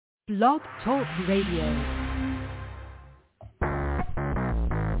Blog Talk Radio.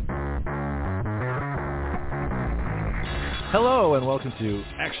 Hello and welcome to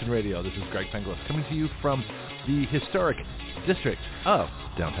Action Radio. This is Greg Penglis coming to you from the historic district of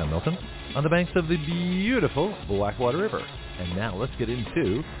downtown Milton on the banks of the beautiful Blackwater River. And now let's get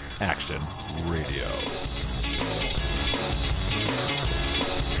into Action Radio.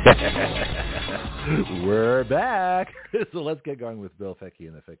 We're back. So let's get going with Bill Fecky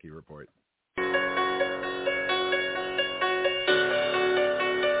and the Fecky Report.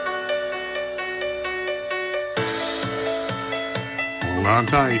 Hold on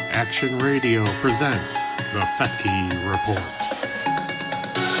tight. Action Radio presents the Fecky Report.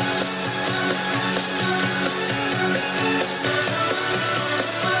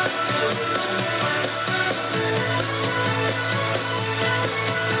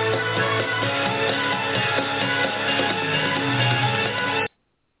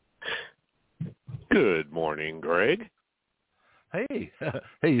 Good morning, Greg. Hey,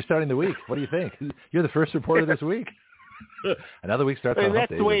 you're starting the week. What do you think? You're the first reporter this week. Another week starts on That's Hump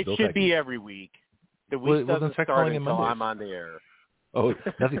Day the way it Bill should Fecky. be every week. The week doesn't start until I'm on the air. Oh,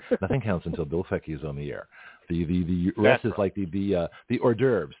 nothing counts until Bill Fecky is on the air. The rest is like the hors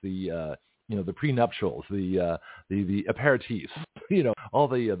d'oeuvres, the prenuptials, the aperitifs, all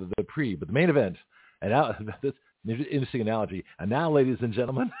the pre, but the main event. And now this interesting analogy. And now, ladies and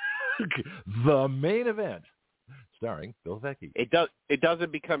gentlemen, the main event, starring Bill Fecky. It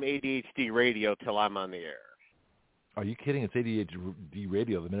doesn't become ADHD radio till I'm on the air. Are you kidding? It's ADHD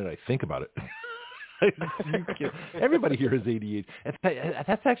radio the minute I think about it. Everybody here has ADHD.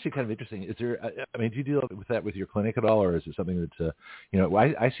 That's actually kind of interesting. Is there? Do you deal with that with your clinic at all, or is it something that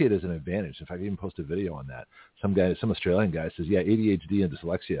I see it as an advantage. In fact, I even posted a video on that. Some Australian guy says, yeah, ADHD and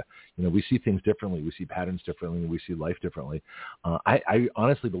dyslexia. We see things differently. We see patterns differently. We see life differently. I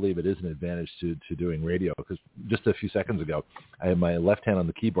honestly believe it is an advantage to doing radio, because just a few seconds ago, I had my left hand on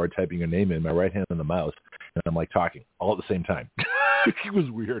the keyboard typing your name in, my right hand on the mouse, and I'm like talking all at the same time. It was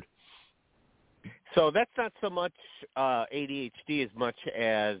weird. So that's not so much ADHD as much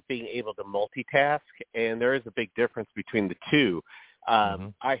as being able to multitask, and there is a big difference between the two.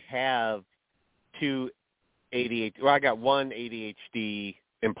 I have two ADHD. Well, I got one ADHD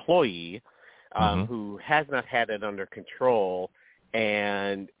employee who has not had it under control,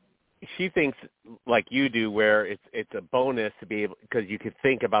 and she thinks like you do, where it's a bonus to be able, because you could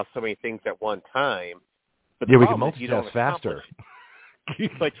think about so many things at one time. But yeah, we can multitask faster.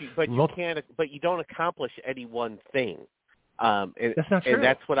 But you can't. But you don't accomplish any one thing. That's not true. And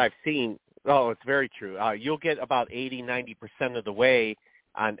that's what I've seen. Oh, it's very true. You'll get about 80-90% of the way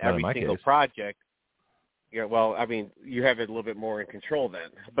on every single project. Yeah. Well, you have it a little bit more in control then.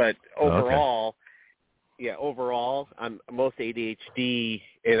 But overall, overall, on most ADHD,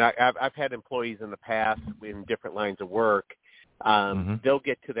 and I've had employees in the past in different lines of work. They'll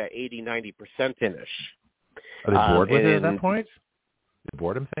get to that 80-90% finish. Are they bored with it at that point? The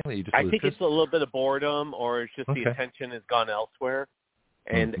boredom thing that you just? I think it's a little bit of boredom, or it's just the attention has gone elsewhere.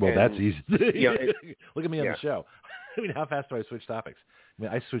 And that's easy. Look at me on the show. How fast do I switch topics?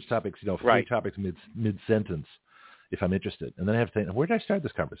 I switch topics, 3 topics mid sentence if I'm interested, and then I have to think, where did I start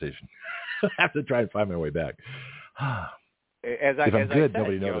this conversation? I have to try and find my way back. If I'm good,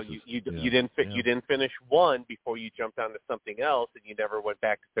 nobody notices. You didn't finish one before you jumped onto something else, and you never went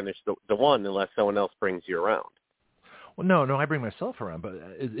back to finish the one unless someone else brings you around. Well, no, I bring myself around, but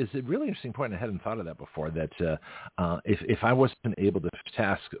it's a really interesting point. I hadn't thought of that before, that if I wasn't able to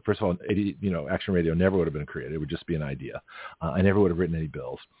task, first of all, Action Radio never would have been created. It would just be an idea. I never would have written any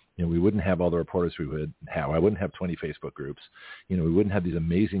bills. We wouldn't have all the reporters we would have. I wouldn't have 20 Facebook groups. We wouldn't have these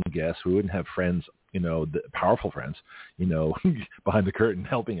amazing guests. We wouldn't have friends, the powerful friends, behind the curtain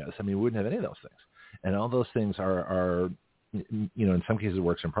helping us. We wouldn't have any of those things. And all those things are in some cases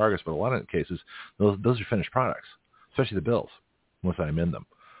works in progress, but a lot of cases, those are finished products. Especially the bills, once I'm in them.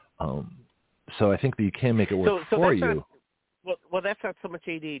 So I think that you can make it work for you. Well, that's not so much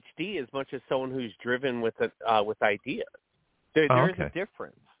ADHD as much as someone who's driven with ideas. There is a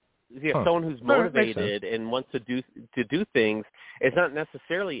difference. Someone who's motivated and wants to do things is not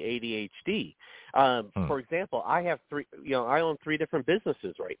necessarily ADHD. For example, I have I own 3 different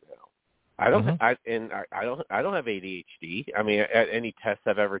businesses right now. I don't have ADHD. At any test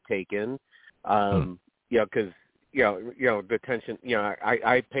I've ever taken, because the attention,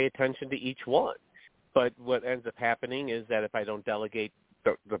 I pay attention to each one. But what ends up happening is that if I don't delegate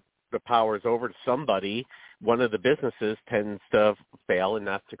the the powers over to somebody, one of the businesses tends to fail and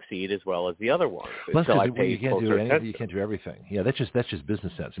not succeed as well as the other ones. Until I pay closer attention. You can't do everything. Yeah, that's just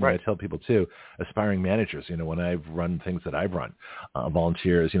business sense. I mean, right. I tell people too, aspiring managers. When I've run things that I've run,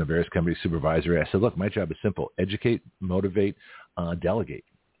 volunteers, various companies, supervisory. I said, look, my job is simple: educate, motivate, delegate.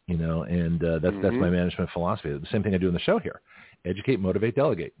 And that's my management philosophy. The same thing I do in the show here: educate, motivate,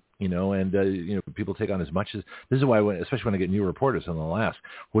 delegate. People take on as much as, this is why, especially when I get new reporters and they'll ask,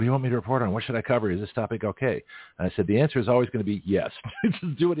 what do you want me to report on? What should I cover? Is this topic okay? And I said, the answer is always going to be yes.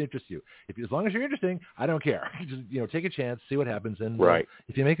 Just do what interests you. As long as you're interesting, I don't care. Just, take a chance, see what happens. And right.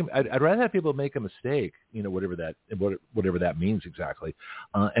 If you make them, I'd rather have people make a mistake, whatever that means exactly,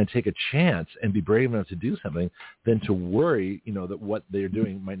 and take a chance and be brave enough to do something than to worry, that what they're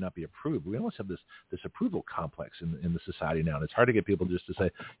doing might not be approved. We almost have this approval complex in the society now. And it's hard to get people just to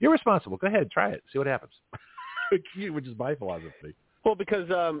say, you're responsible. Go ahead, try it, see what happens. Which is my philosophy. Well, because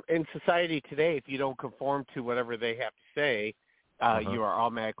in society today, if you don't conform to whatever they have to say, you are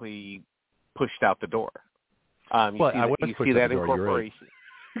automatically pushed out the door. You see that in corporations.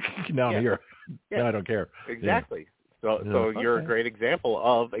 Now I'm here. No, I don't care. Exactly. Yeah. So you're a great example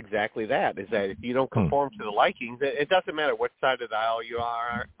of exactly that, is that if you don't conform to the likings, it doesn't matter which side of the aisle you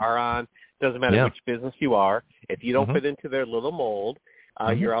are on, it doesn't matter which business you are, if you don't fit into their little mold,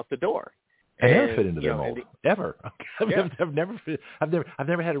 you're out the door. I never fit into their mold, ever. I've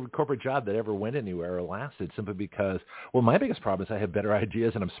never had a corporate job that ever went anywhere or lasted, simply because, my biggest problem is I have better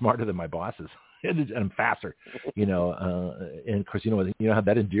ideas and I'm smarter than my bosses and I'm faster, and of course, how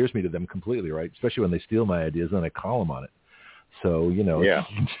that endears me to them completely, right? Especially when they steal my ideas and then I call them on it. So, you know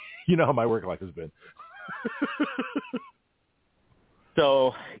how my work life has been.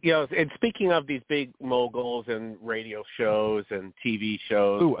 So, and speaking of these big moguls and radio shows and TV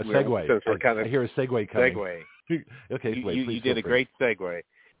shows. Ooh, a segue. I hear a segue coming. Segue. Okay, you did a great segue.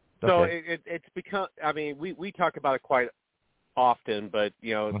 So it's become, we talk about it quite often, but,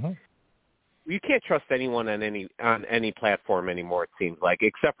 you can't trust anyone on any platform anymore, it seems like,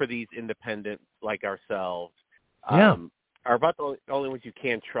 except for these independents like ourselves. Are about the only ones you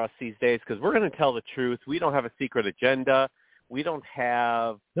can't trust these days, because we're going to tell the truth. We don't have a secret agenda. We don't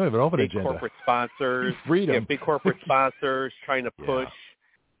have big corporate sponsors. Freedom. Big corporate sponsors trying to push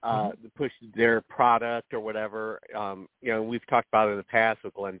their product or whatever. We've talked about it in the past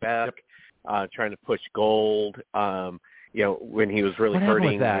with Glenn Beck, trying to push gold. When he was really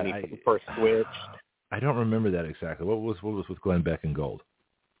hurting when he first switched. I don't remember that exactly. What was with Glenn Beck and gold?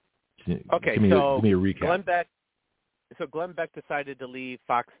 Okay, give me a recap. Glenn Beck decided to leave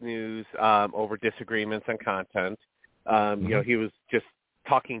Fox News over disagreements on content. He was just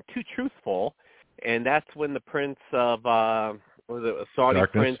talking too truthful, and that's when the prince of Saudi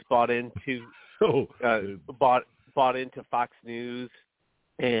Darkness. Prince bought into bought into Fox News,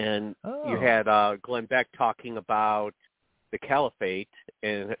 and you had Glenn Beck talking about the caliphate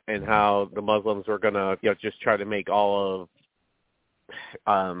and how the Muslims were going to just try to make all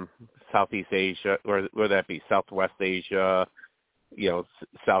of Southeast Asia, or would that be Southwest Asia,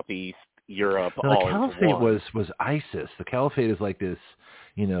 Southeast Europe. No, the caliphate was ISIS. The caliphate is like this,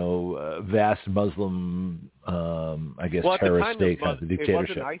 vast Muslim, terrorist state kind of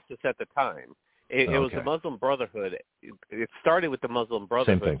dictatorship. It wasn't ISIS at the time. It was the Muslim Brotherhood. It started with the Muslim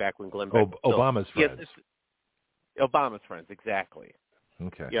Brotherhood back when Glenn Beck Obama's friends. Yes, Obama's friends, exactly.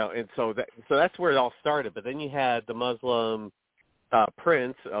 Okay. And so that's where it all started. But then you had the Muslim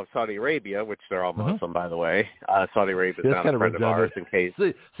prince of Saudi Arabia, which they're all Muslim, by the way. Saudi Arabia is not a friend of ours, in case.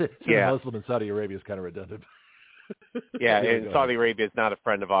 Muslim in Saudi Arabia is kind of redundant. And Saudi Arabia is not a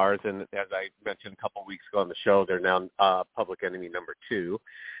friend of ours. And as I mentioned a couple of weeks ago on the show, they're now public enemy number 2.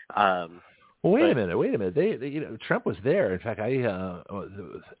 Wait a minute. They Trump was there. In fact,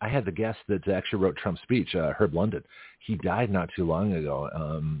 I had the guest that actually wrote Trump's speech, Herb London. He died not too long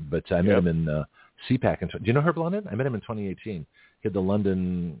ago, but I met him in CPAC. Do you know Herb London? I met him in 2018. He had the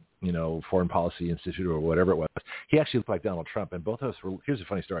London, Foreign Policy Institute or whatever it was. He actually looked like Donald Trump, and both of us were. Here's a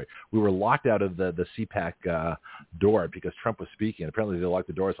funny story. We were locked out of the CPAC door because Trump was speaking. Apparently, they locked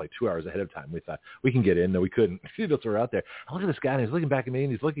the doors like 2 hours ahead of time. We thought we can get in. No, we couldn't. So we're out there. I look at this guy, and he's looking back at me,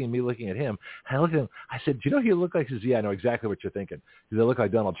 and he's looking at me, looking at him. And I look at him. I said, "Do you know who you look like?" He says, "Yeah, I know exactly what you're thinking. He said, I look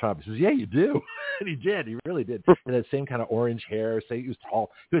like Donald Trump." He says, "Yeah, you do." And he did. He really did. And that same kind of orange hair. He was tall.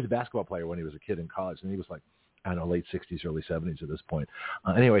 He was a basketball player when he was a kid in college, and he was like, I don't know, late 60s, early 70s at this point.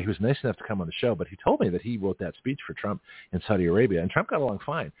 Anyway, he was nice enough to come on the show, but he told me that he wrote that speech for Trump in Saudi Arabia, and Trump got along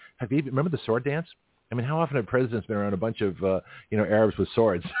fine. Remember the sword dance? I mean, how often have presidents been around a bunch of, Arabs with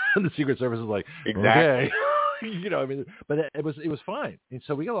swords? And the Secret Service is like, exactly. Okay. But it was fine. And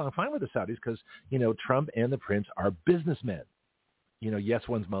so we got along fine with the Saudis because, Trump and the prince are businessmen. yes,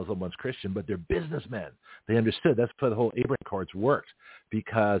 one's Muslim, one's Christian, but they're businessmen. They understood. That's why the whole Abraham Accords worked,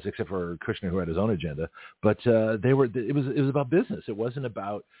 because except for Kushner, who had his own agenda, but it was about business. It wasn't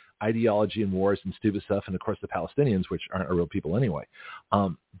about ideology and wars and stupid stuff. And of course, the Palestinians, which aren't real people anyway.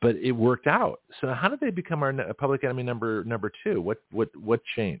 But it worked out. So how did they become our public enemy number two? What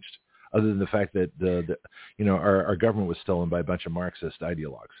changed, other than the fact that our government was stolen by a bunch of Marxist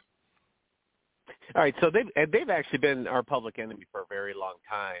ideologues? All right, so they've actually been our public enemy for a very long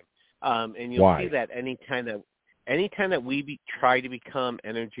time, and you'll see that anytime that we try to become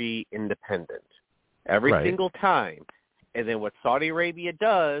energy independent, every single time, and then what Saudi Arabia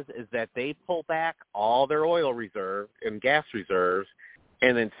does is that they pull back all their oil reserve and gas reserves,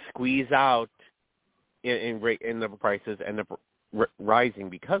 and then squeeze out in the prices end up rising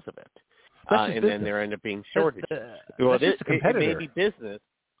because of it, and then there end up being shortages. It may be business.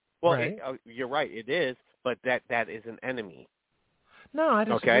 Well, right. You're right. It is, but that is an enemy. No, I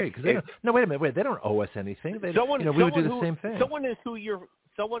disagree. Okay? Wait a minute. They don't owe us anything. We would do the same thing. Someone is who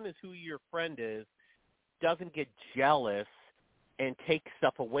your friend is. Doesn't get jealous and take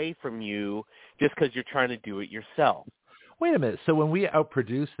stuff away from you just because you're trying to do it yourself. Wait a minute. So when we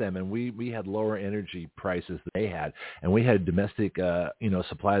outproduced them and we had lower energy prices than they had, and we had domestic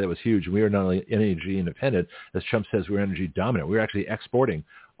supply that was huge, and we were not only energy independent, as Trump says, we were energy dominant. We were actually exporting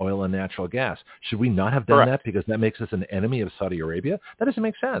oil and natural gas. Should we not have done that because that makes us an enemy of Saudi Arabia? That doesn't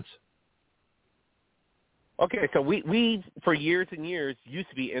make sense. Okay, so we for years and years used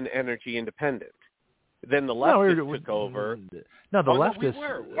to be energy independent. Then the leftists took over. No, the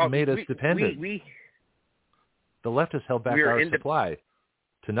leftists made us dependent. The leftists held back our supply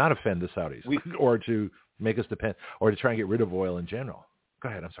to not offend the Saudis or to make us depend or to try and get rid of oil in general. Go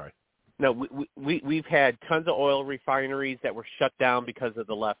ahead. I'm sorry. No, we've had tons of oil refineries that were shut down because of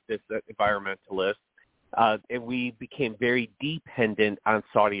the leftist environmentalists, and we became very dependent on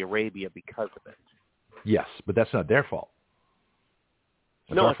Saudi Arabia because of it. Yes, but that's not their fault.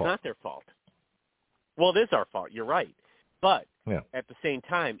 It's not their fault. Well, it is our fault. You're right. But at the same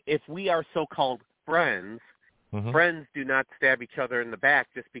time, if we are so-called friends, friends do not stab each other in the back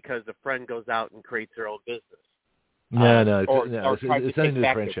just because a friend goes out and creates their own business. No, it's nothing to do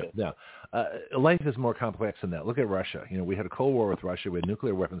with friendship. No, life is more complex than that. Look at Russia. We had a Cold War with Russia. We had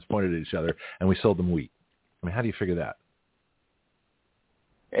nuclear weapons pointed at each other, and we sold them wheat. I mean, how do you figure that?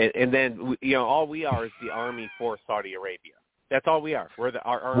 And then all we are is the army for Saudi Arabia. That's all we are. We're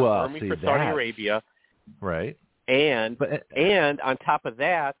our army for Saudi Arabia, right? And on top of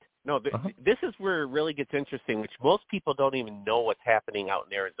that, this is where it really gets interesting, which most people don't even know what's happening out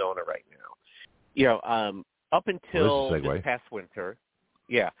in Arizona right now. Up until this past winter,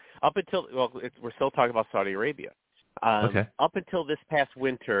 we're still talking about Saudi Arabia. Up until this past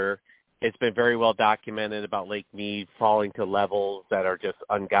winter, it's been very well documented about Lake Mead falling to levels that are just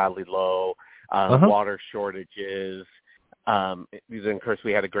ungodly low, water shortages. And of course,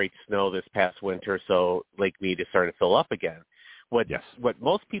 we had a great snow this past winter, so Lake Mead is starting to fill up again. What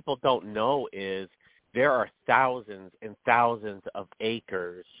most people don't know is there are thousands and thousands of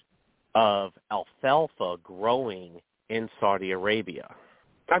acres of alfalfa growing in Saudi Arabia.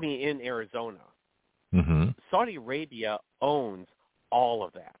 In Arizona. Saudi Arabia owns all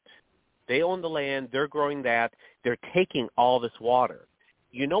of that. They own the land. They're growing that. They're taking all this water.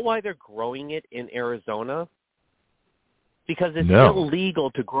 You know why they're growing it in Arizona? Because it's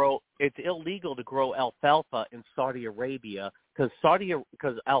illegal to grow. It's illegal to grow alfalfa in Saudi Arabia because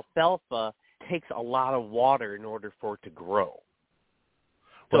alfalfa takes a lot of water in order for it to grow.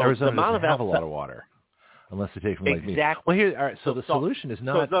 Well, Arizona doesn't have a lot of water unless they take from Lake Mead. Exactly. Well, here, all right. So the solution is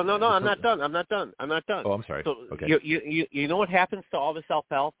not. No. I'm not done. I'm not done. Oh, I'm sorry. So okay. You know what happens to all this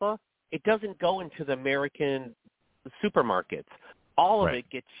alfalfa? It doesn't go into the American supermarkets. All of it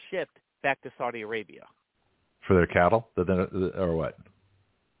gets shipped back to Saudi Arabia. For their cattle, or what?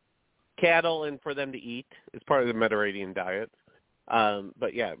 Cattle and for them to eat. It's part of the Mediterranean diet.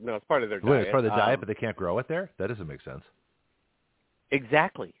 But it's part of their diet. It's part of the diet, but they can't grow it there? That doesn't make sense.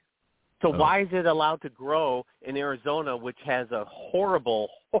 Exactly. So why is it allowed to grow in Arizona, which has a horrible,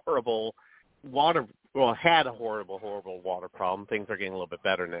 horrible had a horrible, horrible water problem. Things are getting a little bit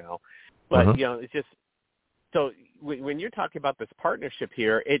better now. But, it's just – so when you're talking about this partnership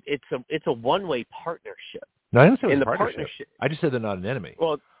here, it's a one-way partnership. No, I didn't say it was a partnership. I just said they're not an enemy.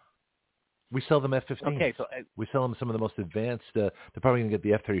 Well, we sell them F-15s. Okay, so we sell them some of the most advanced. They're probably going to get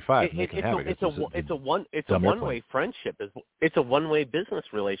the F-35. It's a one-way friendship. It's a one-way business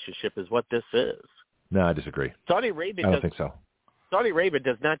relationship, is what this is. No, I disagree. Saudi Arabia. I don't think so. Saudi Arabia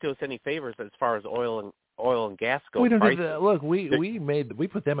does not do us any favors as far as oil and gas go. We don't look. We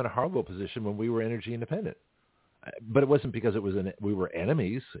put them in a horrible position when we were energy independent. But it wasn't because we were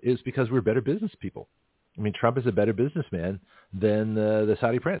enemies. It was because we were better business people. I mean, Trump is a better businessman than the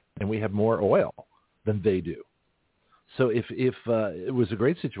Saudi prince, and we have more oil than they do. So if it was a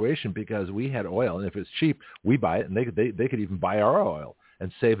great situation because we had oil, and if it's cheap, we buy it, and they could even buy our oil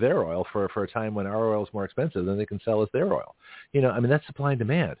and save their oil for a time when our oil is more expensive, then they can sell us their oil. I mean, that's supply and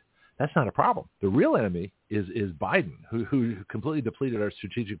demand. That's not a problem. The real enemy is Biden, who completely depleted our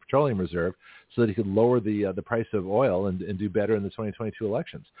strategic petroleum reserve so that he could lower the price of oil and do better in the 2022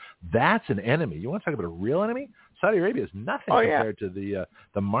 elections. That's an enemy. You want to talk about a real enemy? Saudi Arabia is nothing compared to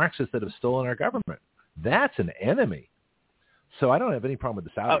the Marxists that have stolen our government. That's an enemy. So I don't have any problem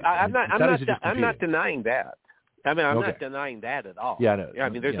with the Saudis. I'm not denying that. I mean, I'm not denying that at all. Yeah, no, I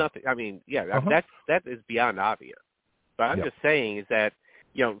mean, there's nothing. I mean, that is beyond obvious. But I'm just saying is that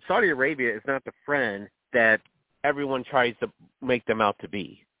Saudi Arabia is not the friend that everyone tries to make them out to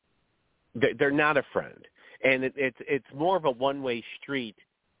be. They're not a friend, and it's more of a one-way street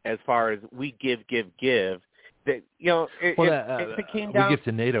as far as we give. That if it came down, we give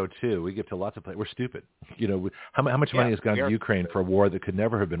to NATO too. We give to lots of places. We're stupid. How much money has gone to Ukraine for a war that could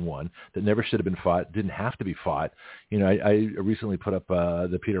never have been won, that never should have been fought, didn't have to be fought. I recently put up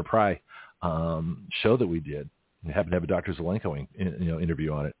the Peter Pry show that we did. We happened to have a Dr. Zelenko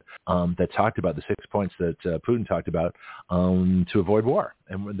interview on it that talked about the 6 points that Putin talked about to avoid war.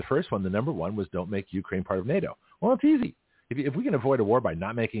 And the first one, the number one, was don't make Ukraine part of NATO. Well, it's easy. If we can avoid a war by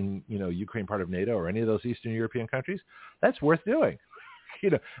not making Ukraine part of NATO or any of those Eastern European countries, that's worth doing.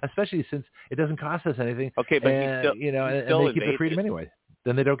 Especially since it doesn't cost us anything. Okay, but and they keep the freedom anyway.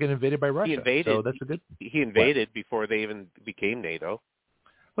 Then they don't get invaded by Russia. So that's a good. He invaded before they even became NATO.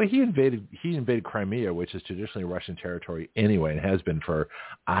 Well, he invaded Crimea, which is traditionally Russian territory anyway, and has been for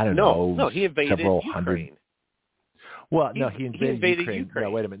he invaded several Ukraine. Hundred. Well, no, he invaded Ukraine.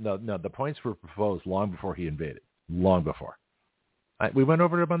 No, wait a minute. No, the points were proposed long before he invaded. Long before. We went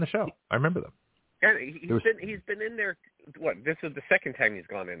over them on the show. I remember them. And he's been in there. What? This is the second time he's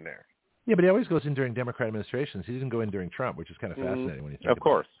gone in there. Yeah, but he always goes in during Democrat administrations. He didn't go in during Trump, which is kind of fascinating when you think about it. Of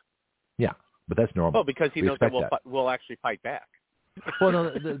course. Yeah, but that's normal. Well, because he knows that we'll actually fight back. Well,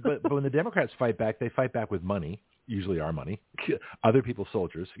 no, but when the Democrats fight back, they fight back with money, usually our money, other people's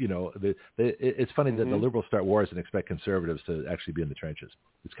soldiers. It's funny that the liberals start wars and expect conservatives to actually be in the trenches.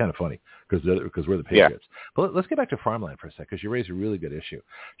 It's kind of funny because we're the patriots. Yeah. But let's get back to farmland for a second because you raise a really good issue.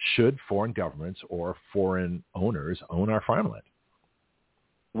 Should foreign governments or foreign owners own our farmland?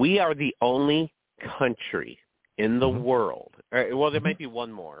 We are the only country in the world. Well, there might be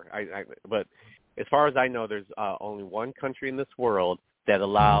one more, but as far as I know, there's only one country in this world that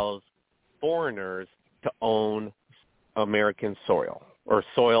allows foreigners to own American soil or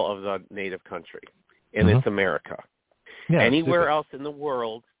soil of the native country, and it's America. Yeah, anywhere else in the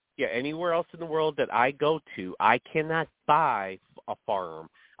world that I go to, I cannot buy a farm.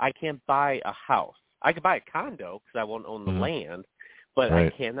 I can't buy a house. I could buy a condo because I won't own the land, but I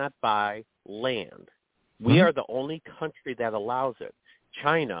cannot buy land. We are the only country that allows it.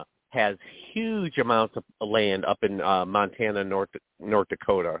 China has huge amounts of land up in Montana, North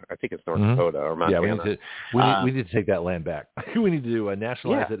Dakota. I think it's North Dakota or Montana. Yeah, we need to take that land back. We need to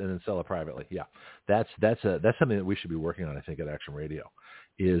nationalize it and then sell it privately. Yeah, that's something that we should be working on. I think at Action Radio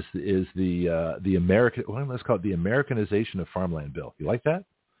is the American. Well, let's call it the Americanization of farmland bill. You like that?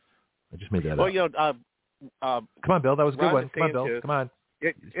 I just made that up. Come on, Bill. That was a good one. Come on, Bill. Come on.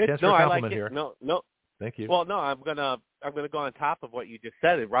 I like it. Here. No. Thank you. Well, no, I'm gonna go on top of what you just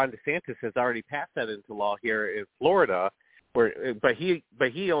said. Ron DeSantis has already passed that into law here in Florida, but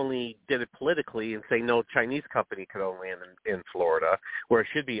he only did it politically and say no Chinese company could own land in Florida, where it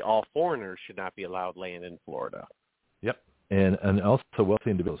should be all foreigners should not be allowed land in Florida. Yep, and also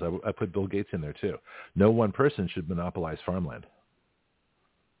wealthy individuals. I put Bill Gates in there too. No one person should monopolize farmland.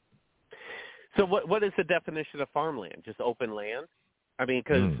 So what is the definition of farmland? Just open land? I mean,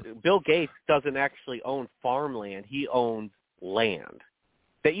 because Bill Gates doesn't actually own farmland. He owns land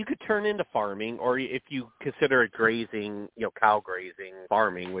that you could turn into farming, or if you consider it grazing, cow grazing,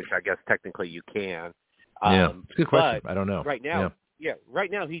 farming, which I guess technically you can. It's a good question. I don't know. Right now, right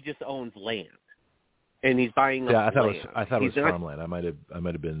now he just owns land, and he's buying I thought land. I thought it was farmland. I might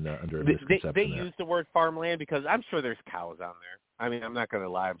have been under a misconception. They use the word farmland because I'm sure there's cows on there. I mean, I'm not going to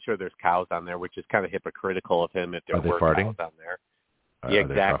lie. I'm sure there's cows on there, which is kind of hypocritical of him if there were cows on there. Yeah,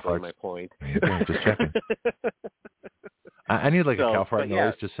 exactly my point. Just checking. I need a cow fart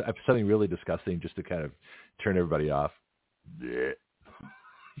noise, just something really disgusting, just to kind of turn everybody off.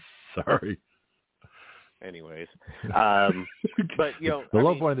 Sorry. Anyways, but the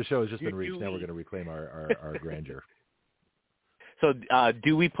low point of the show has just been reached. Now we're going to reclaim our grandeur. So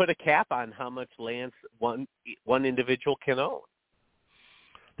do we put a cap on how much land one individual can own?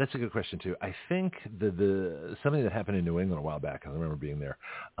 That's a good question too. I think the something that happened in New England a while back. I remember being there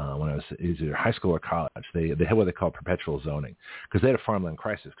when I was either high school or college. They had what they call perpetual zoning because they had a farmland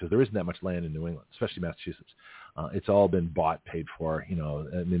crisis because there isn't that much land in New England, especially Massachusetts. It's all been bought, paid for. You know,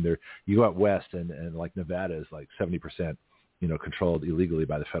 I mean, you go out west and like Nevada is like 70%. Controlled illegally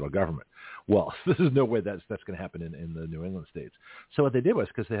by the federal government. Well, there's no way that's going to happen in the New England states. So what they did was,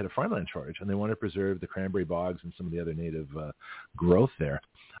 because they had a farmland shortage and they wanted to preserve the cranberry bogs and some of the other native growth there,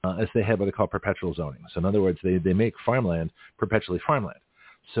 as they had what they call perpetual zoning. So in other words, they make farmland perpetually farmland.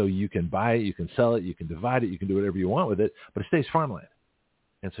 So you can buy it, you can sell it, you can divide it, you can do whatever you want with it, but it stays farmland.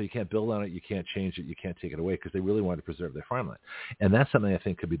 And so you can't build on it, you can't change it, you can't take it away because they really want to preserve their farmland. And that's something I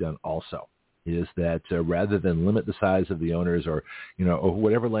think could be done also. Is that rather than limit the size of the owners or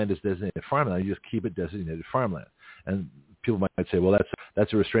whatever land is designated farmland, you just keep it designated farmland. And people might say, well,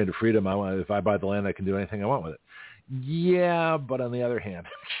 that's a restraint of freedom. If I buy the land, I can do anything I want with it. Yeah, but on the other hand,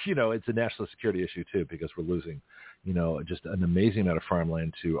 it's a national security issue too because we're losing, just an amazing amount of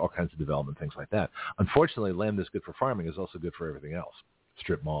farmland to all kinds of development, things like that. Unfortunately, land that's good for farming is also good for everything else.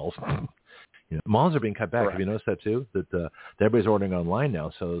 Strip malls. Malls are being cut back. Right. Have you noticed that too? That everybody's ordering online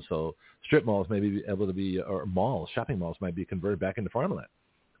now. So strip malls may be able to be, or shopping malls might be converted back into farmland.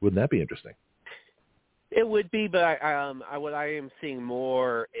 Wouldn't that be interesting? It would be, but what I am seeing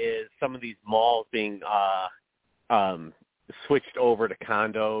more is some of these malls being switched over to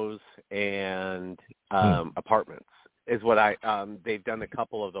condos and apartments. Is what they've done a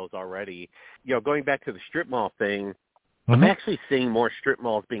couple of those already. Going back to the strip mall thing, I'm actually seeing more strip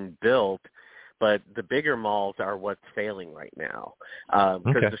malls being built. But the bigger malls are what's failing right now.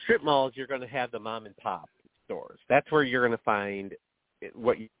 Because the strip malls, you're going to have the mom and pop stores. That's where you're going to find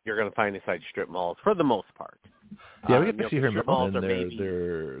what you're going to find inside strip malls for the most part. Yeah, we get to see here in Milton,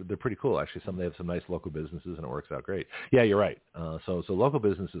 and they're pretty cool actually. They have some nice local businesses, and it works out great. Yeah, you're right. So local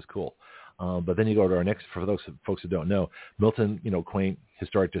business is cool. But then you go to our next, for those folks who don't know, Milton, quaint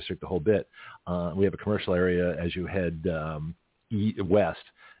historic district, the whole bit. We have a commercial area as you head west.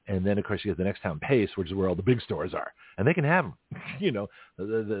 And then, of course, you get the next town, Pace, which is where all the big stores are. And they can have them, the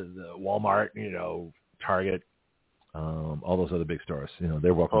Walmart, Target, all those other big stores.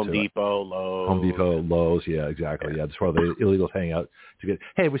 They're welcome to Home Depot, Lowe's. Home Depot, Lowe's, yeah, exactly. Yeah, that's where the illegals hang out to get.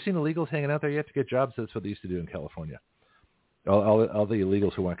 Hey, we've seen illegals hanging out there yet to get jobs. That's what they used to do in California. All the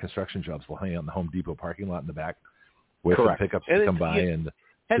illegals who want construction jobs will hang out in the Home Depot parking lot in the back, wait for pickups to come by. And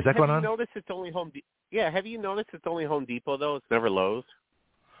is that going on? Have you noticed it's only Have you noticed it's only Home Depot though? It's never Lowe's.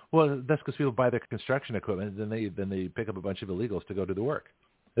 Well, that's because people buy their construction equipment, and then they pick up a bunch of illegals to go do the work.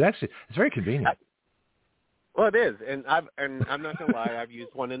 It's very convenient. Well, it is, and I'm not gonna lie, I've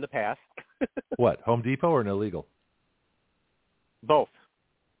used one in the past. What, Home Depot or an illegal? Both.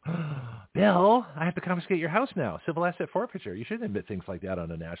 Bill, I have to confiscate your house now. Civil asset forfeiture. You shouldn't admit things like that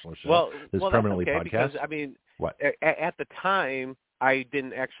on a national show. That's permanently okay, podcast. Because what? At the time, I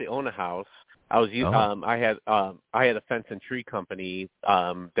didn't actually own a house. I was I had a fence and tree company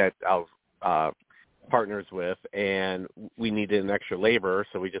that I was partners with, and we needed an extra laborer,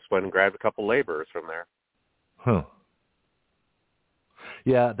 so we just went and grabbed a couple laborers from there. Huh.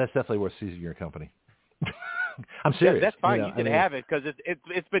 Yeah, that's definitely worth seizing your company. I'm serious. Yeah, that's fine. You can have it because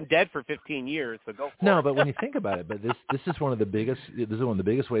it's been dead for 15 years. So go for it. No, but when you think about it, but this is one of the biggest. This is one of the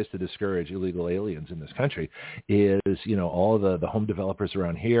biggest ways to discourage illegal aliens in this country. Is all the home developers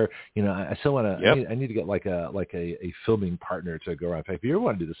around here. I still want to. Yep. I need to get like a filming partner to go around. In fact, if you ever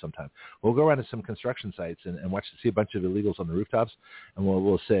want to do this sometime, we'll go around to some construction sites and see a bunch of illegals on the rooftops, and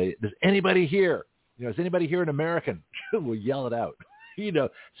we'll say, "Does anybody here? Is anybody here an American?" We'll yell it out. So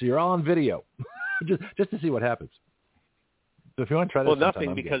you're all on video. Just to see what happens. So if you want to try this,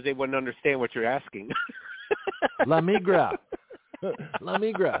 nothing because they wouldn't understand what you're asking. La migra, la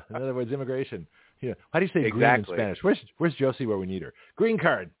migra. In other words, immigration. How do you say green in Spanish? Where's Josie where we need her? Green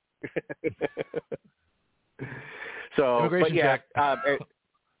card. So, immigration check. I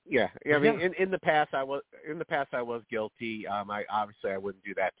mean, in the past I was guilty. I wouldn't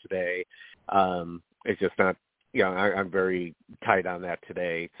do that today. It's just not. I'm very tight on that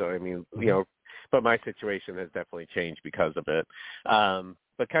today. So I mean, but my situation has definitely changed because of it.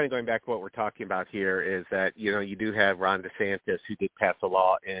 But kind of going back to what we're talking about here is that, you do have Ron DeSantis, who did pass a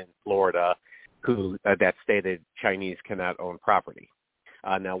law in Florida that stated Chinese cannot own property.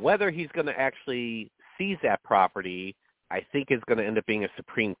 Now, whether he's going to actually seize that property, I think is going to end up being a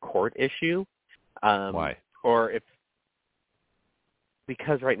Supreme Court issue. Why?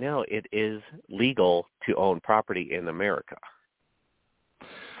 Because right now it is legal to own property in America.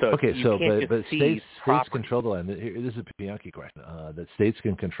 So okay, you so can't but just seize states control the land. This is a Bianchi question. That states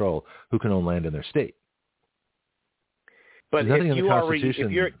can control who can own land in their state. But There's nothing if in the you Constitution.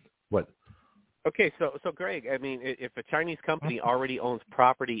 if you're What? okay, so Greg, I mean, if a Chinese company already owns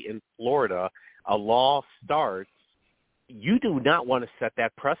property in Florida, a law starts. You do not want to set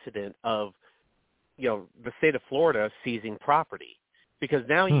that precedent of, the state of Florida seizing property, because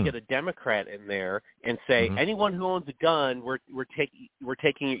now you get a Democrat in there and say anyone who owns a gun, we're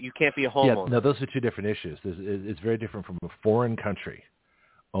taking it. You can't be a homeowner. Yeah, no, those are two different issues. It's very different from a foreign country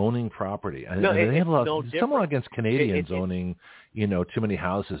owning property. And they have a lot, some law against Canadians owning, too many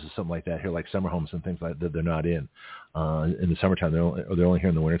houses or something like that here, like summer homes and things like that. They're not in the summertime. They're only here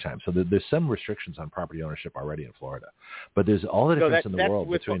in the wintertime. So there's some restrictions on property ownership already in Florida. But there's all the difference in the world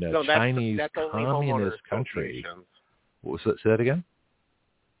between a Chinese communist country. Say that again?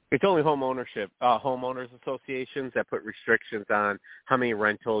 It's only homeowners associations that put restrictions on how many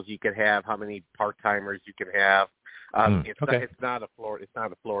rentals you can have, how many part-timers you can have. It's not a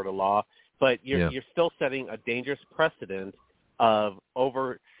Florida law, but you're still setting a dangerous precedent of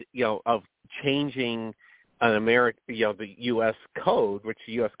changing an the U.S. code, which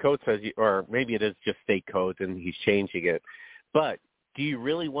the U.S. code says, or maybe it is just state codes and he's changing it. But do you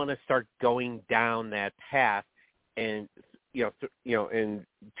really want to start going down that path and and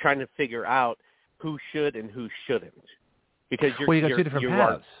trying to figure out who should and who shouldn't? Because you got two different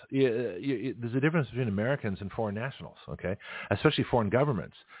paths. There's a difference between Americans and foreign nationals, okay? Especially foreign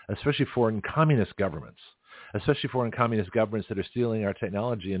governments, especially foreign communist governments, especially foreign communist governments that are stealing our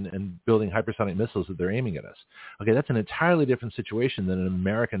technology and building hypersonic missiles that they're aiming at us. Okay, that's an entirely different situation than an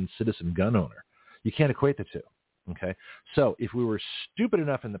American citizen gun owner. You can't equate the two, okay? So if we were stupid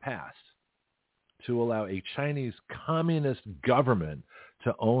enough in the past to allow a Chinese communist government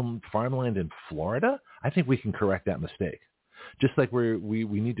to own farmland in Florida, I think we can correct that mistake. Just like we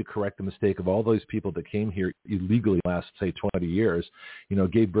need to correct the mistake of all those people that came here illegally last, say, 20 years,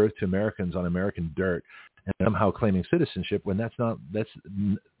 gave birth to Americans on American dirt and somehow claiming citizenship when that's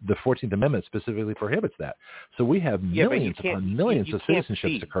the 14th Amendment specifically prohibits that. So we have millions upon millions of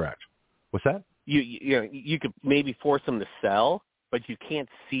citizenships to correct. What's that? You could maybe force them to sell, but you can't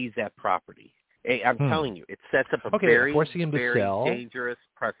seize that property. I'm telling you, it sets up a very dangerous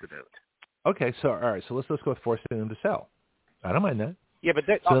precedent. Okay, so all right, so let's go with forcing them to sell. I don't mind that. Yeah, but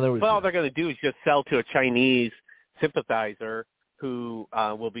all they're going to do is just sell to a Chinese sympathizer who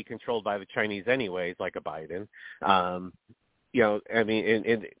will be controlled by the Chinese anyways, like a Biden. And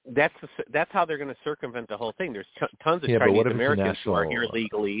that's how they're going to circumvent the whole thing. There's tons of Chinese Americans who are here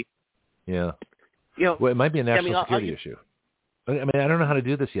legally. Yeah. Well, it might be a national security issue. I mean, I don't know how to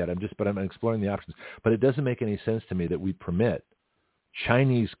do this yet. I'm exploring the options. But it doesn't make any sense to me that we permit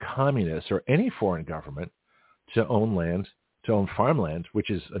Chinese communists or any foreign government to own land, to own farmland, which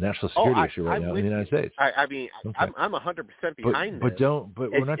is a national security issue right now in the United States. I'm 100% behind this.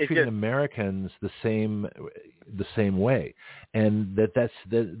 But we're not treating Americans the same way, and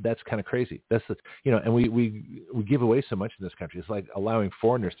that's kind of crazy. That's and we give away so much in this country. It's like allowing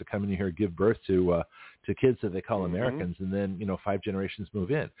foreigners to come in here and give birth to kids that they call Americans, and then 5 generations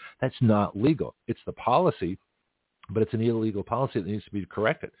move in. That's not legal. It's the policy, but it's an illegal policy that needs to be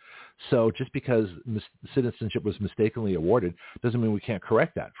corrected. So just because citizenship was mistakenly awarded doesn't mean we can't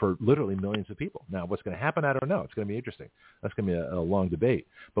correct that for literally millions of people. Now, what's going to happen, I don't know. It's going to be interesting. That's going to be a long debate,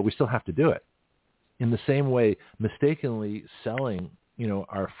 but we still have to do it. In the same way, mistakenly selling,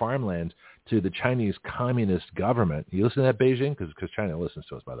 our farmland to the Chinese communist government. You listen to that, Beijing? Because China listens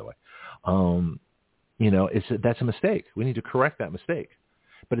to us, by the way. That's a mistake. We need to correct that mistake.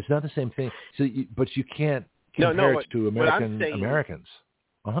 But it's not the same thing. But you can't compare it to Americans.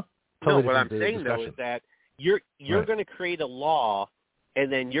 Totally what I'm saying though is that you're going to create a law,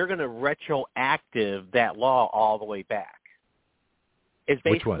 and then you're going to retroactive that law all the way back. It's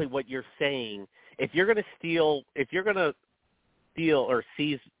basically what you're saying. If you're going to steal or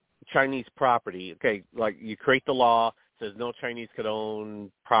seize Chinese property, okay, like you create the law says no Chinese could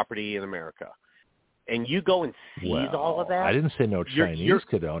own property in America, and you go and seize all of that. I didn't say no Chinese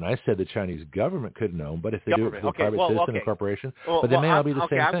could own. I said the Chinese government couldn't own, but if they do it for the private citizen or corporation, but they may not be the same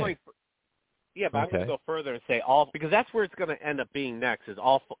thing. I'm going to go further and say all, because that's where it's going to end up being next. Is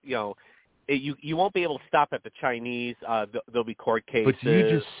all you won't be able to stop at the Chinese. There'll be court cases. But you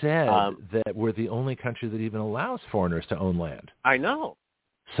just said that we're the only country that even allows foreigners to own land. I know.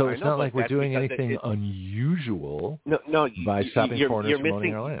 So it's not like we're doing anything unusual by stopping foreigners from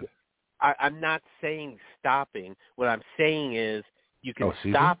owning our land. I'm not saying stopping. What I'm saying is you can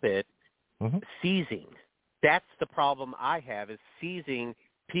stop it seizing. That's the problem I have, is seizing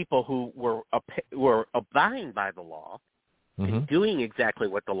people who were abiding by the law and doing exactly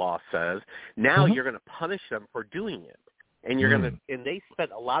what the law says, now you're going to punish them for doing it. And you're going to, and they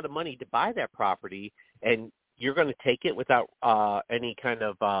spent a lot of money to buy that property, and you're going to take it without any kind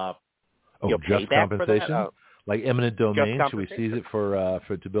of just payback compensation, for that? Like eminent domain. Should we seize it for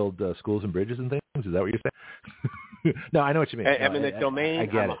to build schools and bridges and things? Is that what you're saying? No, I know what you mean. Eminent domain,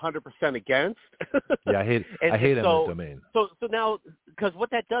 I'm 100% against. Yeah, I hate eminent domain. So now, because what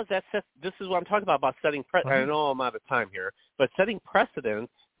that does, this is what I'm talking about setting I know I'm out of time here, but setting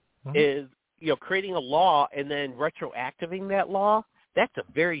precedents is, creating a law and then retroactivating that law. That's a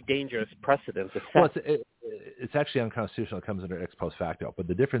very dangerous precedent to set. Well, it's actually unconstitutional. It comes under ex post facto. But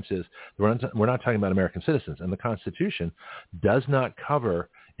the difference is we're not talking about American citizens, and the Constitution does not cover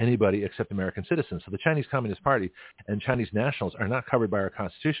anybody except American citizens. So the Chinese Communist Party and Chinese nationals are not covered by our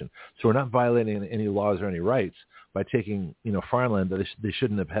Constitution. So we're not violating any laws or any rights by taking farmland that they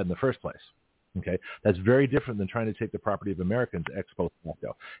shouldn't have had in the first place. Okay, that's very different than trying to take the property of Americans ex post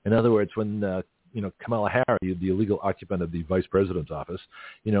facto. In other words, when Kamala Harris, the illegal occupant of the vice president's office,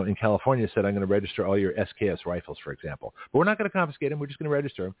 in California said, I'm going to register all your SKS rifles, for example. But we're not going to confiscate them. We're just going to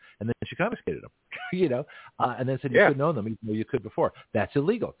register them. And then she confiscated them, and then said you couldn't own them even though you could before. That's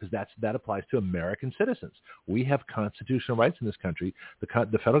illegal because that applies to American citizens. We have constitutional rights in this country. The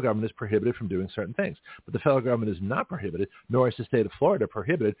federal government is prohibited from doing certain things. But the federal government is not prohibited, nor is the state of Florida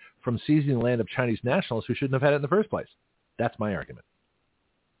prohibited from seizing the land of Chinese nationals who shouldn't have had it in the first place. That's my argument.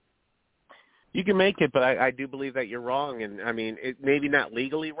 You can make it, but I do believe that you're wrong. And, I mean, it maybe not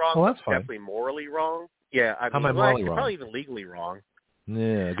legally wrong, well, that's but definitely morally wrong. Yeah, How am I morally wrong? Probably even legally wrong.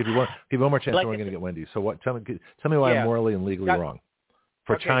 Yeah, give you one more chance, and we're going to get Wendy. So what? Tell me why I'm morally and legally wrong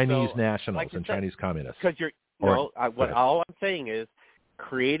for Chinese nationals and Chinese communists. Because all I'm saying is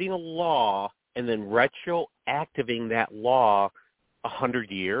creating a law and then retroactivating that law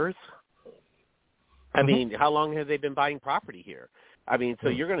 100 years. I mean, how long have they been buying property here? I mean, so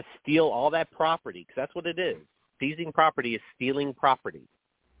you're going to steal all that property because that's what it is. Seizing property is stealing property.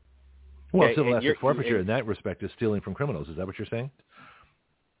 Well, civil asset forfeiture in that respect is stealing from criminals. Is that what you're saying?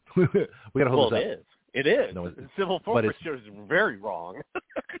 We got to hold this up. It is. No, civil forfeiture is very wrong.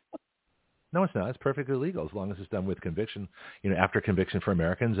 No, it's not. It's perfectly legal as long as it's done with conviction, after conviction for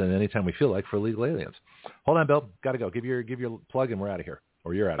Americans and anytime we feel like for illegal aliens. Hold on, Bill. Got to go. Give your plug and we're out of here.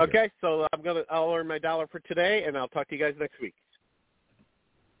 Or you're out of here. Okay, so I'll earn my $1 for today, and I'll talk to you guys next week.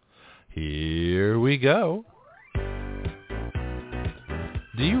 Here we go.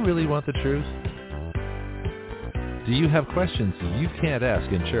 Do you really want the truth? Do you have questions you can't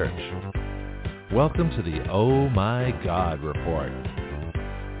ask in church? Welcome to the Oh My God Report.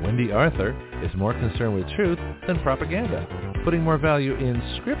 Wendy Arthur is more concerned with truth than propaganda, putting more value in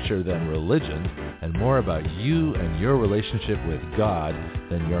Scripture than religion, and more about you and your relationship with God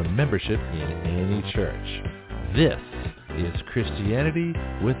than your membership in any church. This is Christianity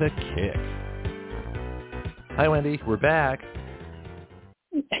with a Kick. Hi, Wendy. We're back.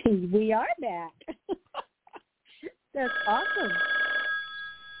 We are back. That's awesome.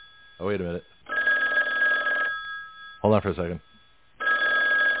 Oh, wait a minute. Hold on for a second.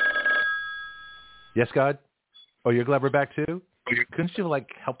 Yes, God? Oh, you're glad we're back too? Couldn't you,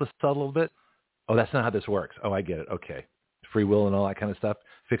 help us out a little bit? Oh, that's not how this works. Oh, I get it. Okay. Free will and all that kind of stuff.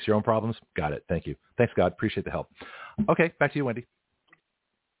 Fix your own problems. Got it. Thank you. Thanks, God. Appreciate the help. Okay, back to you, Wendy.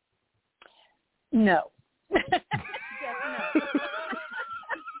 No. What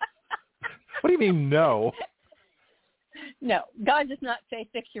do you mean, no? No. God does not say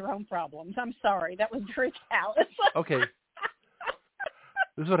fix your own problems. I'm sorry. That was very callous. Okay.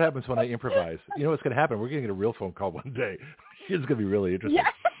 This is what happens when I improvise. You know what's going to happen? We're going to get a real phone call one day. It's going to be really interesting. Yeah.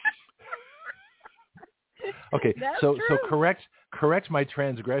 Okay, That's so true. correct my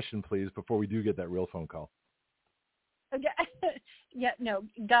transgression, please, before we do get that real phone call. Okay. Yeah, no,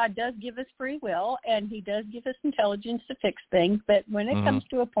 God does give us free will, and he does give us intelligence to fix things, but when it comes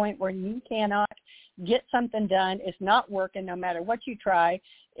to a point where you cannot get something done, it's not working no matter what you try,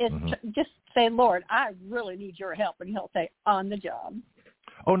 it's just say, Lord, I really need your help, and he'll say, on the job.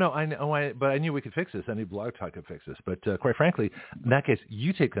 Oh, no, I know, but I knew we could fix this. I knew Blog Talk could fix this. But quite frankly, in that case,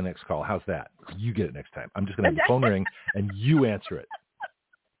 you take the next call. How's that? You get it next time. I'm just going to have the phone ring, and you answer it.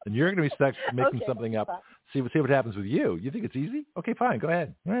 And you're going to be stuck making something up. See what happens with you. You think it's easy? Okay, fine. Go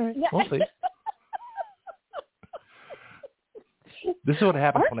ahead. All right. Yeah. We'll see. This is what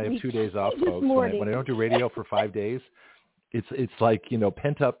happens when I have 2 days off, folks. When I don't do radio for 5 days, it's like,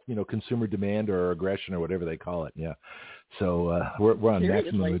 pent up, consumer demand or aggression or whatever they call it. Yeah. So we're on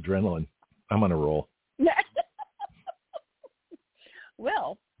maximum adrenaline. I'm on a roll.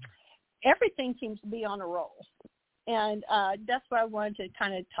 Well, everything seems to be on a roll. And that's what I wanted to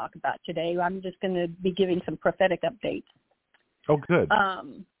kind of talk about today. I'm just going to be giving some prophetic updates. Oh, good.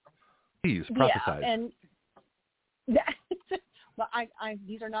 Please prophesy. Yeah, and well, I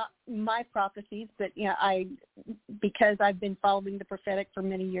these are not my prophecies, but because I've been following the prophetic for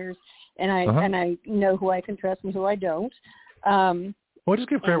many years, and I know who I can trust and who I don't. Well, just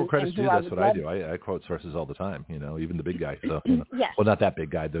give credit to you. That's what I do. I quote sources all the time. Even the big guy. So, yes. Well, not that big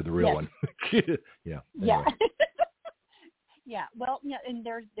guy. They're the real one. Yeah. Anyway. Yeah. Yeah. Well, and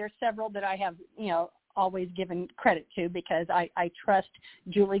there's several that I have always given credit to because I trust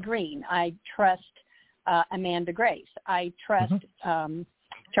Julie Green. I trust Amanda Grace. I trust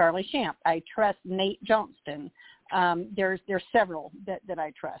Charlie Shamp. I trust Nate Johnston. There's several that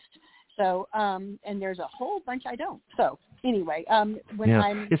I trust. So, and there's a whole bunch I don't. So anyway,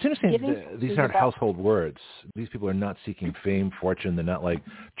 it's interesting. These aren't household words. These people are not seeking fame, fortune. They're not like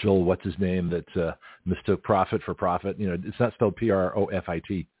Joel, what's his name, that mistook profit for profit. It's not spelled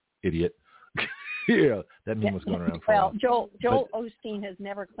Profit, idiot. That meme was going around for a while. Joel Osteen has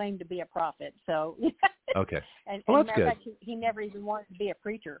never claimed to be a prophet. So okay. And well, that's good. Fact, he never even wanted to be a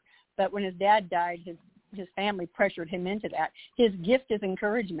preacher. But when his dad died, his family pressured him into that. His gift is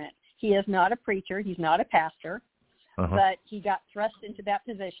encouragement. He is not a preacher. He's not a pastor. But he got thrust into that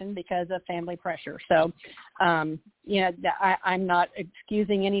position because of family pressure. So, I'm not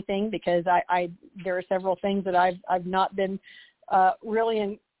excusing anything because there are several things that I've not been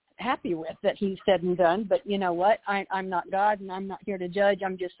really happy with that he said and done. But you know what? I'm not God, and I'm not here to judge.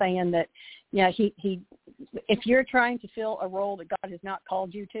 I'm just saying that, he if you're trying to fill a role that God has not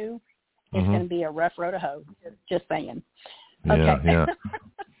called you to, it's going to be a rough road to hoe. Just saying. Okay. Yeah.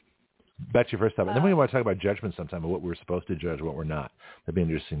 That's your first time. And then we want to talk about judgment sometime, of what we're supposed to judge, what we're not. That'd be an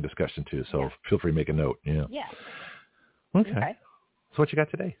interesting discussion too. So feel free to make a note. Yeah. Okay. So what you got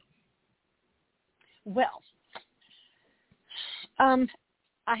today? Well,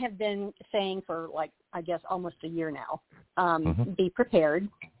 I have been saying for almost a year now, be prepared.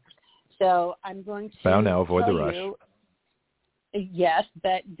 So I'm going to bow now, avoid the rush. Yes,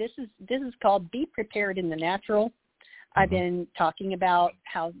 but this is called Be Prepared in the Natural. I've been talking about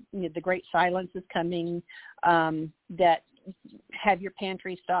how the great silence is coming, that have your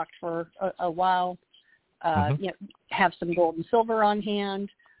pantry stocked for a while, have some gold and silver on hand.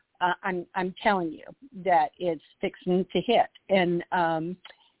 I'm telling you that it's fixing to hit. And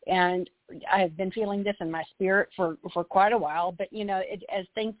I've been feeling this in my spirit for quite a while, but as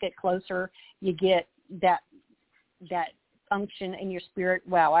things get closer, you get that unction in your spirit.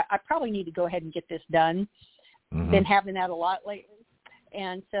 Wow, I probably need to go ahead and get this done. Been having that a lot lately.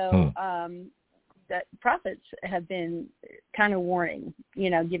 And so the prophets have been kind of warning,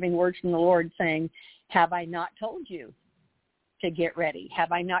 giving words from the Lord saying, have I not told you to get ready?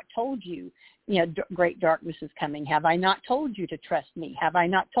 Have I not told you, great darkness is coming? Have I not told you to trust me? Have I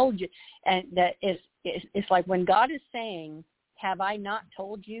not told you? And that it's like when God is saying, have I not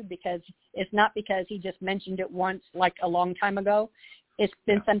told you? Because it's not because he just mentioned it once, like a long time ago. It's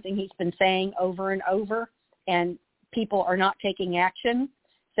been something he's been saying over and over. And people are not taking action.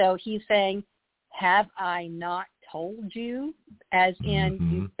 So he's saying, have I not told you? As in,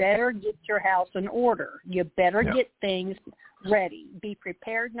 you better get your house in order. You better get things ready. Be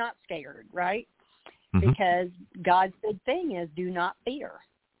prepared, not scared, right? Because God's big thing is do not fear.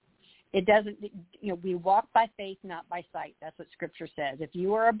 It doesn't, we walk by faith, not by sight. That's what Scripture says. If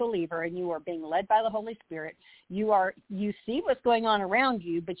you are a believer and you are being led by the Holy Spirit, you see what's going on around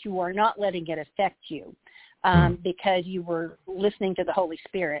you, but you are not letting it affect you. Because you were listening to the Holy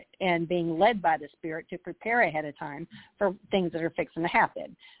Spirit and being led by the Spirit to prepare ahead of time for things that are fixing to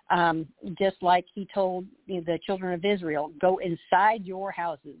happen. Just like he told the children of Israel, go inside your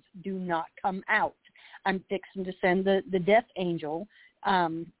houses, do not come out. I'm fixing to send the death angel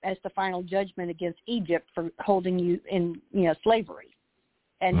as the final judgment against Egypt for holding you in slavery.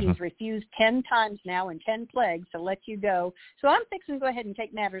 And he's refused 10 times now in 10 plagues to let you go. So I'm fixing to go ahead and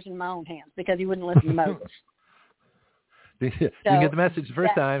take matters in my own hands because he wouldn't listen to Moses. You can get the message the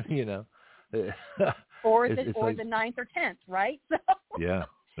first time, or the 9th or 10th, right? So, yeah.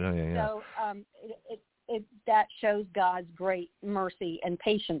 So that shows God's great mercy and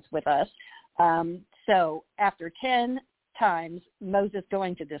patience with us. So after 10 times, Moses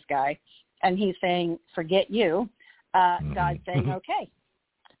going to this guy, and he's saying, forget you, God's saying, okay.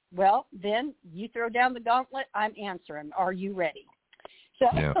 Well, then you throw down the gauntlet. I'm answering. Are you ready? So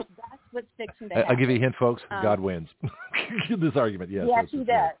that's what's fixing to happen. I'll give you a hint, folks. God wins. This argument, yes. Yes, he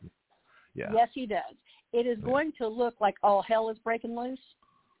does. Yeah. Yes, he does. It is going to look like all hell is breaking loose,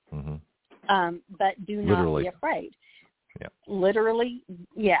 but do not be afraid. Yeah. Literally,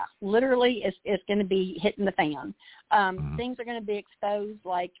 it's going to be hitting the fan. Things are going to be exposed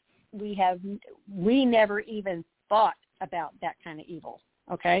like we never even thought about that kind of evil,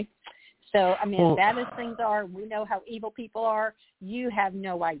 okay? So, I mean, as bad as things are, we know how evil people are. You have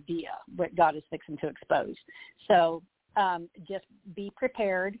no idea what God is fixing to expose. So just be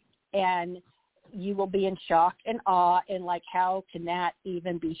prepared, and you will be in shock and awe and like, how can that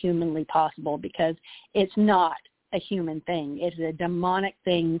even be humanly possible? Because it's not a human thing. It's a demonic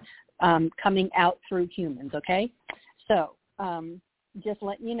thing coming out through humans, okay? So just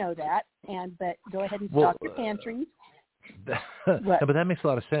letting you know that. But go ahead and stock your pantries. But that makes a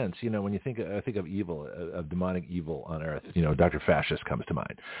lot of sense. You know, when you think of evil, of demonic evil on earth, you know, Dr. Fascist comes to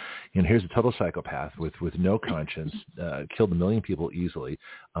mind. And here's a total psychopath with no conscience, killed 1 million people easily,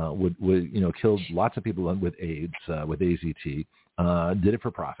 killed lots of people with AIDS, with AZT, did it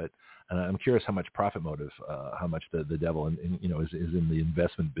for profit. I'm curious how much profit motive, how much the devil, is in the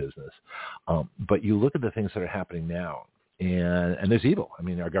investment business. But you look at the things that are happening now. And there's evil. I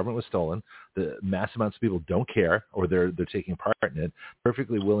mean, our government was stolen. The mass amounts of people don't care, or they're taking part in it,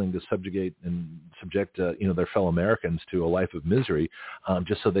 perfectly willing to subject their fellow Americans to a life of misery,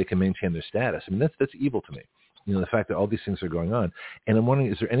 just so they can maintain their status. I mean, that's evil to me. You know, the fact that all these things are going on. And I'm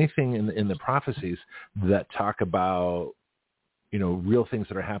wondering, is there anything in the prophecies that talk about, you know, real things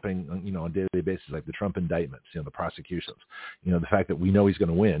that are happening, you know, on a daily basis, like the Trump indictments, you know, the prosecutions, you know, the fact that we know he's going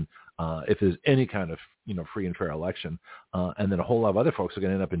to win if there's any kind of, you know, free and fair election, and then a whole lot of other folks are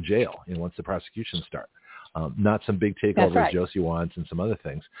going to end up in jail, you know, once the prosecutions start. Not some big takeovers Josie wants and some other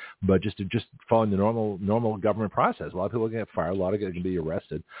things, but just following the normal government process. A lot of people are going to get fired, a lot of people can be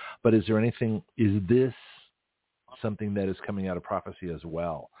arrested. But is this something that is coming out of prophecy as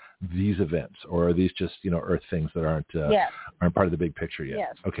well, these events, or are these just, you know, earth things that aren't part of the big picture yet?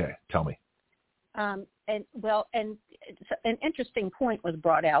 Yes. Okay, tell me. And an interesting point was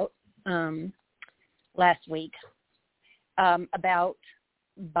brought out last week about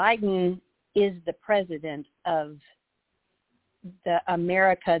Biden is the president of the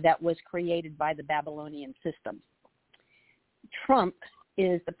America that was created by the Babylonian system. Trump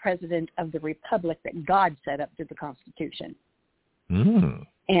is the president of the republic that God set up through the Constitution. And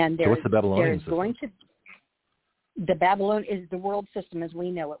so what's the Babylonian system? The Babylon is the world system as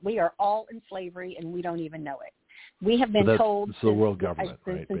we know it. We are all in slavery, and we don't even know it. We have been told it's the world government,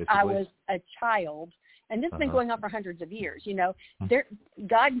 right, since I was a child, and this has been going on for hundreds of years. You know,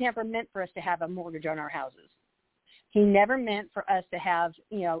 God never meant for us to have a mortgage on our houses. He never meant for us to have,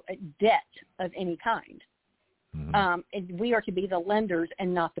 you know, a debt of any kind. And we are to be the lenders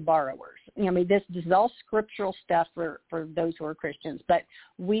and not the borrowers. You know, I mean, this is all scriptural stuff for those who are Christians. But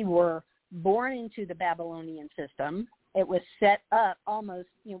we were born into the Babylonian system. It was set up almost,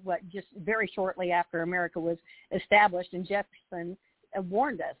 just very shortly after America was established. And Jefferson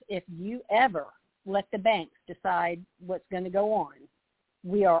warned us, if you ever let the banks decide what's going to go on,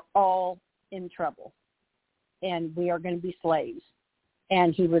 we are all in trouble, and we are going to be slaves.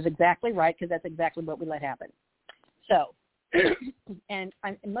 And he was exactly right, because that's exactly what we let happen. So, and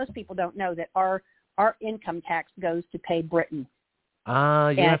most people don't know that our income tax goes to pay Britain. You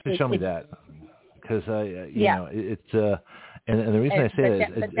have to show me that, because it's and the reason I say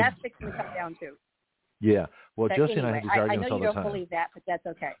that is that's fixing to come down to. Yeah. Well, but Josie anyway, and I have these arguments all the time. I know you don't believe that, but that's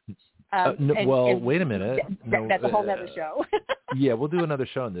okay. Wait a minute. That's a whole other show. Yeah, we'll do another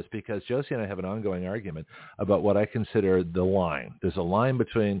show on this, because Josie and I have an ongoing argument about what I consider the line. There's a line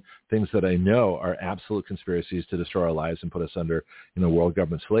between things that I know are absolute conspiracies to destroy our lives and put us under, world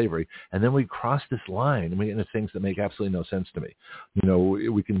government slavery, and then we cross this line and we get into things that make absolutely no sense to me.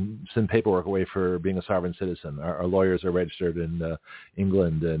 We can send paperwork away for being a sovereign citizen. Our lawyers are registered in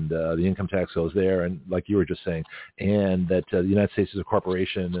England, and the income tax goes there, and like you were just saying, and that the United States is a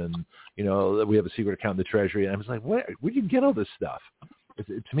corporation, and that we have a secret account in the Treasury. And I was like, where'd you get all this stuff?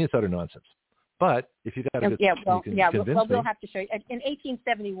 To me, it's utter nonsense. But if you got to convince me. We'll have to show you. In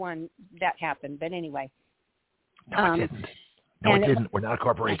 1871, that happened. But anyway. No, it didn't. No, it didn't. We're not a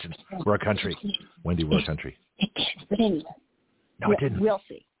corporation. We're a country. Wendy, we're a country. But anyway. No, it didn't. We'll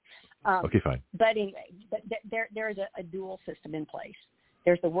see. Okay, fine. But anyway, there is a dual system in place.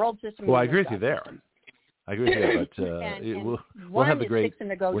 There's the world system. Well, I agree with you there. I agree with you, but we'll have the great.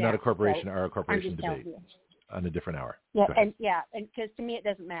 We're not a corporation. Are a corporation debate on a different hour. Yeah, and because to me it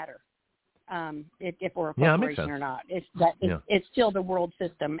doesn't matter if we're a corporation or not. It's still the world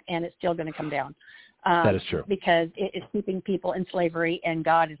system, and it's still going to come down. That is true, because it is keeping people in slavery, and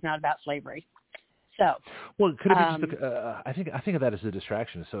God is not about slavery. So, well, could it be just? I think of that as a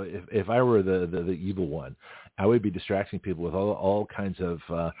distraction. So if I were the evil one, I would be distracting people with all kinds of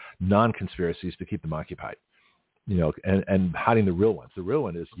non-conspiracies to keep them occupied. And hiding the real ones. The real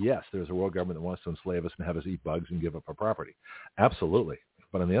one is, yes, there's a world government that wants to enslave us and have us eat bugs and give up our property. Absolutely.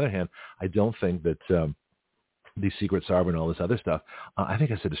 But on the other hand, I don't think that these secrets are and all this other stuff. I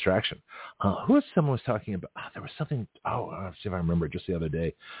think it's a distraction. Someone was talking about? There was something. I'll see if I remember it just the other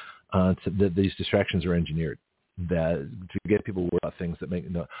day. These distractions are engineered that to get people worried about things that make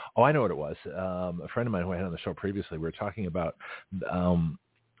no. Oh, I know what it was. A friend of mine who I had on the show previously, we were talking about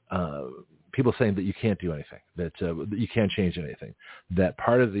people saying that you can't do anything, that you can't change anything, that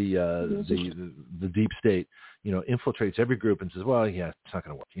part of the deep state, infiltrates every group and says, well, yeah, it's not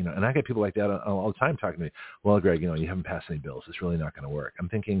going to work, and I get people like that all the time talking to me. Well, Greg, you haven't passed any bills. It's really not going to work. I'm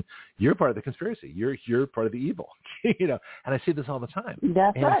thinking, you're part of the conspiracy. You're part of the evil, and I see this all the time.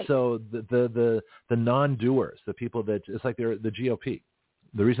 That's and right. So the non-doers, the people that, it's like they're the GOP.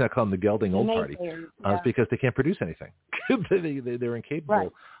 The reason I call them the gelding old party is because they can't produce anything. They're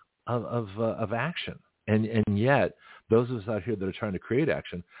incapable of action, and yet those of us out here that are trying to create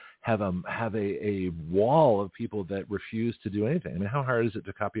action have a wall of people that refuse to do anything. I mean, how hard is it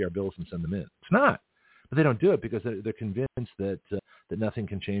to copy our bills and send them in? It's not, but they don't do it because they're convinced that nothing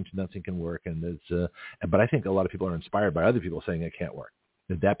can change, nothing can work, and but I think a lot of people are inspired by other people saying it can't work.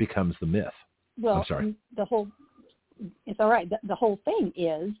 That becomes the myth. Well, I'm sorry. It's all right. The whole thing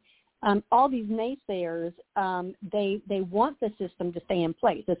is all these naysayers, they want the system to stay in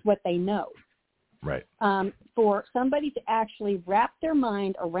place. That's what they know. Right. For somebody to actually wrap their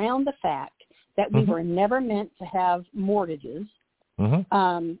mind around the fact that we were never meant to have mortgages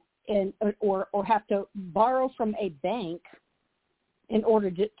and or have to borrow from a bank in order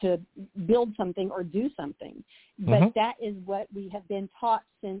to build something or do something. But that is what we have been taught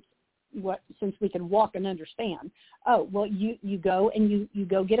since we can walk and understand. Oh, well, you go and you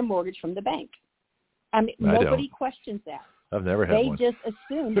go get a mortgage from the bank. I mean, nobody questions that. I've never had one. They just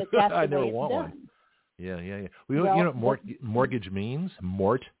assume that that's the way it's done. One. Yeah. Well, what mortgage means?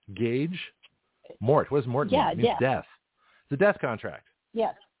 Mortgage? Mort. What does mort mean? It means death. It's a death contract.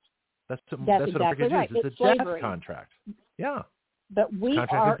 Yes. That's exactly what a mortgage right. is. It's a slavery. death contract. Yeah. But we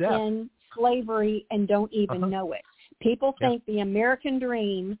are in slavery and don't even know it. People think the American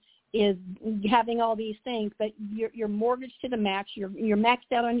dream is having all these things, but you're mortgaged to the max. You're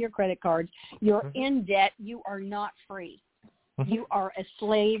maxed out on your credit cards. You're in debt. You are not free. You are a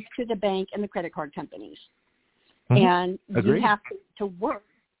slave to the bank and the credit card companies, and you have to work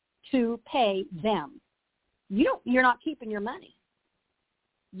to pay them. You're not keeping your money.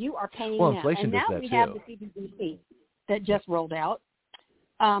 You are paying them. Inflation and now does we that have too. the CBDC that just rolled out.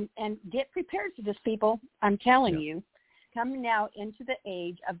 And get prepared for this, people. I'm telling you. Coming now into the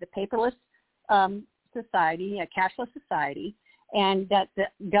age of the paperless society, a cashless society, and that the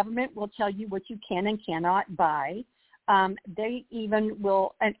government will tell you what you can and cannot buy. They even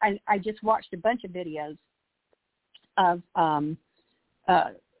will, and I just watched a bunch of videos of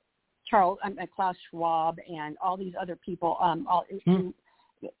Klaus Schwab and all these other people who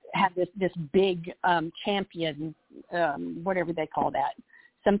have this big champion, whatever they call that,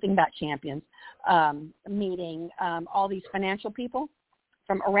 something about champions, meeting all these financial people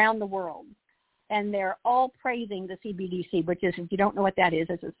from around the world. And they're all praising the CBDC, which is, if you don't know what that is,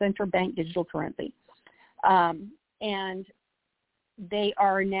 it's a central bank digital currency. And they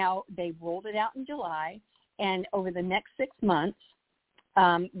rolled it out in July. And over the next 6 months,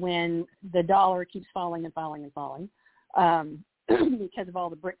 when the dollar keeps falling and falling and falling, because of all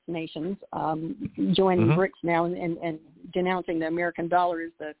the BRICS nations joining BRICS now and denouncing the American dollar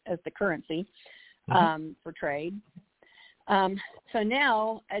as the currency for trade. So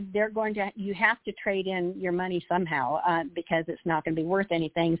now you have to trade in your money somehow because it's not going to be worth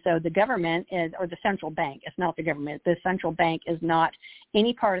anything. So the government or the central bank, it's not the government. The central bank is not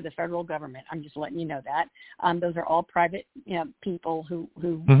any part of the federal government. I'm just letting you know that. Those are all private people who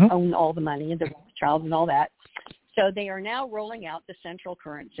own all the money, and the Rothschilds and all that. So they are now rolling out the central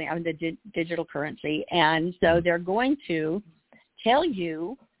currency, the digital currency. And so they're going to tell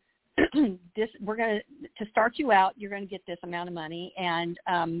you, we're going to start you out, you're going to get this amount of money and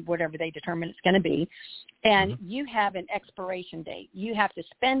whatever they determine it's going to be. And you have an expiration date. You have to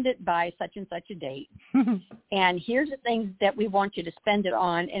spend it by such and such a date. And here's the things that we want you to spend it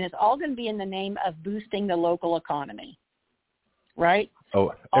on. And it's all going to be in the name of boosting the local economy. Right?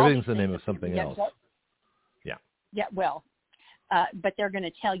 Oh, everything's the name of something else. Yeah, well, but they're going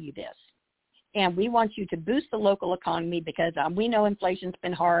to tell you this. And we want you to boost the local economy because we know inflation's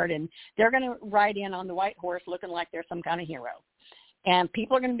been hard, and they're going to ride in on the white horse looking like they're some kind of hero. And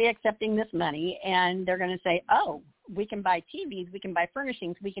people are going to be accepting this money, and they're going to say, oh, we can buy TVs, we can buy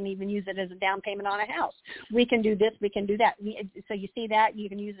furnishings, we can even use it as a down payment on a house. We can do this, we can do that. So you see that? You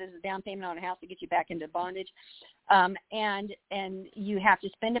can use it as a down payment on a house to get you back into bondage. And you have to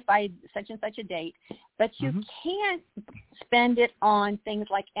spend it by such and such a date. But you can't spend it on things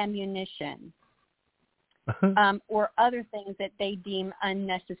like ammunition. or other things that they deem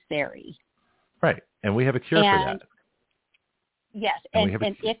unnecessary. Right. And we have a cure for that. Yes. And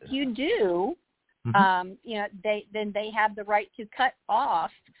if you do, they have the right to cut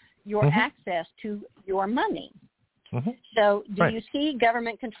off your access to your money. So do you see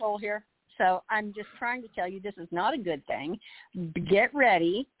government control here? So I'm just trying to tell you this is not a good thing. Get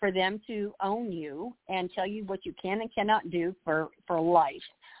ready for them to own you and tell you what you can and cannot do for life.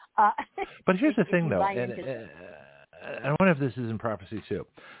 But here's the thing, though, and I wonder if this is in prophecy, too.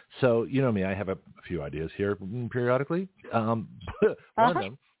 So, you know me, I have a few ideas here periodically. One of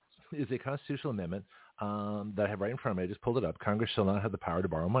them is a constitutional amendment that I have right in front of me. I just pulled it up. Congress shall not have the power to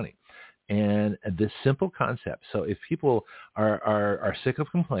borrow money. And this simple concept. So if people are sick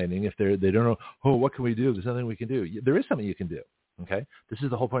of complaining, if they don't know, what can we do? There's nothing we can do. There is something you can do. Okay. This is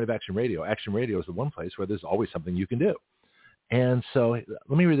the whole point of Action Radio. Action Radio is the one place where there's always something you can do. And so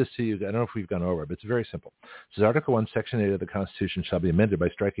let me read this to you. I don't know if we've gone over it, but it's very simple. It says Article 1, Section 8 of the Constitution shall be amended by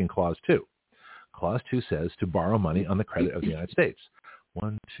striking Clause 2. Clause 2 says to borrow money on the credit of the United States.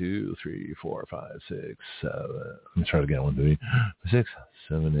 1, 2, 3, 4, 5, 6, 7. Let me try it again. 1, 2, 3, 6,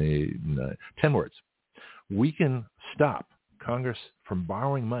 7, 8, 9. 10 words. We can stop Congress from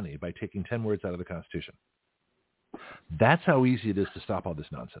borrowing money by taking 10 words out of the Constitution. That's how easy it is to stop all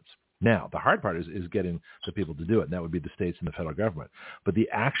this nonsense. Now, the hard part is getting the people to do it, and that would be the states and the federal government. But the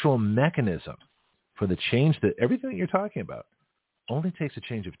actual mechanism for the change, that everything that you're talking about, only takes a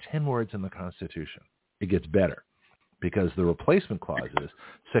change of 10 words in the Constitution. It gets better, because the replacement clause is,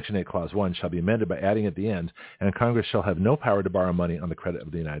 Section 8, Clause 1, shall be amended by adding at the end, and Congress shall have no power to borrow money on the credit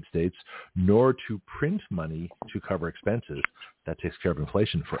of the United States, nor to print money to cover expenses. That takes care of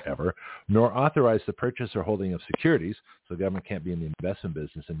inflation forever. Nor authorize the purchase or holding of securities, so the government can't be in the investment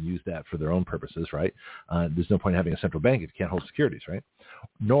business and use that for their own purposes, right? There's no point in having a central bank if you can't hold securities, right?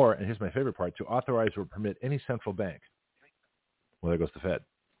 Nor, and here's my favorite part, to authorize or permit any central bank. Well, there goes the Fed.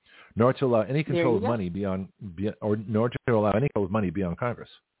 Nor to allow any control of money beyond Congress,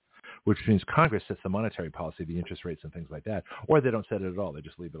 which means Congress sets the monetary policy, the interest rates and things like that, or they don't set it at all. They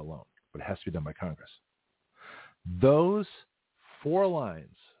just leave it alone. But it has to be done by Congress. Those 4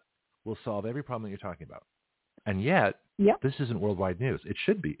 lines will solve every problem that you're talking about. And yet, this isn't worldwide news. It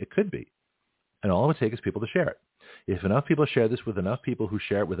should be. It could be. And all it would take is people to share it. If enough people share this with enough people who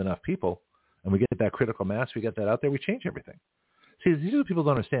share it with enough people, and we get that critical mass, we get that out there, we change everything. See, these are the people who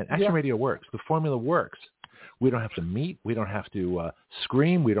don't understand. Action Radio works. The formula works. We don't have to meet. We don't have to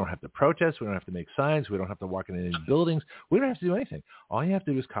scream. We don't have to protest. We don't have to make signs. We don't have to walk in any buildings. We don't have to do anything. All you have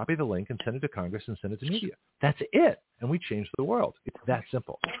to do is copy the link and send it to Congress and send it to media. That's it. And we change the world. It's that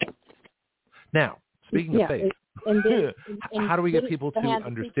simple. Now, speaking of faith, how do we get people to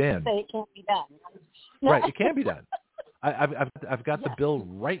understand? Say it can't be done. Right, it can be done. I've got the bill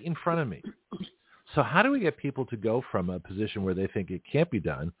right in front of me. So how do we get people to go from a position where they think it can't be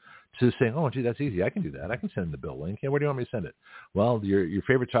done to saying, oh, gee, that's easy. I can do that. I can send the bill link. Yeah, where do you want me to send it? Well, your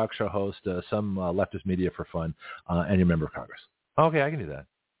favorite talk show host, some leftist media for fun, and your member of Congress. Okay, I can do that.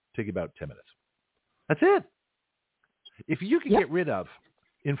 Take you about 10 minutes. That's it. If you can get rid of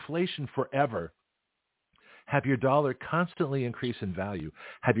inflation forever, have your dollar constantly increase in value,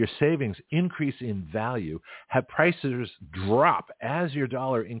 have your savings increase in value, have prices drop as your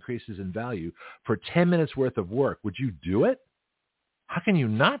dollar increases in value for 10 minutes worth of work, would you do it? How can you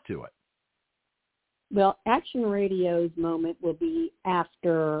not do it? Well, Action Radio's moment will be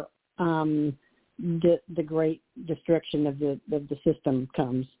after the great destruction of the system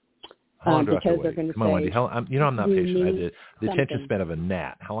comes. How long do I have to wait? Come on, Wendy. I'm not patient. The attention span of a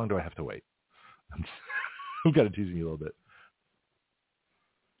gnat. How long do I have to wait? I'm kind of teasing you a little bit.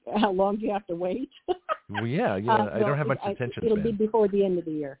 How long do you have to wait? Well, yeah. I don't have much attention It'll span. be before the end of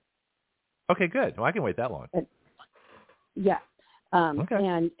the year. Okay, good. Well, I can wait that long. Yeah.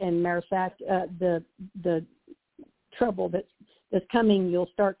 Okay. And matter of fact, the trouble that's coming, you'll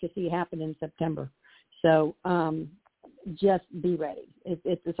start to see happen in September. So just be ready.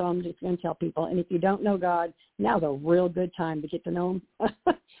 It's all I'm just going to tell people. And if you don't know God, now's a real good time to get to know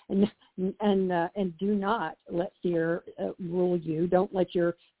Him, and do not let fear rule you. Don't let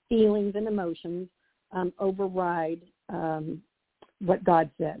your feelings and emotions override what God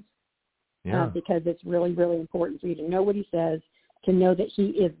says. Because it's really, really important for you to know what He says, to know that He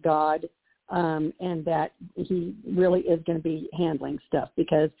is God, and that He really is going to be handling stuff,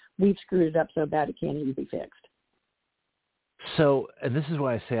 because we've screwed it up so bad it can't even be fixed. So, and this is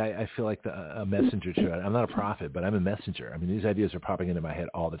why I say I feel like a messenger to it. I'm not a prophet, but I'm a messenger. I mean, these ideas are popping into my head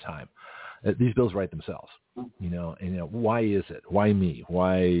all the time. These bills write themselves, and why is it? Why me?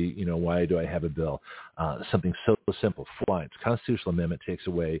 Why do I have a bill? Something so simple, flights. Constitutional amendment takes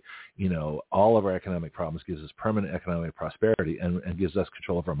away, all of our economic problems, gives us permanent economic prosperity, and gives us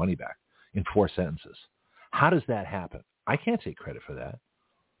control of our money back in 4 sentences. How does that happen? I can't take credit for that.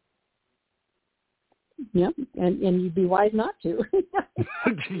 Yep, and you'd be wise not to.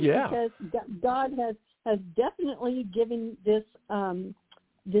 Yeah. Because God has definitely given this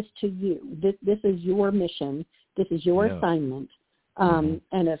to you. This is your mission. This is your assignment. And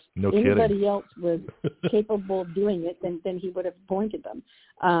if anybody else was capable of doing it, then he would have appointed them.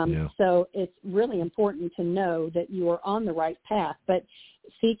 So it's really important to know that you are on the right path. But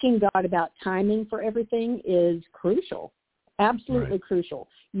seeking God about timing for everything is crucial. Absolutely crucial.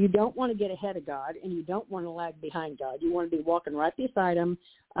 You don't want to get ahead of God, and you don't want to lag behind God. You want to be walking right beside him,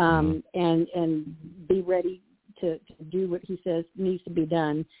 and be ready to do what he says needs to be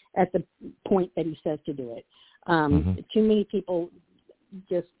done at the point that he says to do it. Too many people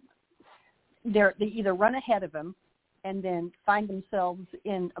they either run ahead of him and then find themselves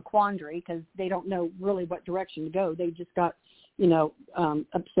in a quandary because they don't know really what direction to go. They just got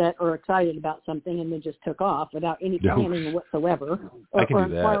upset or excited about something and then just took off without any planning whatsoever or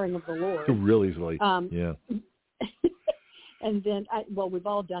inquiring of the Lord. Real easily. And then, we've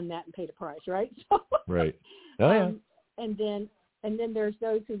all done that and paid a price, right? Right. Oh, yeah. And then there's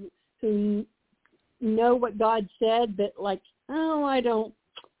those who know what God said, but I don't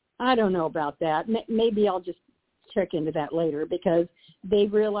know about that. Maybe I'll just check into that later, because they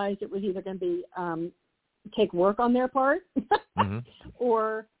realized it was either going to be take work on their part,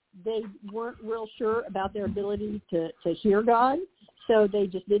 or they weren't real sure about their ability to hear God, so they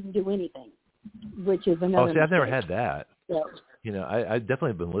just didn't do anything, which is another mistake. I've never had that. So, I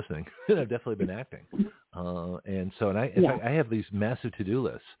definitely have been listening. I've definitely been acting. I have these massive to-do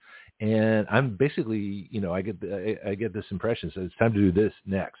lists, and I'm basically, I get this impression, so it's time to do this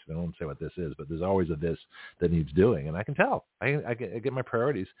next. I don't want to say what this is, but there's always a this that needs doing, and I can tell. I get my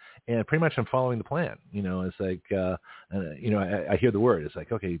priorities, and pretty much I'm following the plan. It's like, I hear the word. It's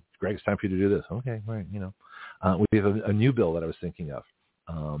like, okay, Greg, it's time for you to do this. Okay, right. We have a new bill that I was thinking of.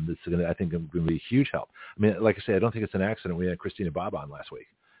 That's I think going to be a huge help. I mean, like I say, I don't think it's an accident we had Christina Bobb on last week,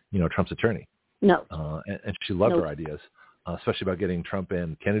 Trump's attorney. No. And she loved her ideas, especially about getting Trump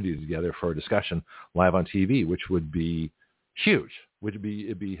and Kennedy together for a discussion live on TV, which would be huge. It'd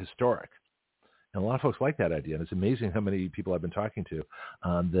be historic. And a lot of folks like that idea. And it's amazing how many people I've been talking to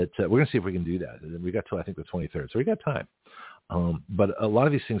that we're going to see if we can do that. And we got till, I think, the 23rd. So we got time. But a lot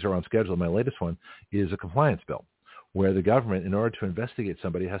of these things are on schedule. My latest one is a compliance bill, where the government, in order to investigate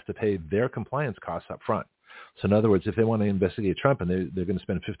somebody, has to pay their compliance costs up front. So in other words, if they want to investigate Trump and they're going to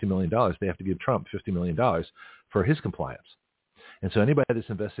spend $50 million, they have to give Trump $50 million for his compliance. And so anybody that's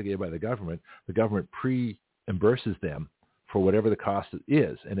investigated by the government pre-reimburses them for whatever the cost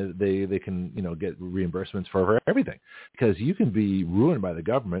is. And they can, get reimbursements for everything. Because you can be ruined by the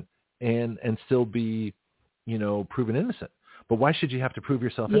government and still be, proven innocent. But why should you have to prove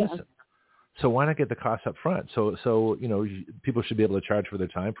yourself innocent? So why not get the costs up front? So people should be able to charge for their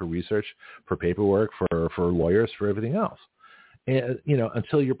time, for research, for paperwork, for lawyers, for everything else. And,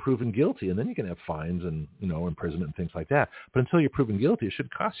 until you're proven guilty, and then you can have fines and, imprisonment and things like that. But until you're proven guilty, it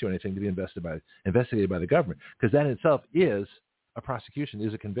shouldn't cost you anything to be investigated by the government, because that in itself is a prosecution,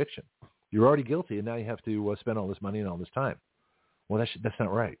 is a conviction. You're already guilty, and now you have to spend all this money and all this time. Well, that's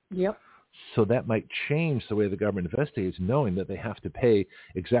not right. Yep. So that might change the way the government investigates, knowing that they have to pay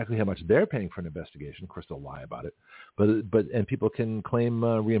exactly how much they're paying for an investigation. Of course, they'll lie about it, but people can claim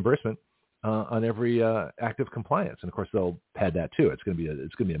reimbursement on every act of compliance, and of course they'll pad that too. It's going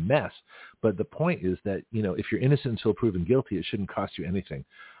to be a mess. But the point is that if you're innocent until proven guilty, it shouldn't cost you anything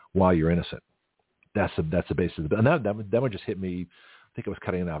while you're innocent. That's the basis of it. And that would just hit me. I think it was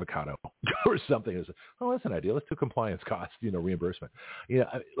cutting an avocado or something. It was, that's an idea. Let's do compliance costs, reimbursement.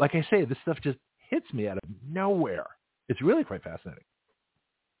 Like I say, this stuff just hits me out of nowhere. It's really quite fascinating.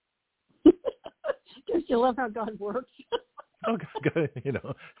 Don't you love how God works? Oh, God,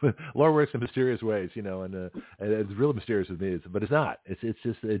 Lord works in mysterious ways, and it's real mysterious with me. But it's not.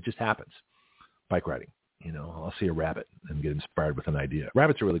 It just happens. Bike riding. I'll see a rabbit and get inspired with an idea.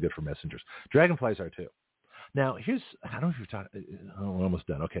 Rabbits are really good for messengers. Dragonflies are too. Now, I don't know if you've talked, we're almost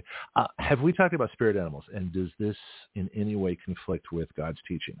done. Okay. Have we talked about spirit animals, and does this in any way conflict with God's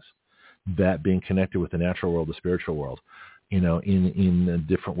teachings? That being connected with the natural world, the spiritual world, in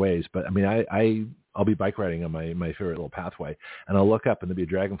different ways. But I mean, I'll be bike riding on my favorite little pathway, and I'll look up and there'll be a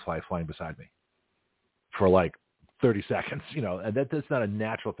dragonfly flying beside me for like 30 seconds, and that's not a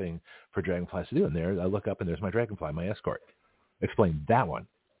natural thing for dragonflies to do. And there I look up and there's my dragonfly, my escort. Explain that one.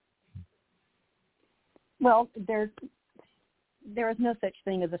 Well, there is no such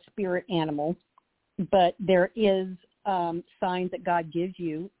thing as a spirit animal, but there is signs that God gives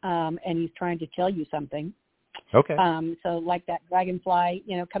you, and he's trying to tell you something. Okay. So like that dragonfly,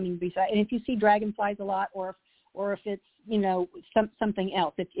 coming beside, and if you see dragonflies a lot, or if it's, something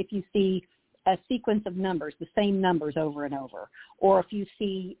else, if you see a sequence of numbers, the same numbers over and over, or if you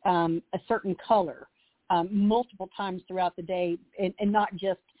see a certain color multiple times throughout the day, and not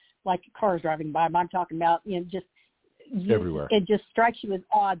just like cars driving by, I'm talking about, just everywhere. It just strikes you as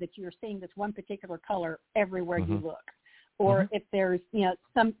odd that you're seeing this one particular color everywhere you look. Or if there's,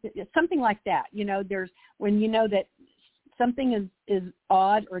 something like that, there's when you know that something is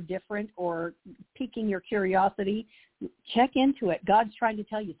odd or different or piquing your curiosity, check into it. God's trying to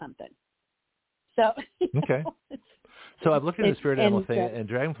tell you something. So okay. So I've looked at the spirit animal thing, and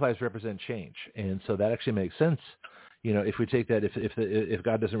dragonflies represent change, and so that actually makes sense. If we take that, if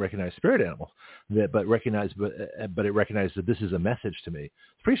God doesn't recognize spirit animals, but it recognizes that this is a message to me,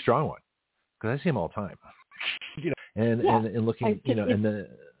 it's a pretty strong one, because I see them all the time. And looking,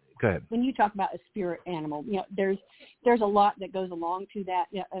 go ahead. When you talk about a spirit animal, there's a lot that goes along to that,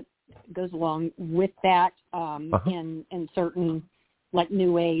 goes along with that, in certain, like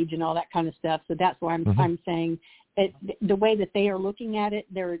New Age and all that kind of stuff. So that's why I'm saying the way that they are looking at it,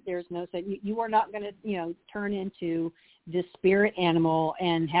 there's no say. You are not going to, turn into this spirit animal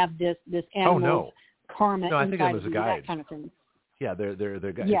and have this animal's karma. No, I think it was a guide. That kind of thing. Yeah, they're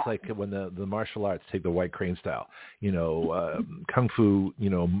guys. Yeah. It's like when the martial arts take the white crane style. Kung fu,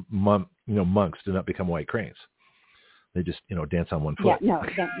 monks do not become white cranes. They just, dance on one foot. Yeah,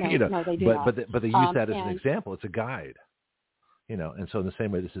 no, they do not. But they use that as an example. It's a guide. And so in the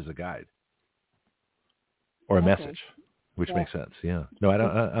same way, this is a guide or a message, which makes sense. Yeah. No, I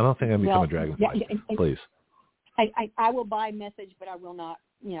don't think I'm becoming a dragonfly. Please. I will buy message, but I will not.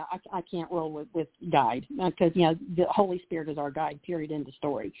 I can't roll with guide, because the Holy Spirit is our guide. Period. End of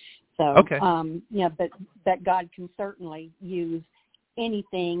story. So but that God can certainly use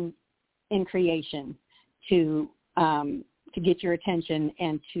anything in creation to get your attention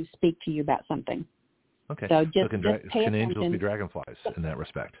and to speak to you about something. Okay. So just pay can attention. Angels be dragonflies in that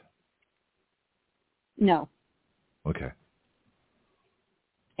respect? No. Okay.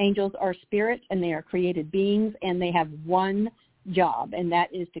 Angels are spirits, and they are created beings, and they have one job, and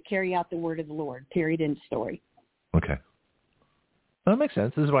that is to carry out the word of the Lord. Period. End of story. Okay. Well, that makes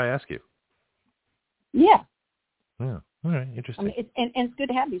sense. This is why I ask you. Yeah. Yeah. All right. Interesting. I mean, and it's good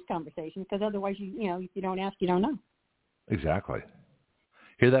to have these conversations, because otherwise, if you don't ask, you don't know. Exactly.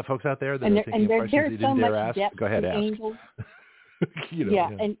 Hear that, folks out there? That and are thinking of questions you didn't dare ask? Go ahead, ask. Angels.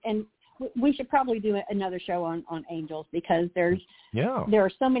 And we should probably do another show on angels, because there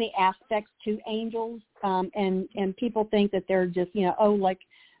are so many aspects to angels, and people think that they're just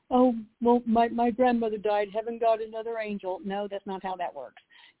my grandmother died, haven't got another angel. No, that's not how that works.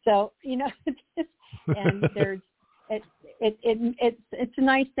 So and there's it's a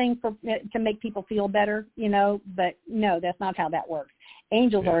nice thing to make people feel better, but no, that's not how that works.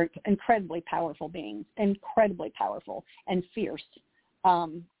 Angels are incredibly powerful beings, incredibly powerful and fierce.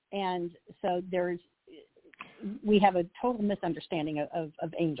 And so we have a total misunderstanding of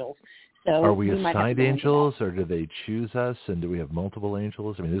angels. So are we assigned angels, or do they choose us, and do we have multiple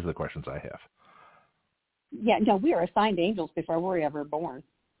angels? I mean, these are the questions I have. Yeah, no, we are assigned angels before we're ever born.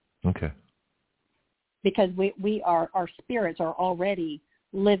 Okay. Because our spirits are already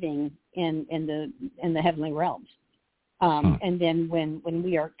living in the heavenly realms. And then when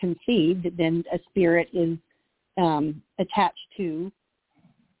we are conceived, then a spirit is attached to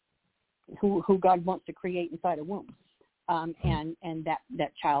who God wants to create inside a womb, and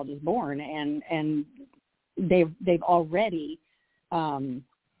that child is born, and they've already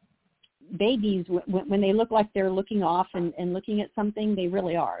babies, when they look like they're looking off and looking at something, they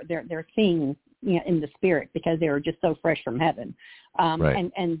really are. They're seeing in the spirit, because they were just so fresh from heaven. Right.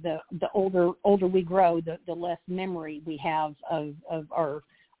 And the older we grow, the less memory we have of our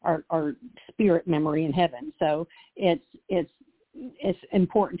spirit memory in heaven. So it's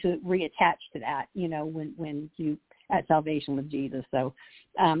important to reattach to that, when you at salvation with Jesus. So,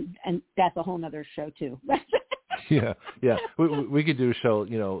 and that's a whole nother show too. Yeah. We could do a show,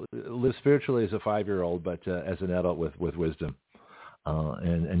 live spiritually as a 5-year-old, but as an adult with wisdom,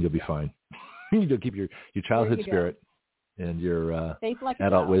 and you'll be fine. You'll keep your childhood spirit and your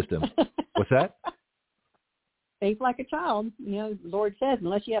adult wisdom. What's that? Faith like a child. The Lord says,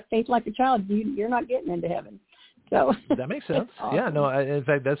 unless you have faith like a child, you're not getting into heaven. So that makes sense. Awesome. Yeah, no. In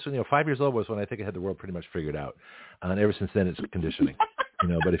fact, that's 5 years old was when I think I had the world pretty much figured out, and ever since then it's conditioning.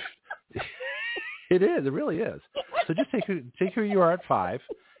 But if it is, it really is. So just take who you are at 5,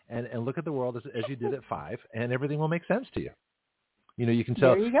 and look at the world as you did at 5, and everything will make sense to you. You can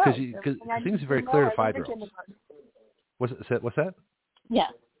tell because things are very clear to 5-year-olds. What's that? Yeah.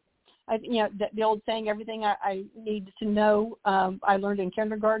 The old saying, everything I need to know, I learned in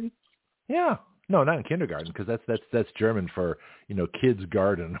kindergarten. Yeah. No, not in kindergarten, because that's German for kids'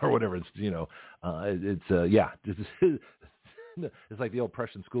 garden or whatever. It's it's like the old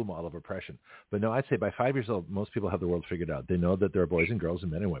Prussian school model of oppression. But no, I'd say by 5 years old, most people have the world figured out. They know that there are boys and girls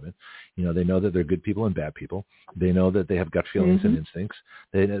and men and women. They know that there are good people and bad people. They know that they have gut feelings and instincts.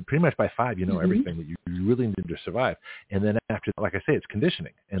 They pretty much by 5, everything that you really need to survive. And then after, like I say, it's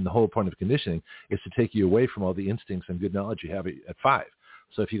conditioning. And the whole point of conditioning is to take you away from all the instincts and good knowledge you have at 5.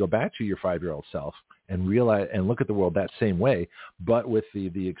 So if you go back to your 5-year-old self and realize and look at the world that same way, but with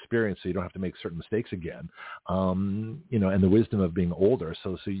the experience, so you don't have to make certain mistakes again, and the wisdom of being older.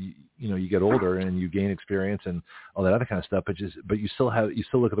 So you get older and you gain experience and all that other kind of stuff, but you still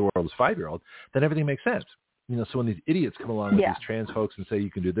look at the world as 5-year-old, then everything makes sense. So when these idiots come along with these trans folks and say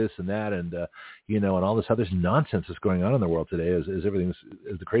you can do this and that, and and all this other nonsense that's going on in the world today, as everything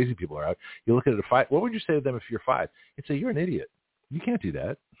as the crazy people are out, you look at it at 5. What would you say to them if you're 5? You'd say you're an idiot. You can't do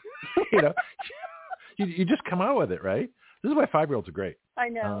that. You just come out with it, right? This is why 5-year-olds are great. I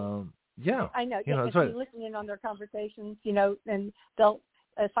know. Yeah. I know. If you listen in on their conversations, and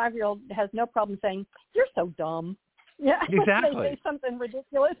a 5-year-old has no problem saying, "You're so dumb." Yeah. Exactly. They say something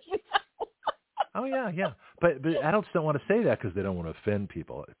ridiculous. Oh, yeah. But adults don't want to say that because they don't want to offend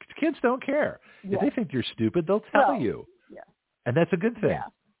people. Kids don't care. Yeah. If they think you're stupid, they'll tell you. Yeah. And that's a good thing.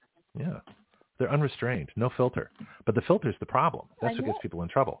 Yeah. They're unrestrained, no filter. But the filter's the problem. That's what gets people in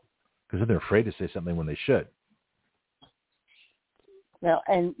trouble, because then they're afraid to say something when they should. Well,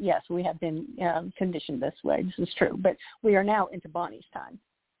 and yes, we have been conditioned this way. This is true. But we are now into Bonnie's time.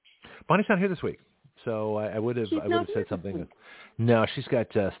 Bonnie's not here this week. So I would have said something. No, she's got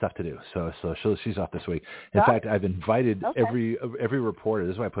stuff to do. So she's off this week. In fact, I've invited every reporter.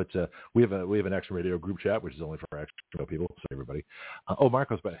 This is why I put we have an Action Radio group chat, which is only for Action Radio people. So everybody.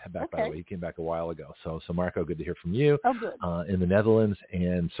 Marco's back by the way. He came back a while ago. So Marco, good to hear from you. Oh, good. In the Netherlands.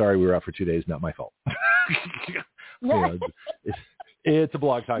 And sorry we were out for 2 days. Not my fault. It's a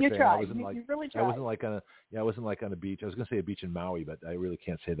blog talk thing. I really tried. I wasn't like on a beach. I was going to say a beach in Maui, but I really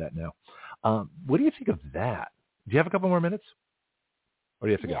can't say that now. What do you think of that? Do you have a couple more minutes, or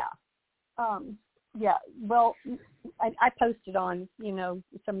do you have to go? Yeah. Well, I posted on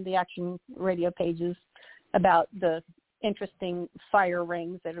some of the Action Radio pages about the interesting fire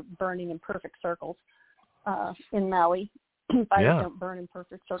rings that are burning in perfect circles in Maui. Fires don't burn in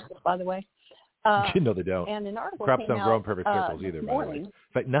perfect circles, by the way. No, they don't. And an article Crops came don't grow in perfect circles either, by the way. In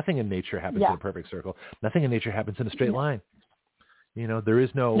fact, nothing in nature happens in a perfect circle. Nothing in nature happens in a straight line. There is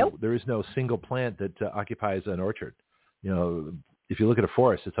no single plant that occupies an orchard. If you look at a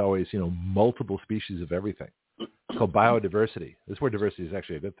forest, it's always multiple species of everything. It's called biodiversity. This word diversity is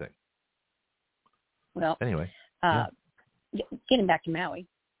actually a good thing. Well, anyway, getting back to Maui,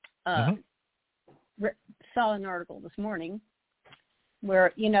 saw an article this morning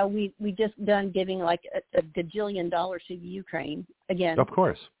where we just done giving like a gajillion dollars to the Ukraine again. Of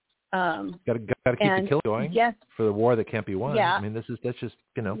course. Got to keep the kill going for the war that can't be won. Yeah. I mean, that's just that's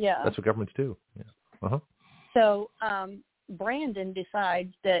what governments do. Yeah. So Brandon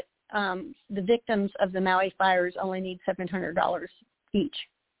decides that the victims of the Maui fires only need $700 each.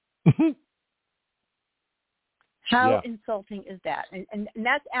 How insulting is that? And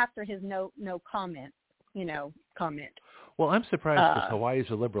that's after his no comment. Well, I'm surprised because Hawaii is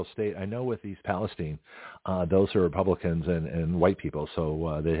a liberal state. I know with East Palestine, those are Republicans and white people,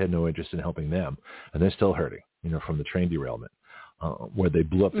 so they had no interest in helping them, and they're still hurting, from the train derailment, where they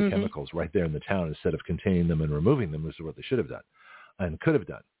blew up the chemicals right there in the town instead of containing them and removing them, which is what they should have done and could have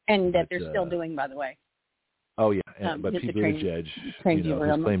done. And that they're still doing, by the way. Oh, yeah, but Pete Buttigieg, whose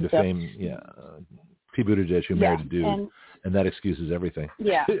claim to fame, Pete Buttigieg, who married a dude, and that excuses everything.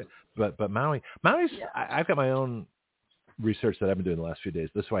 Yeah. But Maui's, I've got my own research that I've been doing the last few days.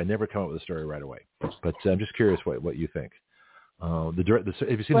 This is why I never come up with a story right away. But I'm just curious what you think. Have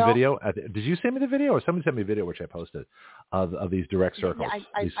you seen the video? Did you send me the video, or somebody sent me a video which I posted of these direct circles? Yeah,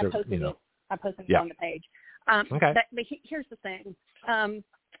 I posted it. I posted it on the page. Okay. But here's the thing.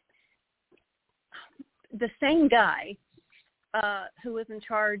 The same guy who was in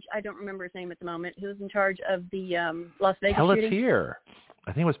charge, I don't remember his name at the moment, who was in charge of the Las Vegas Pelletier. shooting.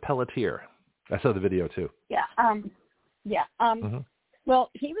 I think it was Pelletier. I saw the video too. Yeah.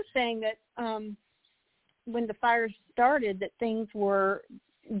 Well, he was saying that when the fire started that things were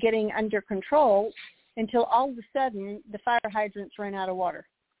getting under control until all of a sudden the fire hydrants ran out of water.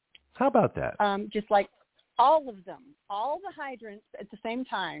 How about that? Just like all of them, all the hydrants at the same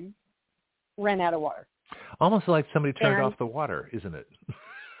time ran out of water. Almost like somebody turned off the water, isn't it?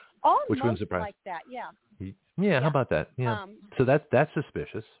 Almost Which wouldn't surprise. like that, yeah. Yeah, how about that? Yeah. So that's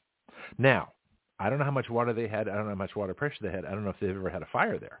suspicious. Now, I don't know how much water they had. I don't know how much water pressure they had. I don't know if they've ever had a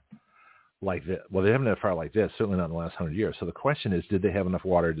fire there like this. Well, they haven't had a fire like this, certainly not in the last 100 years. So the question is, did they have enough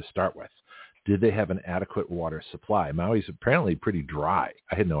water to start with? Did they have an adequate water supply? Maui's apparently pretty dry.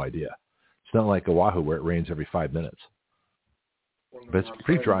 I had no idea. It's not like Oahu where it rains every 5 minutes. But it's a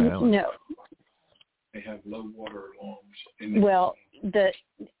pretty dry island. No. They have low water alarms. Well,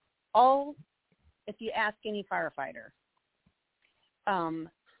 if you ask any firefighter,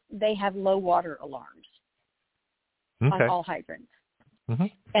 they have low water alarms on all hydrants,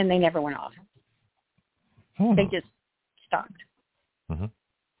 and they never went off. They just stopped.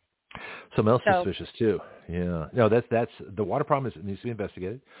 Something else suspicious too. Yeah, no, that's the water problem needs to be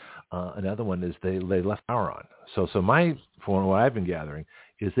investigated. Another one is they left power on. So from what I've been gathering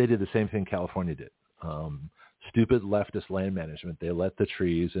is they did the same thing California did. Stupid leftist land management. They let the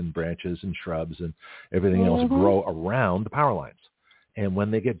trees and branches and shrubs and everything else grow around the power lines. And when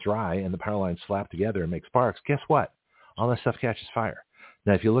they get dry and the power lines slap together and make sparks, guess what? All that stuff catches fire.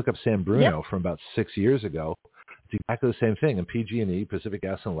 Now, if you look up San Bruno from about 6 years ago, it's exactly the same thing. And PG&E, Pacific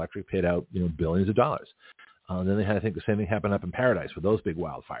Gas and Electric, paid out billions of dollars. Then they had, I think, the same thing happen up in Paradise with those big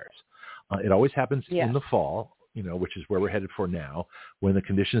wildfires. It always happens in the fall, which is where we're headed for now, when the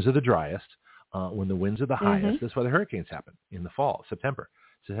conditions are the driest. When the winds are the highest. That's why the hurricanes happen in the fall, September,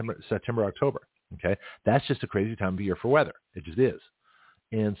 October. Okay, that's just a crazy time of year for weather. It just is.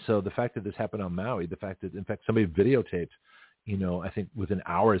 And so the fact that this happened on Maui, the fact that in fact somebody videotaped, I think within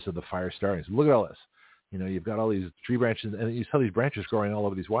hours of the fire starting. So look at all this. You've got all these tree branches, and you saw these branches growing all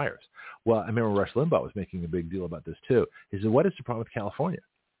over these wires. Well, I remember Rush Limbaugh was making a big deal about this too. He said, "What is the problem with California?"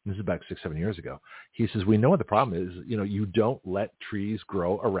 This is back 6-7 years ago. He says, "We know what the problem is. You don't let trees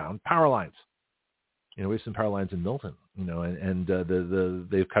grow around power lines." We have some power lines in Milton, and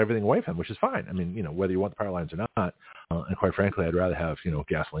they've cut everything away from them, which is fine. I mean, whether you want the power lines or not, and quite frankly, I'd rather have,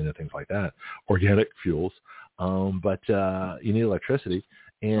 gasoline and things like that, organic fuels. But you need electricity,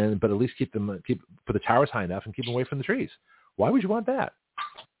 but at least put the towers high enough and keep them away from the trees. Why would you want that?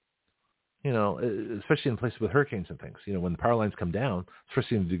 Especially in places with hurricanes and things. When the power lines come down, the first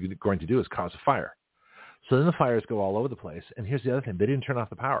thing they're going to do is cause a fire. So then the fires go all over the place. And here's the other thing: they didn't turn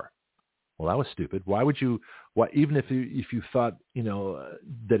off the power. Well, that was stupid. Why would you? Even if you thought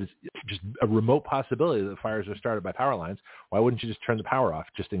that it's just a remote possibility that fires are started by power lines, why wouldn't you just turn the power off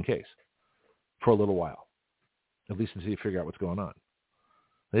just in case for a little while, at least until you figure out what's going on?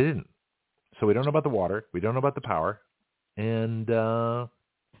 They didn't. So we don't know about the water. We don't know about the power, and the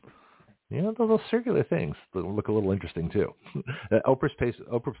little circular things that look a little interesting too.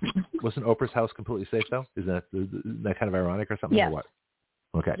 Wasn't Oprah's house completely safe though? Is that kind of ironic or something? Yes. Or what?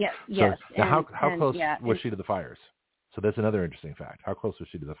 Okay. Yes. So how close was she to the fires? So that's another interesting fact. How close was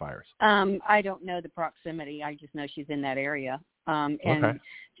she to the fires? I don't know the proximity. I just know she's in that area. And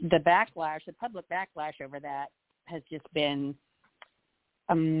the public backlash over that has just been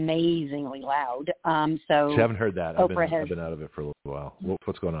amazingly loud. So I haven't heard that. I've been out of it for a little while.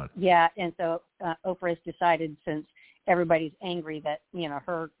 What's going on? Yeah, and so Oprah has decided, since everybody's angry that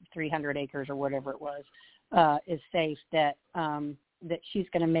her 300 acres or whatever it was is safe, that she's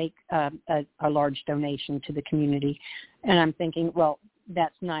going to make a large donation to the community. And I'm thinking, well,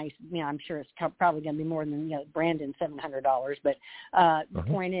 that's nice. I'm sure it's probably going to be more than Brandon's $700. But the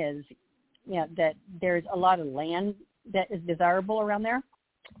point is, that there's a lot of land that is desirable around there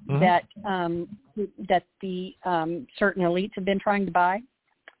that the certain elites have been trying to buy.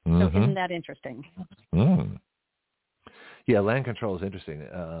 So isn't that interesting? Yeah, land control is interesting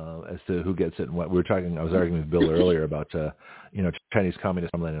as to who gets it and what. I was arguing with Bill earlier about Chinese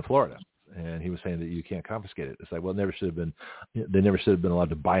communist land in Florida, and he was saying that you can't confiscate it. It's like, well, they never should have been allowed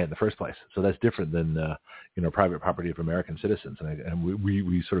to buy it in the first place. So that's different than private property of American citizens, and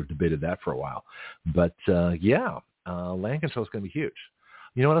we sort of debated that for a while. But land control is going to be huge.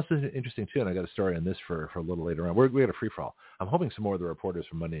 You know what else is interesting too, and I got a story on this for a little later on. We had a free for all. I'm hoping some more of the reporters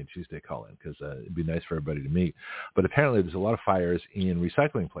from Monday and Tuesday call in because it'd be nice for everybody to meet. But apparently, there's a lot of fires in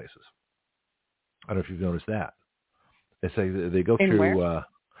recycling places. I don't know if you've noticed that. They say they go through. Well,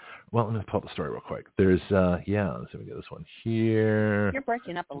 let me pull up the story real quick. There's let's see if we get this one here. You're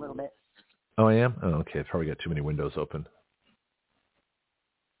breaking up a little bit. Oh, I am? Oh, okay. I've probably got too many windows open.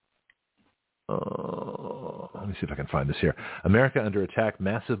 let me see if I can find this here. America under attack,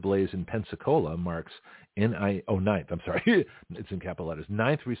 massive blaze in Pensacola marks ninth. I'm sorry, it's in capital letters.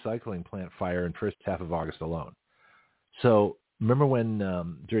 9th recycling plant fire in first half of August alone. So remember when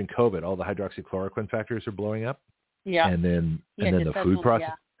during COVID, all the hydroxychloroquine factories are blowing up? Yeah. And then the food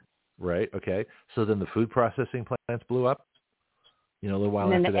process, right? Okay. So then the food processing plants blew up. A little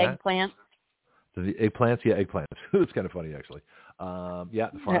while after that. And then the eggplant. The eggplants, eggplants. It's kind of funny actually.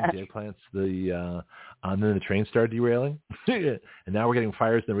 The farms, the eggplants, and then the train started derailing, and now we're getting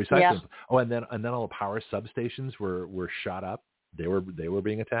fires in the recycling. Yeah. Oh, and then all the power substations were shot up. They were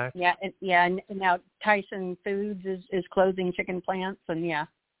being attacked. Yeah, and now Tyson Foods is closing chicken plants, and yeah.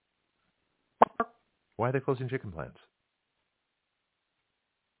 Why are they closing chicken plants?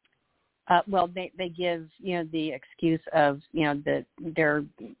 Well, they give the excuse of that they're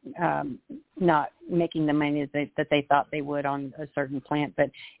not making the money that they thought they would on a certain plant, but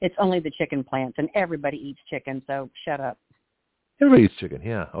it's only the chicken plants, and everybody eats chicken, so shut up. Everybody eats chicken,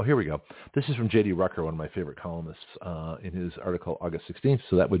 yeah. Oh, here we go. This is from J.D. Rucker, one of my favorite columnists, in his article August 16th,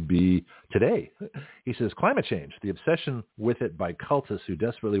 so that would be today. He says, climate change, the obsession with it by cultists who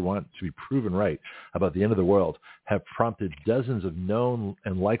desperately want to be proven right about the end of the world, have prompted dozens of known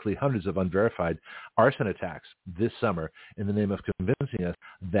and likely hundreds of unverified arson attacks this summer in the name of convincing us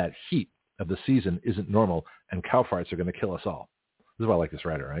that heat of the season isn't normal and cow farts are going to kill us all. This is why I like this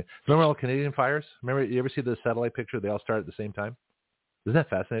writer, right? Remember all Canadian fires? Remember, you ever see the satellite picture? They all start at the same time? Isn't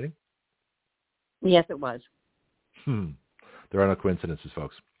that fascinating? Yes, it was. There are no coincidences,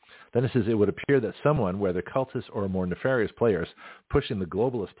 folks. Then it says, it would appear that someone, whether cultists or more nefarious players pushing the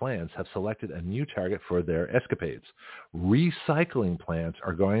globalist plans, have selected a new target for their escapades. Recycling plants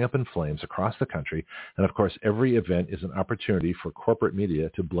are going up in flames across the country, and of course, every event is an opportunity for corporate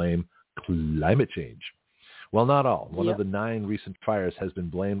media to blame climate change. Well, not all. One of the 9 recent fires has been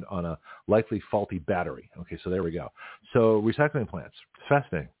blamed on a likely faulty battery. Okay, so there we go. So recycling plants. It's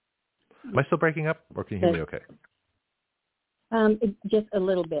fascinating. Am I still breaking up, or can you hear me okay? Just a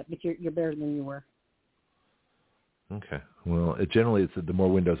little bit, but you're better than you were. Okay. Well, generally, it's the more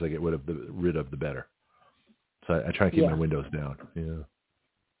windows I get rid of, the better. So I try and keep my windows down. Yeah.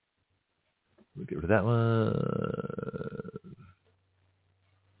 We'll get rid of that one.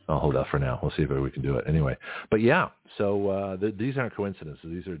 I'll hold out for now. We'll see if we can do it anyway. But yeah, so these aren't coincidences.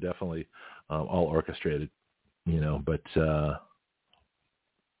 These are definitely all orchestrated, but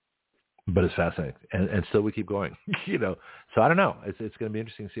it's fascinating. And still we keep going, So I don't know. It's going to be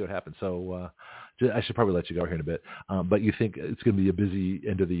interesting to see what happens. So I should probably let you go here in a bit. But you think it's going to be a busy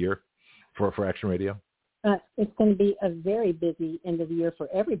end of the year for Action Radio? It's going to be a very busy end of the year for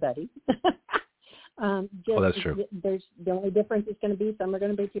everybody. That's true. There's the only difference is going to be some are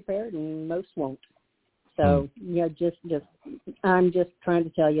going to be prepared and most won't. So I'm just trying to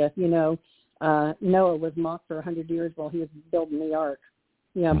tell you, Noah was mocked for 100 years while he was building the ark.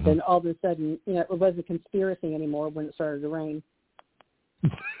 Then all of a sudden, it wasn't a conspiracy anymore when it started to rain.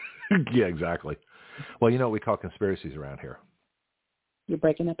 Yeah, exactly. Well, what we call conspiracies around here. You're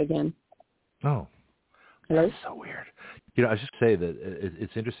breaking up again. Oh. Hello? That's so weird. I should say that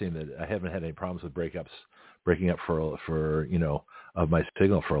it's interesting that I haven't had any problems with breaking up for of my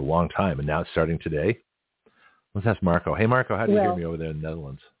signal for a long time, and now it's starting today. Let's ask Marco. Hey, Marco, how do you hear me over there in the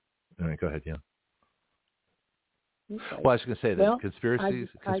Netherlands? All right, go ahead, yeah. Okay. Well, I was going to say that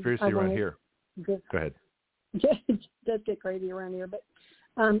conspiracy around here. Go ahead. It does get crazy around here, but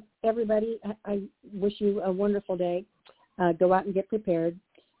everybody, I wish you a wonderful day. Go out and get prepared.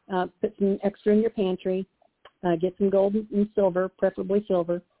 Put some extra in your pantry. Get some gold and silver, preferably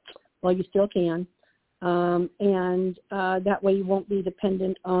silver, while you still can. And that way you won't be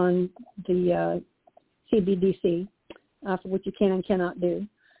dependent on the CBDC for what you can and cannot do.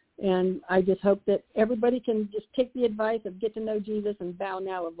 And I just hope that everybody can just take the advice of get to know Jesus and bow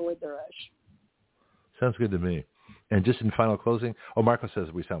now, avoid the rush. Sounds good to me. And just in final closing, Marco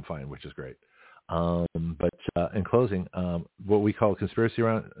says we sound fine, which is great. But in closing, what we call conspiracies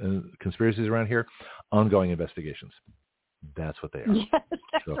around here, ongoing investigations. That's what they are. Yes,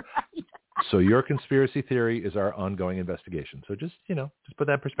 that's right. So your conspiracy theory is our ongoing investigation. So just put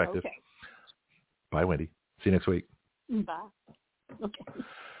that in perspective. Okay. Bye, Wendy. See you next week. Bye. Okay.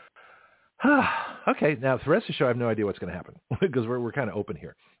 Okay. Now, for the rest of the show, I have no idea what's going to happen because we're kind of open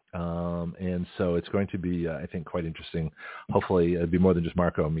here. And so it's going to be, I think, quite interesting. Hopefully it'll be more than just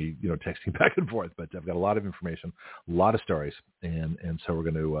Marco and me, texting back and forth, but I've got a lot of information, a lot of stories. And so we're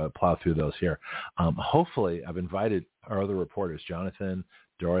going to plow through those here. Hopefully I've invited our other reporters, Jonathan,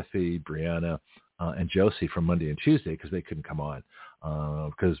 Dorothy, Brianna, and Josie from Monday and Tuesday because they couldn't come on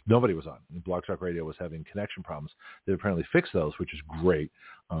because nobody was on. Blog Talk Radio was having connection problems. They apparently fixed those, which is great.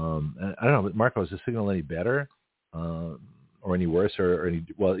 And I don't know, Marco, is the signal any better or any worse? Or any?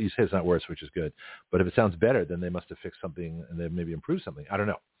 Well, you say it's not worse, which is good. But if it sounds better, then they must have fixed something and they maybe improved something. I don't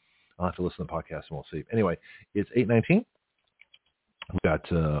know. I'll have to listen to the podcast and we'll see. Anyway, it's 8:19. We got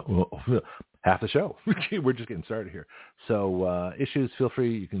half the show. We're just getting started here. So issues, feel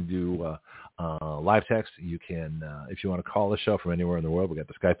free. You can do live text. You can, if you want to call the show from anywhere in the world, we got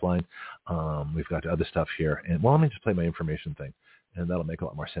the Skype line. We've got other stuff here. And well, let me just play my information thing, and that'll make a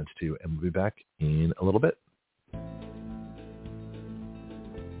lot more sense to you. And we'll be back in a little bit.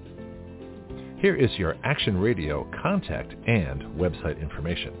 Here is your Action Radio contact and website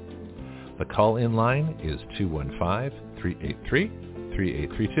information. The call-in line is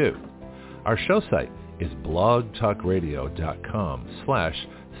 215-383-3832. Our show site is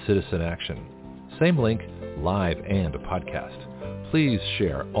blogtalkradio.com/citizanaction. Same link, live and podcast. Please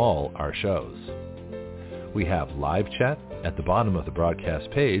share all our shows. We have live chat at the bottom of the broadcast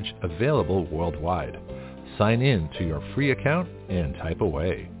page, available worldwide. Sign in to your free account and type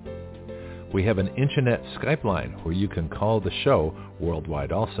away. We have an internet Skype line where you can call the show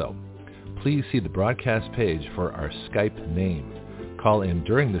worldwide also. Please see the broadcast page for our Skype name. Call in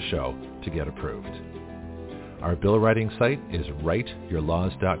during the show to get approved. Our bill writing site is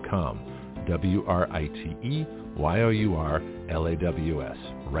writeyourlaws.com, WRITEYOURLAWS,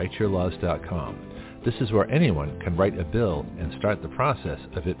 writeyourlaws.com. This is where anyone can write a bill and start the process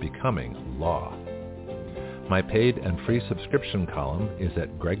of it becoming law. My paid and free subscription column is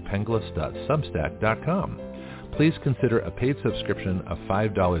at gregpenglis.substack.com. Please consider a paid subscription of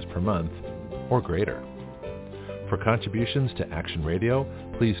 $5 per month or greater. For contributions to Action Radio,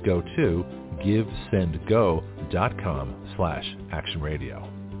 please go to givesendgo.com/actionradio.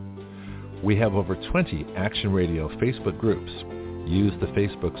 We have over 20 Action Radio Facebook groups. Use the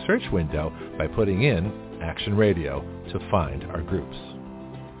Facebook search window by putting in Action Radio to find our groups.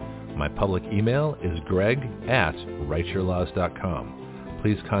 My public email is greg@writeyourlaws.com.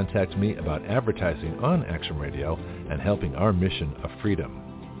 Please contact me about advertising on Action Radio and helping our mission of freedom.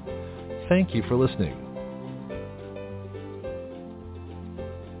 Thank you for listening.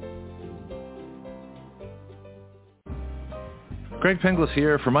 Greg Penglis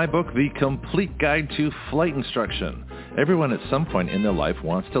here for my book, The Complete Guide to Flight Instruction. Everyone at some point in their life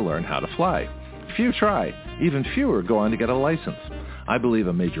wants to learn how to fly. Few try. Even fewer go on to get a license. I believe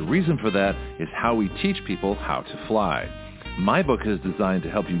a major reason for that is how we teach people how to fly. My book is designed to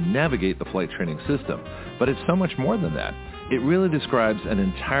help you navigate the flight training system, but it's so much more than that. It really describes an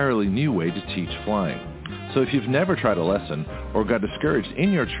entirely new way to teach flying. So if you've never tried a lesson or got discouraged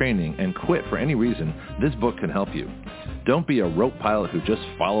in your training and quit for any reason, this book can help you. Don't be a rote pilot who just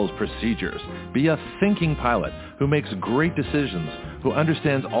follows procedures. Be a thinking pilot who makes great decisions, who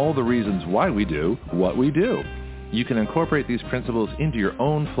understands all the reasons why we do what we do. You can incorporate these principles into your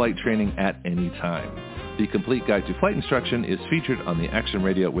own flight training at any time. The Complete Guide to Flight Instruction is featured on the Action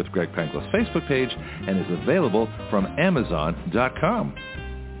Radio with Greg Penglis Facebook page and is available from Amazon.com.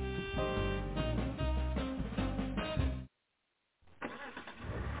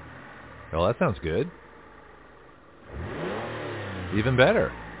 Well, that sounds good. Even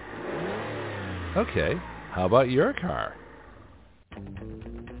better. Okay, how about your car?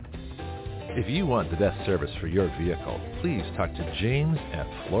 If you want the best service for your vehicle, please talk to James at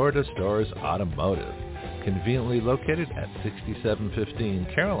Florida Stores Automotive, conveniently located at 6715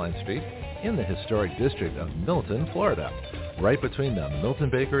 Caroline Street in the historic district of Milton, Florida, right between the Milton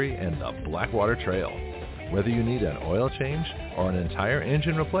Bakery and the Blackwater Trail. Whether you need an oil change or an entire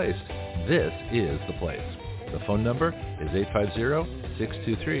engine replaced, this is the place. The phone number is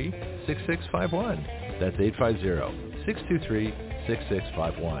 850-623-6651. That's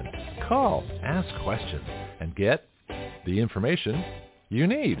 850-623-6651. Call, ask questions, and get the information you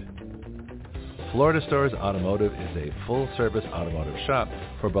need. Florida Stores Automotive is a full-service automotive shop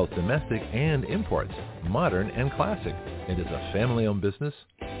for both domestic and imports, modern and classic. It is a family-owned business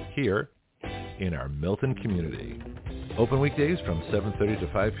here in our Milton community. Open weekdays from 7:30 to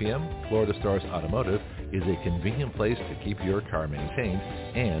 5 p.m., Florida Stars Automotive is a convenient place to keep your car maintained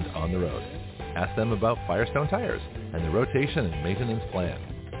and on the road. Ask them about Firestone tires and the rotation and maintenance plan.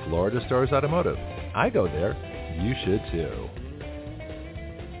 Florida Stars Automotive. I go there. You should too.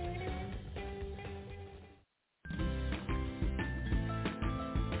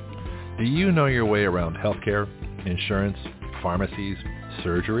 Do you know your way around healthcare, insurance, pharmacies,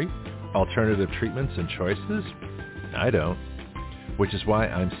 surgery, alternative treatments and choices? I don't. Which is why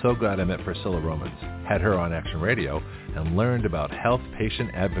I'm so glad I met Priscilla Romans, had her on Action Radio, and learned about health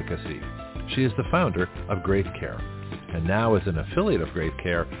patient advocacy. She is the founder of Graith Care. And now as an affiliate of Graith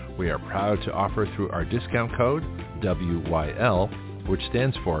Care, we are proud to offer through our discount code, WYL, which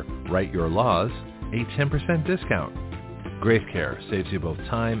stands for Write Your Laws, a 10% discount. Graith Care saves you both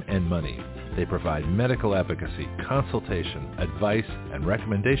time and money. They provide medical advocacy, consultation, advice, and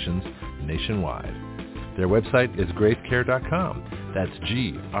recommendations nationwide. Their website is graithcare.com. That's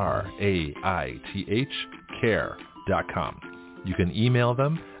GRAITH care.com. You can email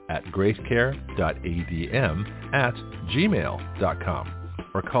them at graithcare.adm@gmail.com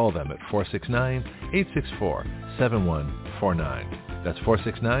or call them at 469-864-7149. That's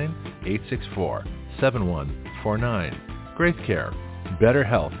 469-864-7149. Graith Care, better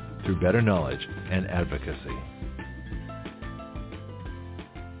health through better knowledge and advocacy.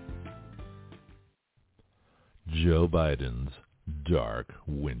 Joe Biden's dark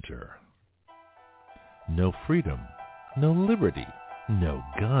winter. No freedom, no liberty, no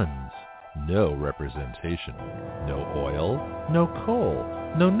guns, no representation, no oil, no coal,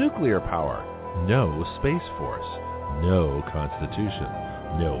 no nuclear power, no space force, no constitution,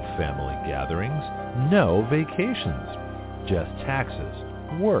 no family gatherings, no vacations, just taxes,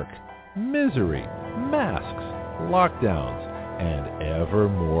 work, misery, masks, lockdowns, and ever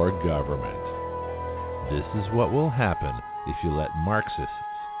more government. This is what will happen if you let Marxists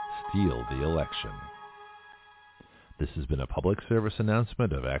steal the election. This has been a public service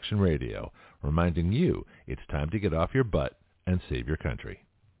announcement of Action Radio, reminding you it's time to get off your butt and save your country.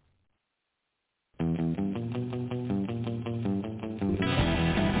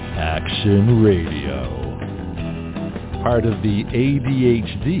 Action Radio. Part of the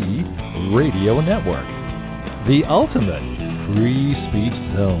ADHD Radio Network. The ultimate free speech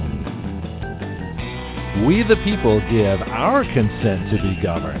zone. We the people give our consent to be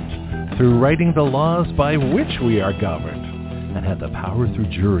governed through writing the laws by which we are governed, and have the power through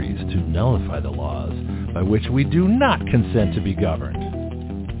juries to nullify the laws by which we do not consent to be governed.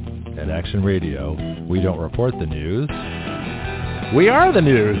 At Action Radio, we don't report the news. We are the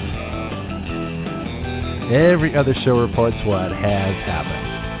news. Every other show reports what has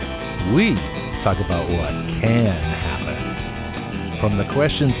happened. We talk about what can happen. From the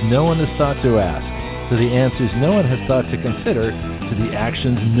questions no one has thought to ask, to the answers no one has thought to consider, to the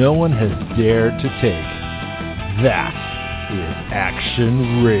actions no one has dared to take. That is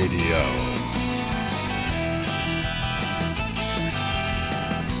Action Radio.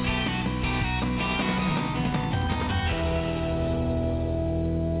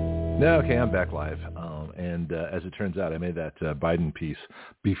 Okay, I'm back live. And as it turns out, I made that Biden piece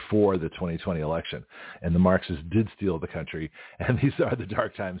before the 2020 election, and the Marxists did steal the country. And these are the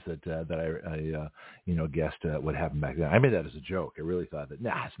dark times that I guessed would happen back then. I made that as a joke. I really thought that,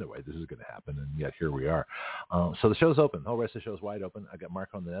 there's no way this is going to happen, and yet here we are. So the show's open. The whole rest of the show's wide open. I've got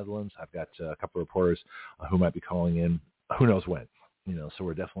Marco in the Netherlands. I've got a couple of reporters who might be calling in. Who knows when? So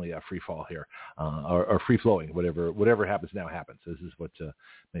we're definitely free fall here, or free flowing. Whatever happens now happens. This is what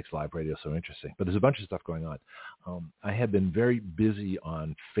makes live radio so interesting. But there's a bunch of stuff going on. I have been very busy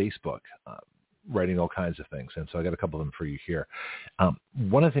on Facebook, writing all kinds of things, and so I got a couple of them for you here.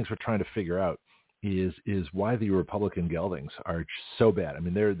 One of the things we're trying to figure out is why the Republican geldings are so bad. I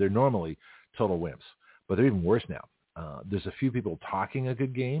mean, they're normally total wimps, but they're even worse now. There's a few people talking a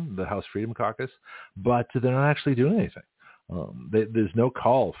good game, the House Freedom Caucus, but they're not actually doing anything. There's no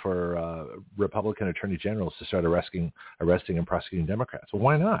call for Republican attorney generals to start arresting and prosecuting Democrats. Well,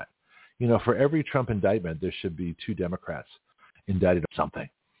 why not? For every Trump indictment, there should be 2 Democrats indicted on something.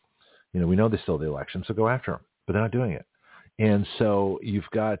 We know they stole the election, so go after them. But they're not doing it. And so you've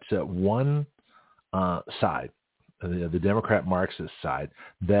got one side, the Democrat Marxist side,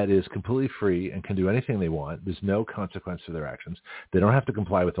 that is completely free and can do anything they want. There's no consequence to their actions. They don't have to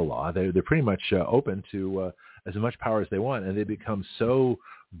comply with the law. They're pretty much open to as much power as they want, and they become so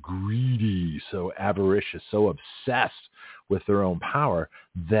greedy, so avaricious, so obsessed with their own power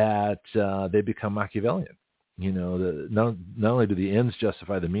that they become Machiavellian. Not only do the ends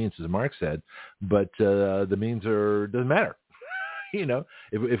justify the means, as Marx said, but the means doesn't matter.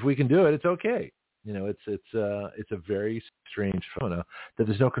 If we can do it, it's okay. It's a very strange phenomena that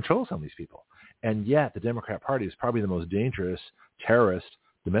there's no controls on these people, and yet the Democrat Party is probably the most dangerous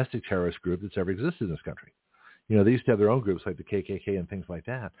domestic terrorist group that's ever existed in this country. They used to have their own groups like the KKK and things like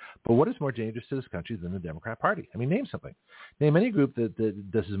that. But what is more dangerous to this country than the Democrat Party? I mean, name something. Name any group that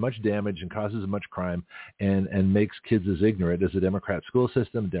does as much damage and causes as much crime and makes kids as ignorant as the Democrat school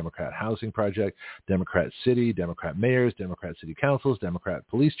system, Democrat housing project, Democrat city, Democrat mayors, Democrat city councils, Democrat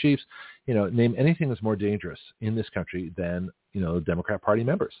police chiefs. Name anything that's more dangerous in this country than, Democrat Party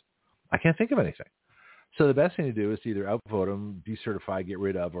members. I can't think of anything. So the best thing to do is to either outvote them, decertify, get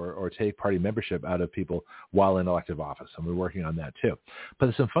rid of, or take party membership out of people while in elective office. And we're working on that too. But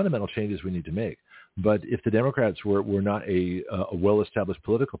there's some fundamental changes we need to make. But if the Democrats were not a well-established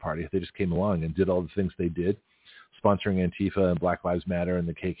political party, if they just came along and did all the things they did, sponsoring Antifa and Black Lives Matter and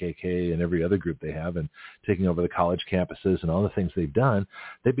the KKK and every other group they have, and taking over the college campuses and all the things they've done,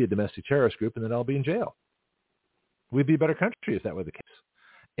 they'd be a domestic terrorist group and they'd all be in jail. We'd be a better country if that were the case.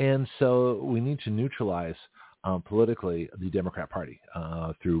 And so we need to neutralize politically the Democrat Party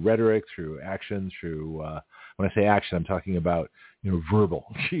through rhetoric, through action, through when I say action, I'm talking about verbal.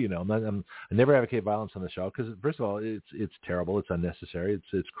 I never advocate violence on the show because first of all, it's terrible, it's unnecessary,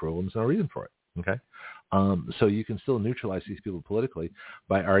 it's cruel, and there's no reason for it. Okay, so you can still neutralize these people politically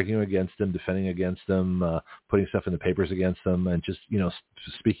by arguing against them, defending against them, putting stuff in the papers against them, and just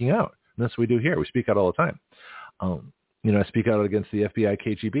speaking out. And that's what we do here. We speak out all the time. I speak out against the FBI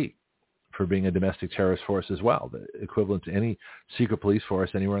KGB for being a domestic terrorist force as well, the equivalent to any secret police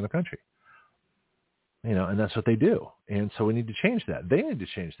force anywhere in the country. And that's what they do. And so we need to change that. They need to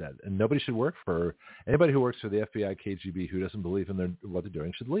change that. And nobody should work for, anybody who works for the FBI KGB who doesn't believe in what they're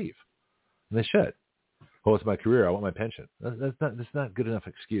doing should leave. And they should. Oh, it's my career. I want my pension. That's not good enough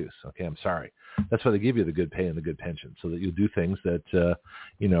excuse. Okay, I'm sorry. That's why they give you the good pay and the good pension, so that you'll do things that,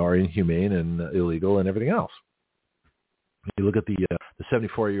 are inhumane and illegal and everything else. You look at the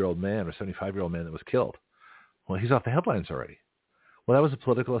 74-year-old man or 75-year-old man that was killed. Well, he's off the headlines already. Well, that was a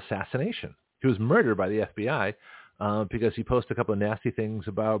political assassination. He was murdered by the FBI because he posted a couple of nasty things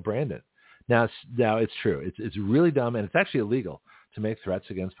about Brandon. Now it's true. It's really dumb, and it's actually illegal to make threats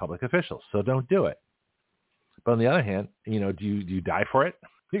against public officials. So don't do it. But on the other hand, do you die for it?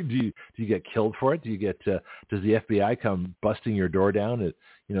 Do you get killed for it? Do you get does the FBI come busting your door down at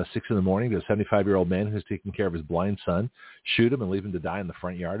 6 a.m. to a 75-year-old man who's taking care of his blind son, shoot him and leave him to die in the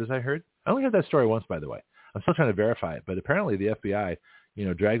front yard? As I heard, I only heard that story once, by the way. I'm still trying to verify it, but apparently the FBI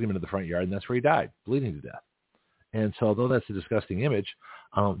dragged him into the front yard, and that's where he died, bleeding to death. And so, although that's a disgusting image,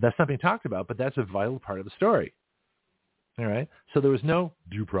 that's not being talked about, but that's a vital part of the story. All right. So there was no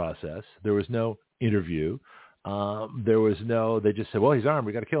due process. There was no interview. They just said, well, he's armed.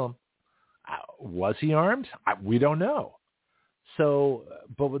 We got to kill him. Was he armed? We don't know. So,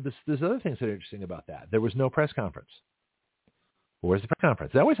 but there's other things that are interesting about that. There was no press conference. Where's the press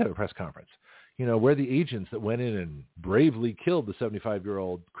conference? They always have a press conference. Where the agents that went in and bravely killed the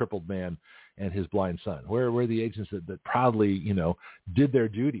 75-year-old crippled man and his blind son? Where were the agents that proudly, did their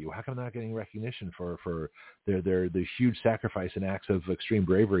duty? How come they're not getting recognition for their huge sacrifice and acts of extreme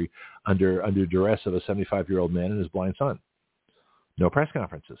bravery under duress of a 75-year-old man and his blind son? No press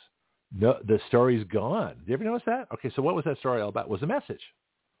conferences. No, the story's gone. Did you ever notice that? Okay, so what was that story all about? It was a message.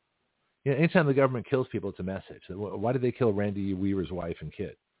 Anytime the government kills people, it's a message. Why did they kill Randy Weaver's wife and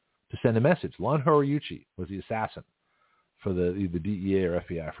kid? To send a message. Lon Horiuchi was the assassin for the DEA or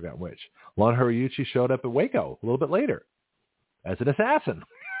FBI, I forgot which. Lon Horiuchi showed up at Waco a little bit later as an assassin.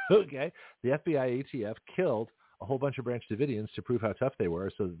 Okay, the FBI ATF killed a whole bunch of Branch Davidians to prove how tough they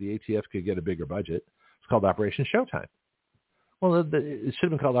were, so that the ATF could get a bigger budget. It's called Operation Showtime. Well, it should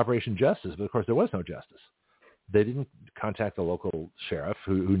have been called Operation Justice, but of course there was no justice. They didn't contact the local sheriff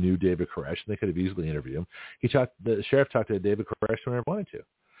who knew David Koresh, and they could have easily interviewed him. The sheriff talked to David Koresh whenever he wanted to.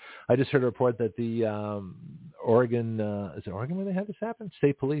 I just heard a report that the Oregon, is it Oregon where they had this happen?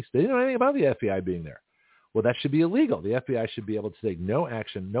 State police, they didn't know anything about the FBI being there. Well, that should be illegal. The FBI should be able to take no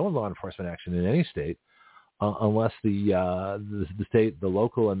action, no law enforcement action in any state unless the state, the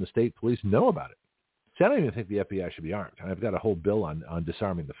local, and the state police know about it. See, I don't even think the FBI should be armed. I've got a whole bill on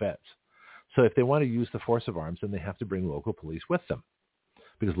disarming the feds. So if they want to use the force of arms, then they have to bring local police with them,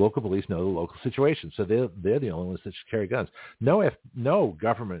 because local police know the local situation. So they're the only ones that should carry guns. No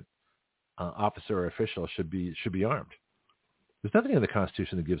government officer or official should be armed. There's nothing in the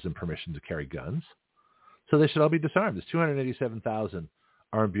Constitution that gives them permission to carry guns. So they should all be disarmed. There's 287,000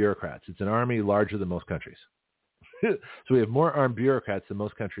 armed bureaucrats. It's an army larger than most countries. So we have more armed bureaucrats than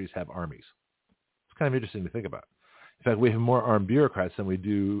most countries have armies. It's kind of interesting to think about. In fact, we have more armed bureaucrats than we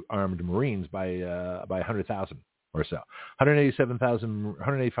do armed Marines by 100,000 or so.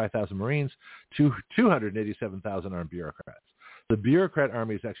 185,000 Marines, 287,000 armed bureaucrats. The bureaucrat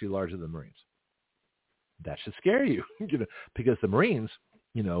army is actually larger than the Marines. That should scare you, because the Marines,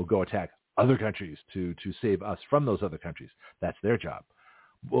 go attack other countries to save us from those other countries. That's their job.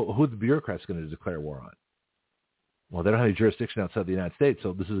 Well, who are the bureaucrats going to declare war on? Well, they don't have any jurisdiction outside the United States,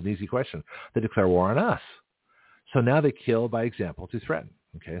 so this is an easy question. They declare war on us. So now they kill by example to threaten.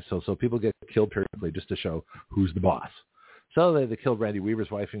 Okay, so people get killed periodically just to show who's the boss. So they killed Randy Weaver's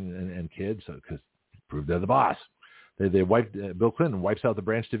wife and kids because prove they're the boss. They wiped Bill Clinton wipes out the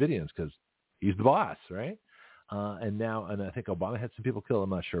Branch Davidians because He's the boss, right? And I think Obama had some people killed. I'm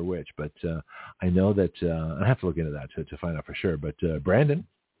not sure which, but I know that I have to look into that to find out for sure. But Brandon,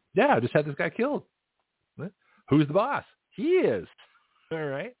 I just had this guy killed. Who's the boss? He is. All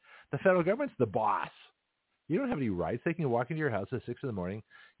right. The federal government's the boss. You don't have any rights. They can walk into your house at 6 a.m.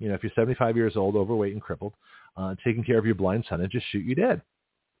 If you're 75 years old, overweight and crippled, taking care of your blind son, and just shoot you dead.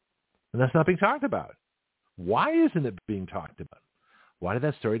 And that's not being talked about. Why isn't it being talked about? Why did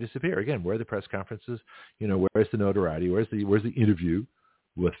that story disappear? Again, where are the press conferences? Where's the notoriety? Where's the interview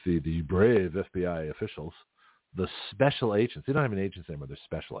with the brave FBI officials, the special agents? They don't have any agents anymore. They're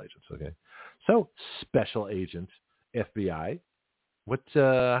special agents, okay? So, special agent FBI,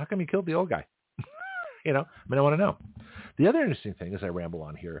 how come you killed the old guy? I want to know. The other interesting thing, as I ramble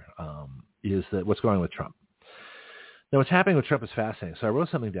on here, is that what's going on with Trump. Now, what's happening with Trump is fascinating. So I wrote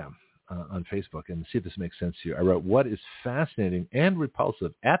something down on Facebook, and see if this makes sense to you. I wrote, what is fascinating and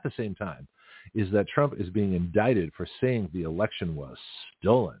repulsive at the same time is that Trump is being indicted for saying the election was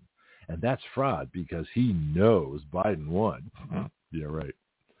stolen. And that's fraud because he knows Biden won. Yeah, right.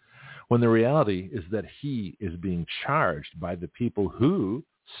 When the reality is that he is being charged by the people who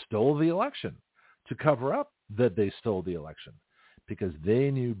stole the election to cover up that they stole the election because they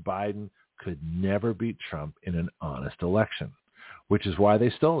knew Biden could never beat Trump in an honest election, which is why they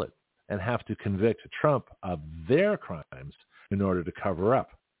stole it and have to convict Trump of their crimes in order to cover up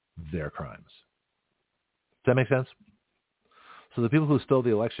their crimes. Does that make sense? So the people who stole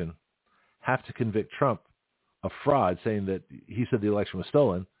the election have to convict Trump of fraud, saying that he said the election was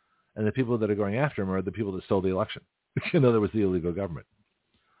stolen, and the people that are going after him are the people that stole the election. In other words, the illegal government.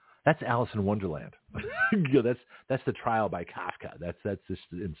 That's Alice in Wonderland. That's the trial by Kafka. That's just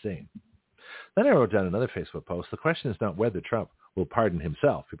insane. Then I wrote down another Facebook post. The question is not whether Trump will pardon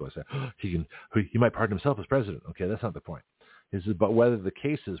himself. People say he might pardon himself as president. Okay, that's not the point. It's about whether the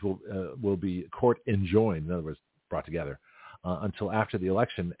cases will be court enjoined, in other words, brought together until after the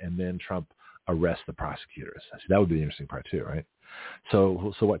election, and then Trump arrests the prosecutors. So that would be the interesting part too, right?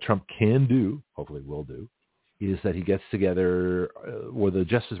 So what Trump can do, hopefully will do, is that he gets together, or the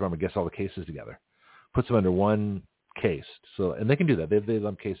Justice Department gets all the cases together, puts them under one case. So, and they can do that. They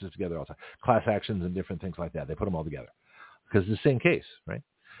lump cases together all the time. Class actions and different things like that. They put them all together because it's the same case, right?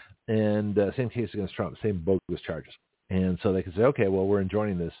 And same case against Trump, same bogus charges. And so they can say, okay, well, we're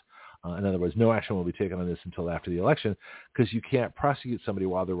enjoining this. In other words, no action will be taken on this until after the election because you can't prosecute somebody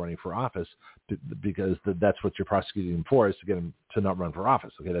while they're running for office because that's what you're prosecuting them for, is to get them to not run for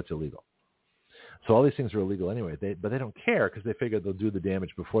office. Okay, that's illegal. So all these things are illegal anyway, but they don't care because they figure they'll do the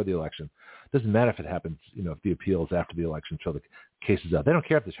damage before the election. It doesn't matter if it happens, if the appeal is after the election, so the case is out. They don't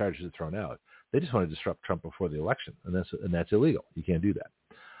care if the charges are thrown out. They just want to disrupt Trump before the election, and that's illegal. You can't do that.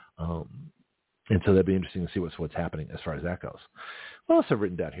 And so that'd be interesting to see what's happening as far as that goes. What else I've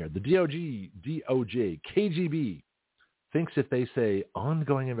written down here? The DOJ, KGB thinks if they say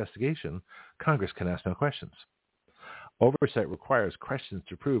ongoing investigation, Congress can ask no questions. Oversight requires questions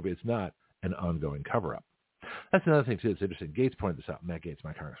to prove it's not an ongoing cover-up. That's another thing, too, that's interesting. Gates pointed this out. Matt Gaetz,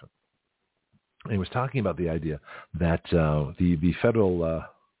 my congressman. And he was talking about the idea that the federal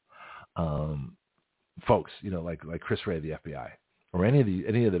folks, like Chris Wray, the FBI, or any of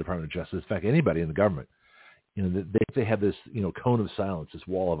the Department of Justice, in fact, anybody in the government, they have this, cone of silence, this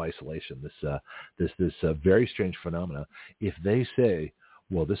wall of isolation, this very strange phenomena. If they say,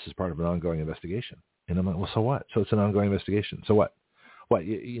 well, this is part of an ongoing investigation, and I'm like, well, so what? So it's an ongoing investigation. So what? What,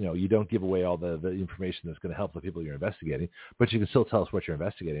 you don't give away all the information that's going to help the people you're investigating, but you can still tell us what you're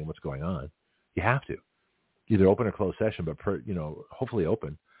investigating and what's going on. You have to. Either open or closed session, but hopefully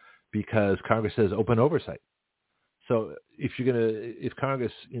open, because Congress says open oversight. So if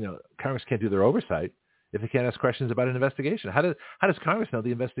Congress can't do their oversight if they can't ask questions about an investigation. How does Congress know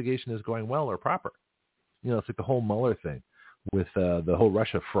the investigation is going well or proper? It's like the whole Mueller thing with the whole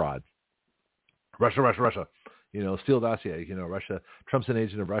Russia fraud. Russia. Steele dossier, Russia, Trump's an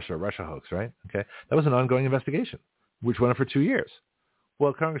agent of Russia hoax, right? Okay. That was an ongoing investigation, which went on for 2 years.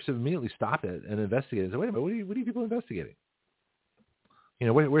 Well, Congress immediately stopped it and investigated. And said, wait a minute, what are you people investigating?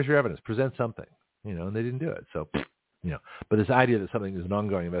 Where's your evidence? Present something, and they didn't do it. So, but this idea that something is an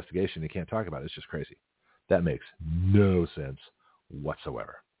ongoing investigation, you can't talk about it, it's just crazy. That makes no sense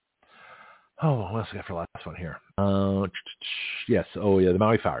whatsoever. Oh, what else we got for the last one here? Yes. Oh, yeah, the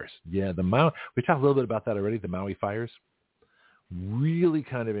Maui fires. Yeah, we talked a little bit about that already, the Maui fires. Really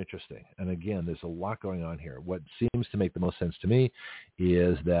kind of interesting. And again, there's a lot going on here. What seems to make the most sense to me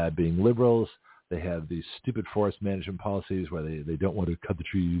is that being liberals, they have these stupid forest management policies where they don't want to cut the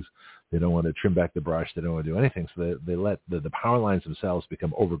trees. They don't want to trim back the brush. They don't want to do anything. So they let the power lines themselves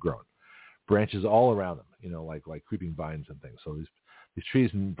become overgrown. Branches all around them, like creeping vines and things. So these trees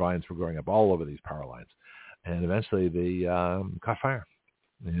and vines were growing up all over these power lines, and eventually they caught fire.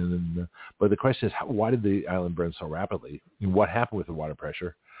 And but the question is, why did the island burn so rapidly? And what happened with the water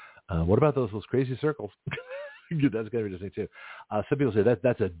pressure? What about those crazy circles? That's going to be interesting too. Some people say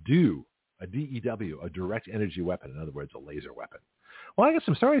that's a DEW, a DEW, a direct energy weapon. In other words, a laser weapon. Well, I got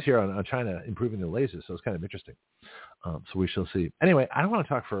some stories here on China improving their lasers, so it's kind of interesting. So we shall see. Anyway, I don't want to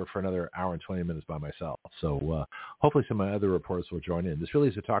talk for another hour and 20 minutes by myself. So hopefully some of my other reporters will join in. This really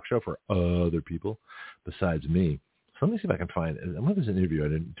is a talk show for other people besides me. So let me see if I can find. I wonder if there's an interview I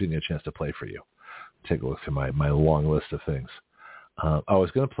didn't get a chance to play for you. Take a look through my long list of things. I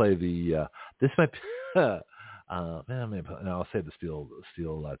was going to play the. This might. I'll say the Steel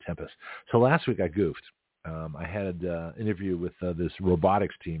Tempest. So last week I goofed. I had an interview with this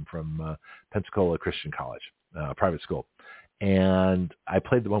robotics team from Pensacola Christian College, private school. And I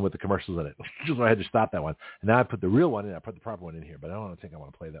played the one with the commercials in it. So I had to stop that one. And now I put the real one in. I put the proper one in here. But I don't think I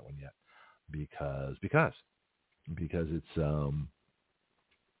want to play that one yet because it's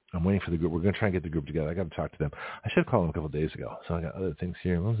I'm waiting for the group. We're going to try and get the group together. I got to talk to them. I should have called them a couple of days ago. So I got other things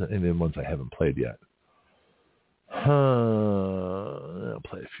here. And then ones I haven't played yet. I'll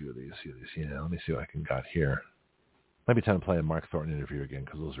play a few of these. Yeah, let me see what I can got here. Might be time to play a Mark Thornton interview again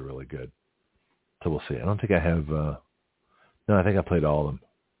because those are really good. So we'll see. I don't think I have. No, I think I played all of them.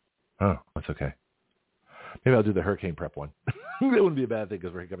 Oh, that's okay. Maybe I'll do the hurricane prep one. That wouldn't be a bad thing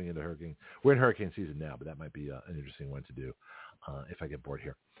because we're coming into hurricane. We're in hurricane season now, but that might be an interesting one to do if I get bored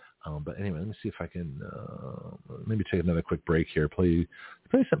here. But anyway, let me see if I can maybe take another quick break here. Play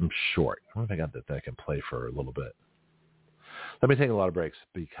something short. I wonder if I got that I can play for a little bit. I've been taking a lot of breaks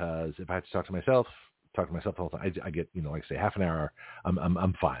because if I have to talk to myself the whole time, I get, like I say, half an hour.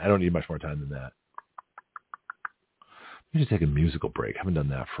 I'm fine. I don't need much more time than that. Let me just take a musical break. I haven't done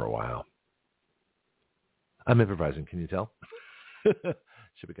that for a while. I'm improvising. Can you tell?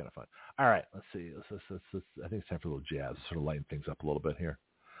 Should be kind of fun. All right. Let's see. Let's, I think it's time for a little jazz. Sort of lighten things up a little bit here.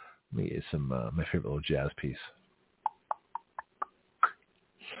 Let me get some my favorite little jazz piece.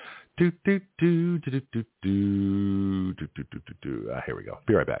 Here we go.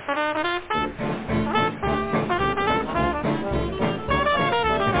 Be right back.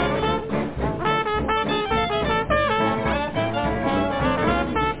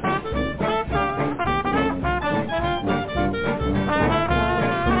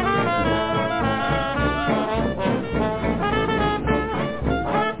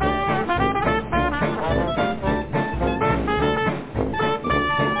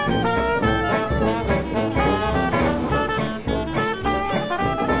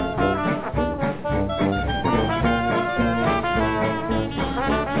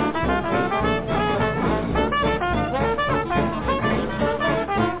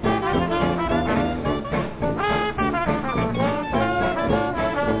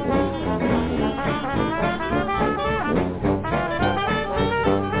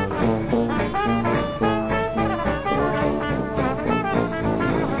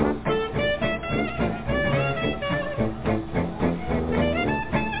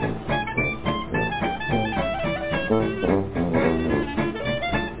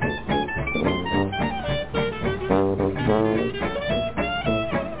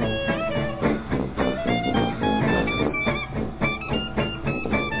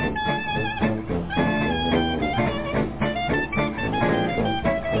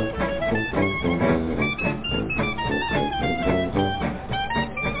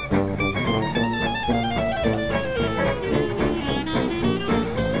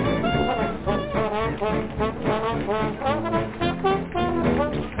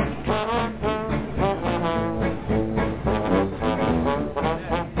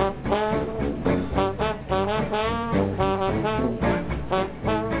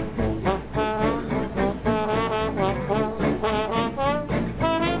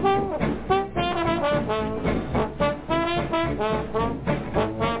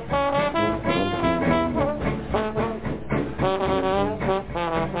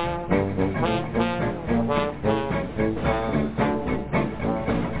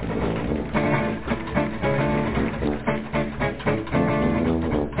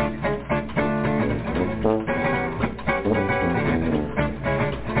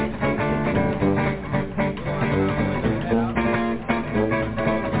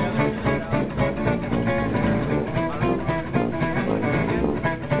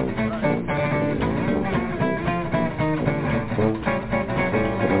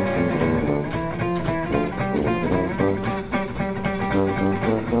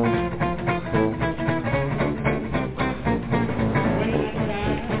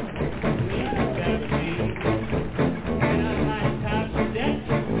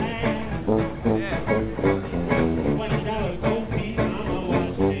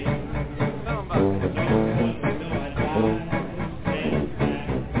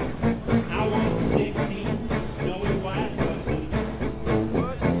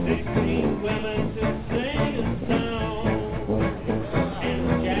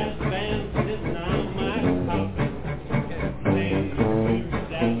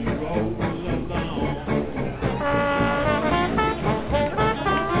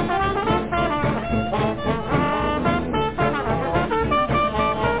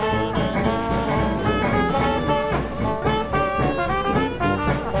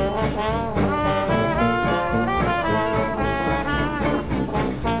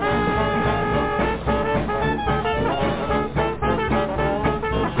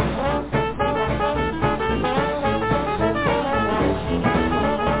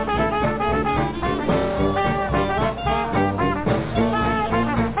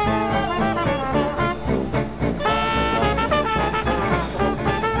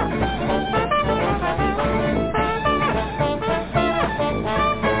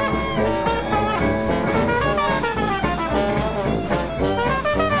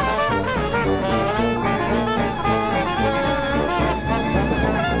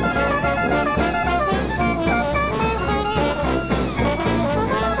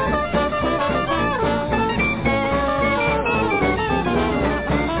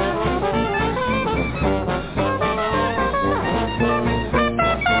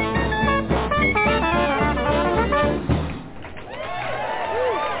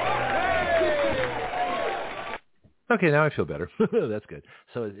 Okay, now I feel better. That's good.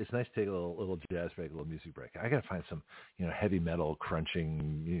 So it's nice to take a little jazz break, a little music break. I got to find some, heavy metal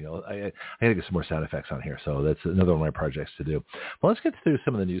crunching. I got to get some more sound effects on here. So that's another one of my projects to do. Well, let's get through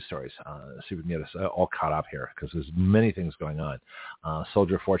some of the news stories. See if we can get us all caught up here because there's many things going on.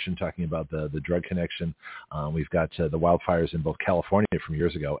 Soldier of Fortune talking about the drug connection. We've got the wildfires in both California from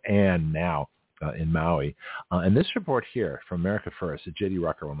years ago and now in Maui. And this report here from America First, J.D.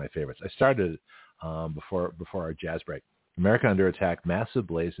 Rucker, one of my favorites. I started before our jazz break. America under attack, massive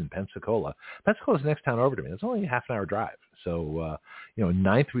blaze in Pensacola. Pensacola's the next town over to me. It's only a half an hour drive. So,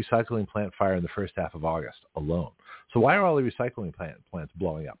 ninth recycling plant fire in the first half of August alone. So why are all the recycling plants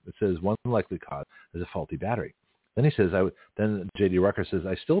blowing up? It says one likely cause is a faulty battery. Then he says, then J.D. Rucker says,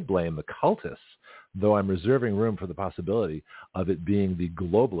 I still blame the cultists, though I'm reserving room for the possibility of it being the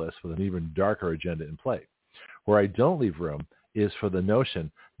globalists with an even darker agenda in play. Where I don't leave room is for the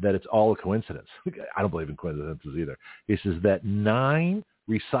notion that it's all a coincidence. I don't believe in coincidences either. He says that 9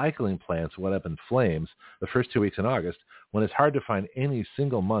 recycling plants went up in flames the first 2 weeks in August, when it's hard to find any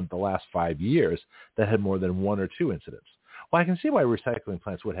single month the last 5 years that had more than 1 or 2 incidents. Well, I can see why recycling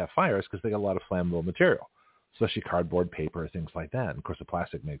plants would have fires because they got a lot of flammable material, especially cardboard, paper, things like that. And of course, the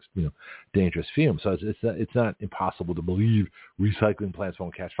plastic makes dangerous fumes. So it's not impossible to believe recycling plants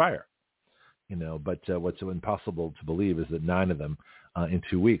won't catch fire. But what's impossible to believe is that 9 of them in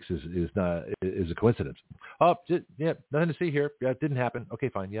 2 weeks is a coincidence. Oh, nothing to see here. Yeah, it didn't happen. Okay,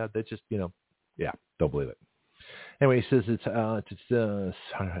 fine. Yeah, that's just don't believe it. Anyway, he says He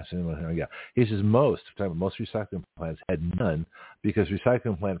says most recycling plants had none because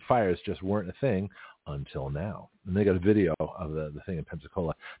recycling plant fires just weren't a thing until now. And they got a video of the thing in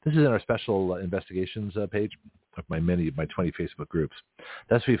Pensacola. This is in our special investigations page of my 20 Facebook groups.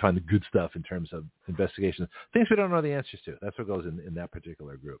 That's where you find the good stuff in terms of investigations, things we don't know the answers to. That's what goes in that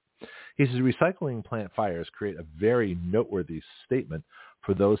particular group. He says recycling plant fires create a very noteworthy statement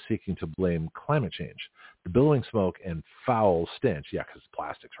for those seeking to blame climate change. The billowing smoke and foul stench, because it's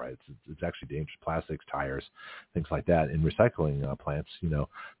plastics, right? It's actually dangerous. Plastics, tires, things like that. In recycling plants, they're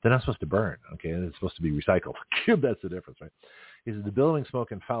not supposed to burn, okay? It's supposed to be recycled. That's the difference, right? He says the billowing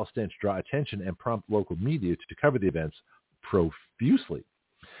smoke and foul stench draw attention and prompt local media to cover the events profusely.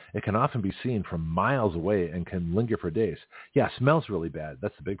 It can often be seen from miles away and can linger for days. Yeah, smells really bad.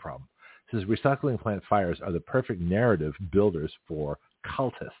 That's the big problem. He says recycling plant fires are the perfect narrative builders for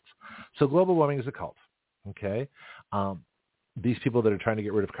cultists. So global warming is a cult, okay? These people that are trying to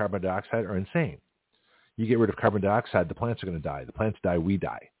get rid of carbon dioxide are insane. You get rid of carbon dioxide, the plants are going to die. The plants die, we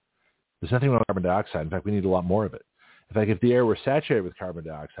die. There's nothing wrong with carbon dioxide. In fact, we need a lot more of it. In fact, if the air were saturated with carbon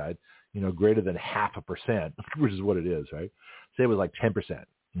dioxide, greater than 0.5%, which is what it is, right? Say it was like 10%.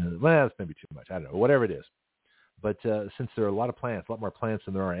 Well, that's maybe too much. I don't know. Whatever it is. But since there are a lot of plants, a lot more plants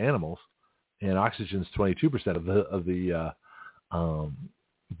than there are animals, and oxygen is 22% of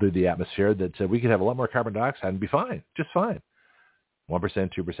the atmosphere, that we could have a lot more carbon dioxide and be fine, just fine. 1%,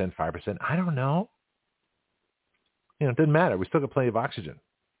 2%, 5%. I don't know. It doesn't matter. We still got plenty of oxygen.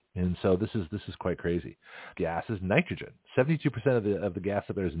 And so this is quite crazy. Gas is nitrogen. 72% of the gas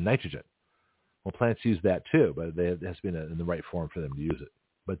up there is nitrogen. Well, plants use that too, but it has to be in the right form for them to use it.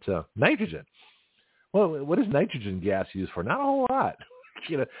 But nitrogen. Well, what is nitrogen gas used for? Not a whole lot.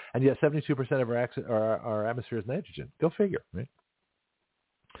 And yet 72% of our atmosphere is nitrogen. Go figure, right?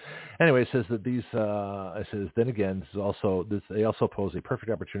 Anyway, it says that they also pose a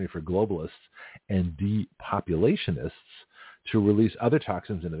perfect opportunity for globalists and depopulationists to release other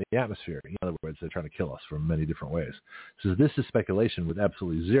toxins into the atmosphere. In other words, they're trying to kill us from many different ways. So this is speculation with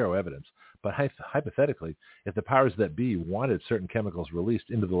absolutely zero evidence. But hypothetically, if the powers that be wanted certain chemicals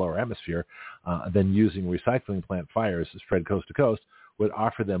released into the lower atmosphere, then using recycling plant fires spread coast to coast would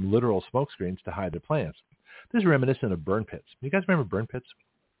offer them literal smoke screens to hide their plants. This is reminiscent of burn pits. You guys remember burn pits?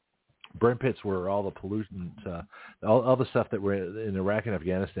 Burn pits were all the pollutant, all the stuff that were in Iraq and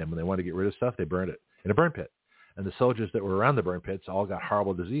Afghanistan. When they wanted to get rid of stuff, they burned it in a burn pit. And the soldiers that were around the burn pits all got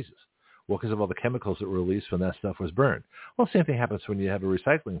horrible diseases. Well, because of all the chemicals that were released when that stuff was burned. Well, same thing happens when you have a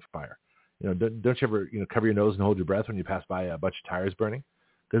recycling fire. Don't you ever cover your nose and hold your breath when you pass by a bunch of tires burning?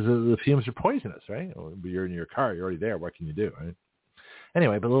 Because the fumes are poisonous, right? You're in your car, you're already there. What can you do, right?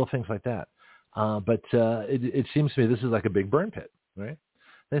 Anyway, but little things like that. But it seems to me this is like a big burn pit, right?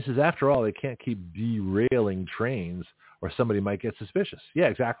 This is, after all, they can't keep derailing trains or somebody might get suspicious. Yeah,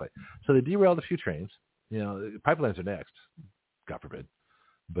 exactly. So they derailed a few trains. Pipelines are next, God forbid.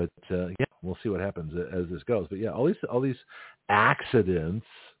 But we'll see what happens as this goes. But yeah, all these accidents,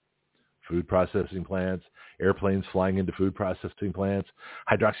 food processing plants, airplanes flying into food processing plants,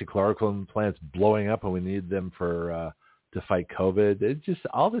 hydroxychloroquine plants blowing up when we need them for to fight COVID. It just,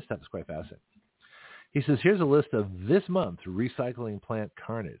 all this stuff is quite fascinating. He says, here's a list of this month's recycling plant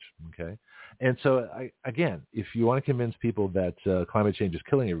carnage. Okay. And so, again, if you want to convince people that climate change is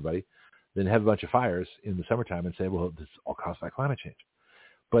killing everybody, then have a bunch of fires in the summertime and say, well, this is all caused by climate change.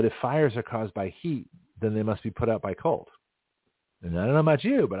 But if fires are caused by heat, then they must be put out by cold. And I don't know about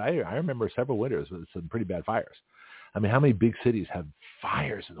you, but I remember several winters with some pretty bad fires. I mean, how many big cities have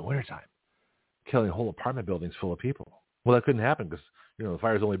fires in the wintertime, killing whole apartment buildings full of people? Well, that couldn't happen because, the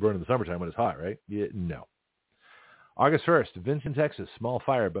fires only burn in the summertime when it's hot, right? Yeah, no. August 1st, Vinton, Texas, small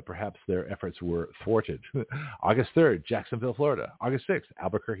fire, but perhaps their efforts were thwarted. August 3rd, Jacksonville, Florida. August 6th,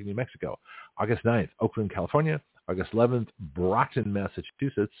 Albuquerque, New Mexico. August 9th, Oakland, California. August 11th, Brockton,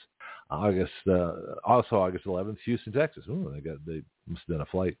 Massachusetts. August 11th, Houston, Texas. Ooh, they must have done a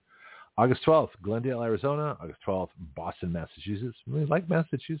flight. August 12th, Glendale, Arizona. August 12th, Boston, Massachusetts. Really like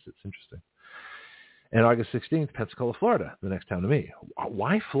Massachusetts. Interesting. And August 16th, Pensacola, Florida, the next town to me.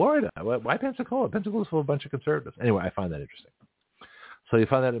 Why Florida? Why Pensacola? Pensacola's full of a bunch of conservatives. Anyway, I find that interesting. So you'll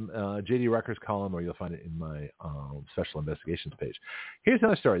find that in J.D. Rucker's column, or you'll find it in my special investigations page. Here's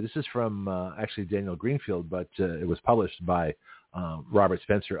another story. This is from actually Daniel Greenfield, but it was published by Robert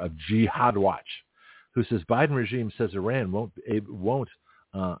Spencer of Jihad Watch, who says Biden regime says Iran won't be able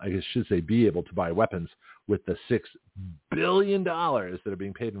to buy weapons with the $6 billion that are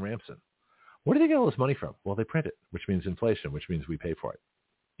being paid in ransom. Where do they get all this money from? Well, they print it, which means inflation, which means we pay for it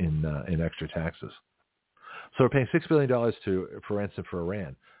in extra taxes. So we're paying $6 billion for ransom for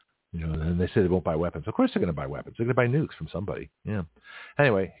Iran. And they say they won't buy weapons. Of course they're going to buy weapons. They're going to buy nukes from somebody. Yeah.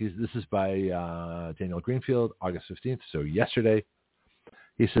 Anyway, this is by Daniel Greenfield, August 15th, so yesterday.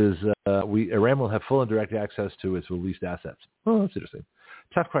 He says, Iran will have full and direct access to its released assets. Oh, that's interesting.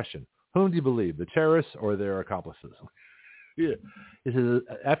 Tough question. Whom do you believe, the terrorists or their accomplices? Yeah. He says,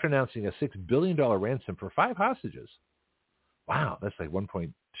 after announcing a $6 billion ransom for 5 hostages. Wow, that's like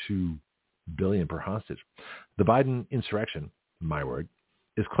 $1.2 billion per hostage. The Biden insurrection, my word,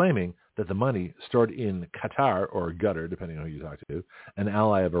 is claiming that the money stored in Qatar, or Qatar, depending on who you talk to, an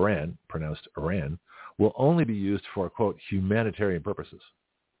ally of Iran, pronounced Iran, will only be used for, quote, humanitarian purposes.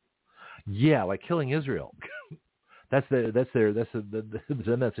 Yeah, like killing Israel. That's a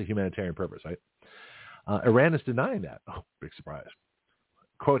humanitarian purpose, right? Iran is denying that. Oh, big surprise.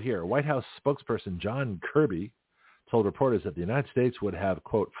 Quote here, White House spokesperson John Kirby told reporters that the United States would have,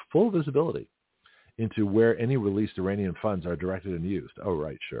 quote, full visibility into where any released Iranian funds are directed and used. Oh,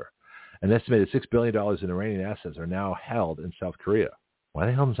 right, sure. An estimated $6 billion in Iranian assets are now held in South Korea. Why are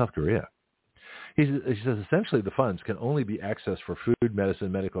they held in South Korea? He says essentially the funds can only be accessed for food, medicine,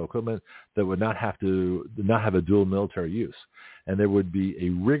 medical equipment that would not have a dual military use. And there would be a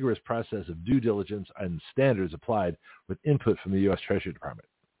rigorous process of due diligence and standards applied with input from the U.S. Treasury Department.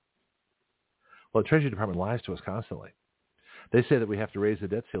 Well, the Treasury Department lies to us constantly. They say that we have to raise the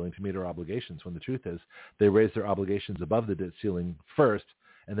debt ceiling to meet our obligations, when the truth is they raise their obligations above the debt ceiling first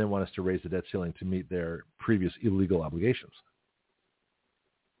and then want us to raise the debt ceiling to meet their previous illegal obligations.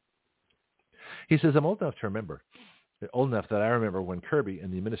 He says, I'm old enough that I remember when Kirby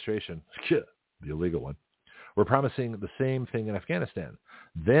and the administration, the illegal one, were promising the same thing in Afghanistan.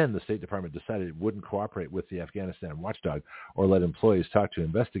 Then the State Department decided it wouldn't cooperate with the Afghanistan watchdog or let employees talk to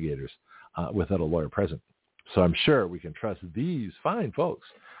investigators without a lawyer present. So I'm sure we can trust these fine folks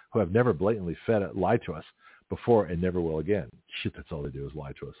who have never blatantly lied to us before and never will again. Shit, that's all they do is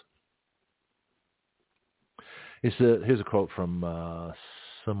lie to us. Here's a quote from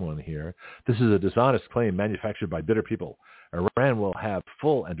someone here. This is a dishonest claim manufactured by bitter people. Iran will have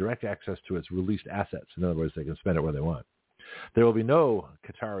full and direct access to its released assets. In other words, they can spend it where they want. There will be no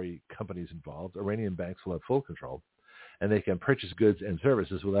Qatari companies involved. Iranian banks will have full control, and they can purchase goods and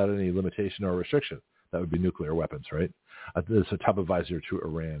services without any limitation or restriction. That would be nuclear weapons, right? This is a top advisor to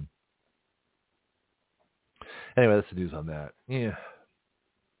Iran. Anyway, that's the news on that. Yeah,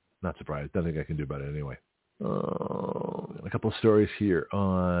 not surprised. Nothing I can do about it anyway. A couple of stories here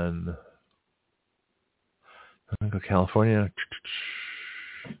on California.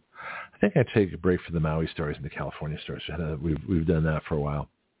 I think I'd take a break from the Maui stories and the California stories. We've done that for a while.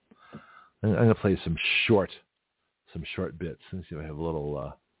 I'm going to play some short bits. Let's see if I have a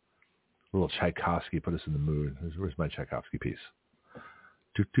little Tchaikovsky. Put us in the mood. Where's my Tchaikovsky piece?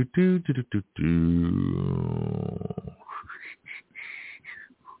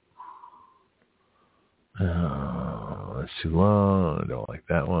 Oh, that's too long. I don't like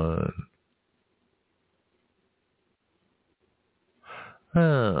that one.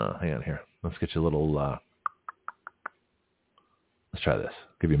 Oh, hang on here. Let's get you a little... let's try this.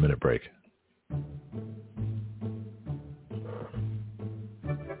 Give you a minute break.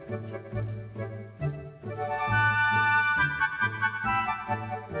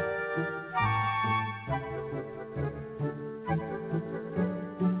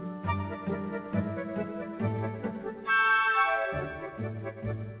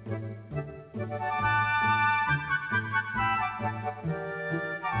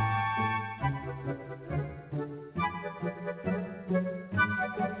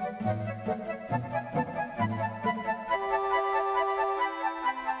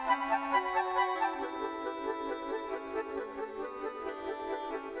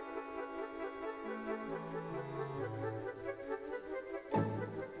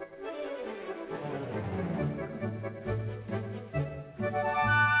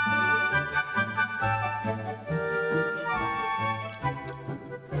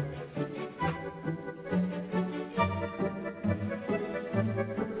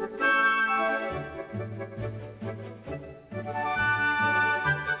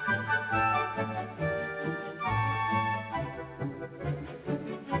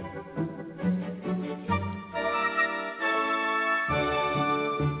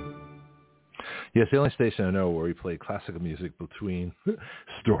 Yes, the only station I know where we play classical music between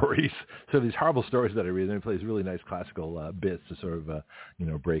stories. So these horrible stories that I read, then he plays really nice classical bits to sort of,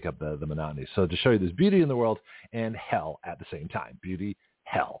 break up the monotony. So to show you there's beauty in the world and hell at the same time. Beauty,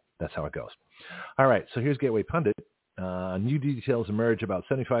 hell. That's how it goes. All right, so here's Gateway Pundit. New details emerge about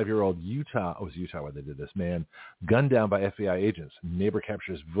 75-year-old Utah. Oh, it was Utah where they did this. Man gunned down by FBI agents. Neighbor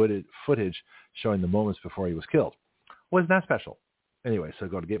captures footage showing the moments before he was killed. Was not special. Anyway, so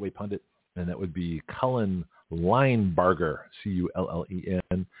go to Gateway Pundit. And that would be Cullen Linebarger,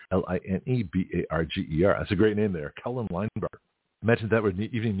 Cullenlinebarger. That's a great name there, Cullen Linebarger. I mentioned that with the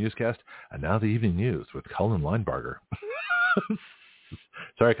evening newscast, and now the evening news with Cullen Linebarger.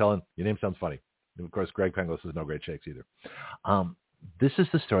 Sorry, Cullen, your name sounds funny. And of course, Greg Penglis is no great shakes either. This is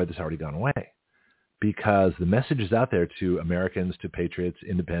the story that's already gone away because the message is out there to Americans, to patriots,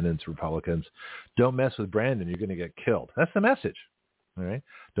 independents, Republicans. Don't mess with Brandon. You're going to get killed. That's the message. All right.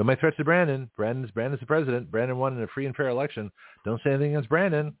 Don't make threats to Brandon. Brandon's the president. Brandon won in a free and fair election. Don't say anything against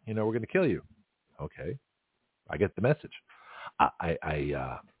Brandon. We're going to kill you. Okay. I get the message. I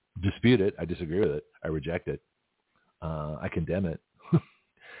dispute it. I disagree with it. I reject it. I condemn it.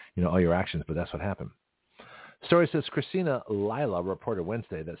 All your actions, but that's what happened. Story says Christina Lila reported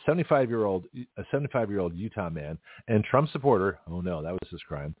Wednesday that a 75-year-old Utah man and Trump supporter, oh no, that was his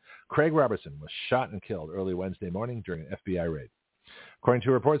crime, Craig Robertson was shot and killed early Wednesday morning during an FBI raid. According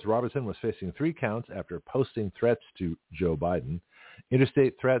to reports, Robertson was facing 3 counts after posting threats to Joe Biden,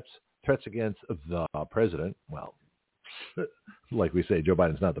 interstate threats against the president. Well, like we say, Joe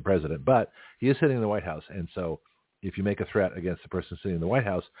Biden's not the president, but he is sitting in the White House. And so if you make a threat against the person sitting in the White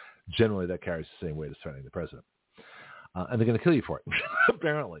House, generally that carries the same weight as threatening the president. And they're going to kill you for it,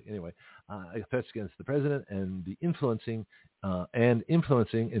 apparently. Anyway, threats against the president and the influencing,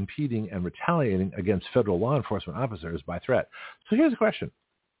 impeding, and retaliating against federal law enforcement officers by threat. So here's the question.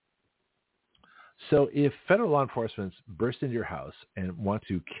 So if federal law enforcement burst into your house and want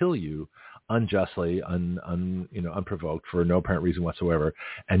to kill you unjustly, unprovoked for no apparent reason whatsoever,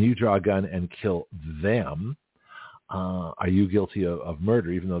 and you draw a gun and kill them, are you guilty of murder,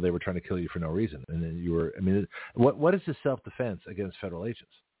 even though they were trying to kill you for no reason? And then you were, what is the self-defense against federal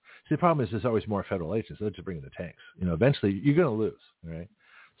agents? See, the problem is there's always more federal agents. They're just bringing the tanks. Eventually you're going to lose, right?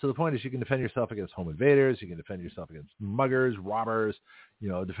 So the point is you can defend yourself against home invaders. You can defend yourself against muggers, robbers,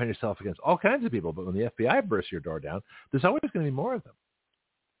 defend yourself against all kinds of people. But when the FBI bursts your door down, there's always going to be more of them.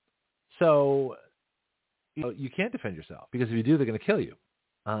 So, you can't defend yourself because if you do, they're going to kill you.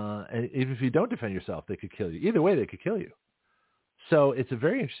 And even if you don't defend yourself, they could kill you. Either way, they could kill you. So it's a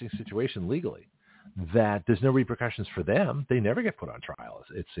very interesting situation legally that there's no repercussions for them. They never get put on trial,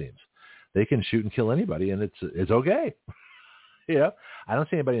 it seems. They can shoot and kill anybody, and it's okay. I don't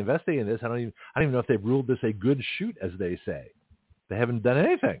see anybody investigating this. I don't even know if they've ruled this a good shoot, as they say. They haven't done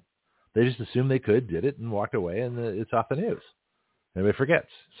anything. They just assumed they did it, and walked away, and it's off the news. Everybody forgets.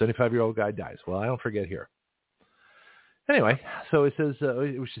 75-year-old guy dies. Well, I don't forget here. Anyway, so it says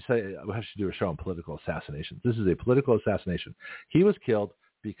we should do a show on political assassinations. This is a political assassination. He was killed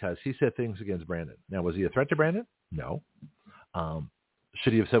because he said things against Brandon. Now, was he a threat to Brandon? No.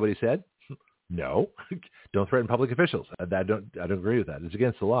 Should he have said what he said? No. Don't threaten public officials. I don't agree with that. It's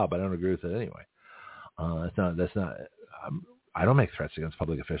against the law, but I don't agree with it anyway. That's not. I don't make threats against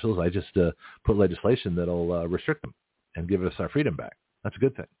public officials. I just put legislation that'll restrict them and give us our freedom back. That's a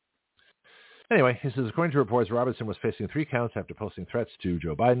good thing. Anyway, he says, according to reports, Robertson was facing 3 counts after posting threats to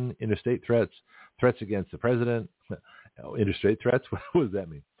Joe Biden, interstate threats, threats against the president, interstate threats, what does that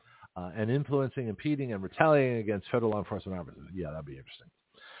mean? And influencing, impeding, and retaliating against federal law enforcement officers. Yeah, that'd be interesting.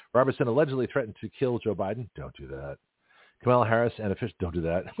 Robertson allegedly threatened to kill Joe Biden. Don't do that. Kamala Harris and officials, don't do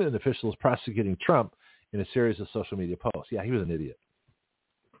that. And officials prosecuting Trump in a series of social media posts. Yeah, he was an idiot.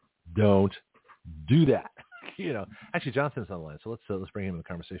 Don't do that. Actually, Jonathan's on the line, so let's bring him in the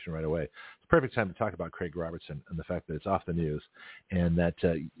conversation right away. It's a perfect time to talk about Craig Robertson and the fact that it's off the news, and that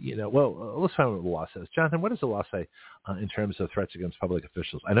let's find out what the law says. Jonathan, what does the law say in terms of threats against public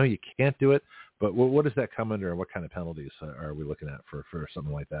officials? I know you can't do it, but what does that come under, and what kind of penalties are we looking at for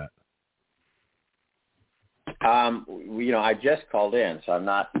something like that? I just called in, so I'm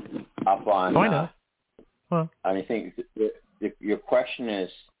not up on. Oh, I know. Well, I think your question is.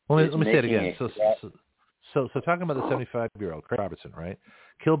 Well, let me say it again. So talking about the 75-year-old Craig Robertson, right,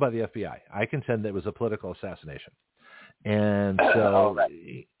 killed by the FBI, I contend that it was a political assassination. And so,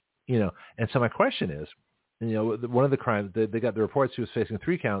 and so my question is, one of the crimes, they got the reports he was facing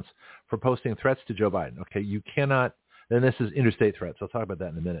 3 counts for posting threats to Joe Biden. Okay, you cannot, and this is interstate threats. I'll talk about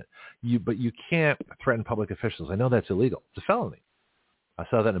that in a minute. But you can't threaten public officials. I know that's illegal. It's a felony. I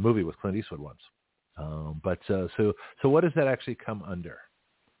saw that in a movie with Clint Eastwood once. So what does that actually come under?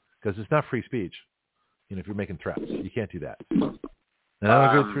 Because it's not free speech. If you're making threats, you can't do that. And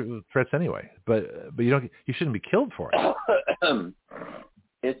I don't agree with threats anyway. But you shouldn't be killed for it.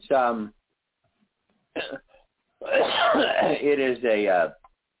 It's it is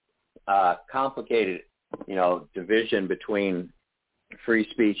a complicated, division between free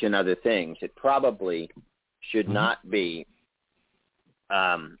speech and other things. It probably should not be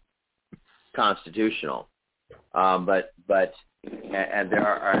constitutional, but there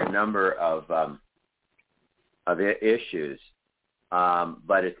are a number of issues,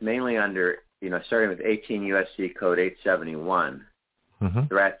 but it's mainly under, starting with 18 U.S.C. Code 871,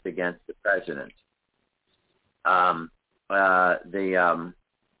 threats against the president. I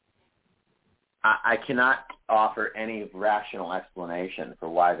cannot offer any rational explanation for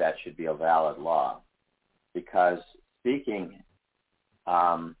why that should be a valid law, because speaking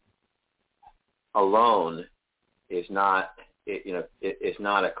alone is not it's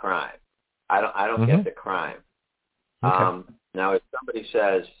not a crime. I don't get the crime. Okay. Now, if somebody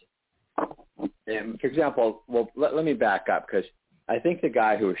says, for example, let me back up, because I think the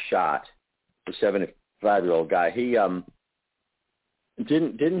guy who was shot, the 75-year-old guy, he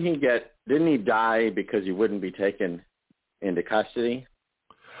didn't he die because he wouldn't be taken into custody?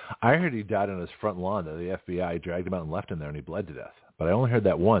 I heard he died on his front lawn. That the FBI dragged him out and left him there, and he bled to death. But I only heard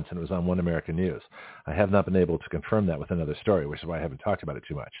that once, and it was on One American News. I have not been able to confirm that with another story, which is why I haven't talked about it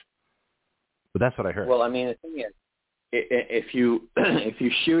too much. But that's what I heard. Well, I mean, the thing is, if you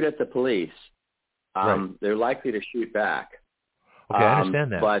shoot at the police, they're likely to shoot back. Okay, I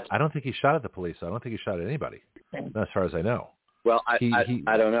understand that. But I don't think he shot at the police. I don't think he shot at anybody, as far as I know. Well, I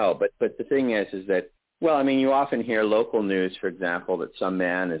don't know. But the thing is that, well, I mean, you often hear local news, for example, that some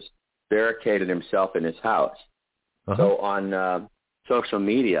man has barricaded himself in his house. So on social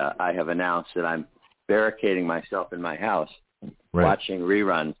media, I have announced that I'm barricading myself in my house, watching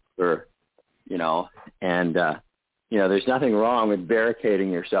reruns for, and, there's nothing wrong with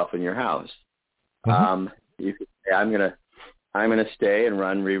barricading yourself in your house. You could say, I'm gonna stay and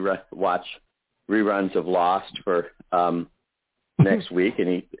watch reruns of Lost for next week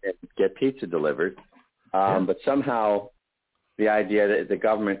and get pizza delivered. But somehow the idea that the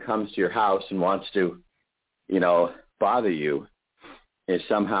government comes to your house and wants to, bother you is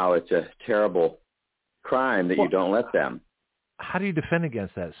somehow it's a terrible crime that you don't let them. How do you defend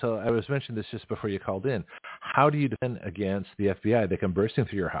against that? So I was mentioning this just before you called in. How do you defend against the FBI? They come bursting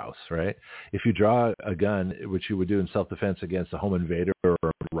through your house, right? If you draw a gun, which you would do in self-defense against a home invader or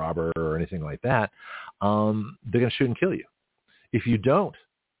a robber or anything like that, they're going to shoot and kill you. If you don't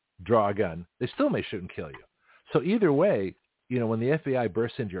draw a gun, they still may shoot and kill you. So either way, when the FBI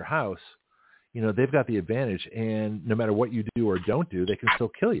bursts into your house, they've got the advantage, and no matter what you do or don't do, they can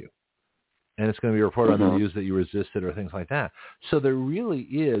still kill you. And it's going to be reported on the news that you resisted or things like that. So there really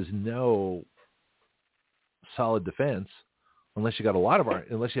is no solid defense unless you got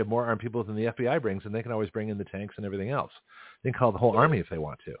unless you have more armed people than the FBI brings, and they can always bring in the tanks and everything else. They can call the whole army if they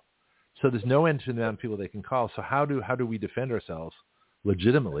want to. So there's no end to the amount of people they can call. So how do we defend ourselves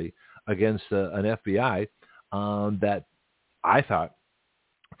legitimately against an FBI that I thought,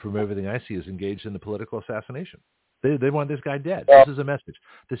 from everything I see, is engaged in the political assassination? They want this guy dead. This is a message.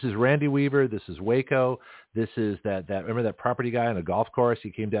 This is Randy Weaver. This is Waco. This is that remember that property guy on a golf course? He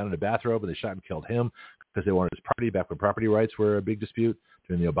came down in a bathrobe and they shot and killed him because they wanted his property back when property rights were a big dispute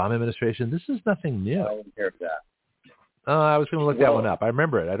during the Obama administration. This is nothing new. I didn't hear that. I was going to look that one up. I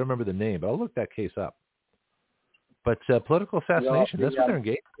remember it. I don't remember the name, but I'll look that case up. But political assassination, that's what they're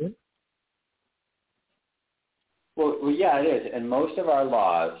engaged in. Well, yeah, it is. And most of our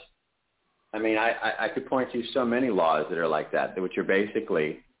laws, I mean, I could point to so many laws that are like that, which are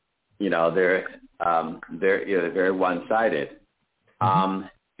basically, they're very one-sided. And,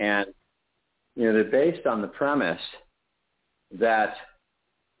 they're based on the premise that,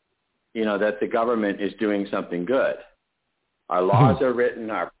 that the government is doing something good. Our laws are written,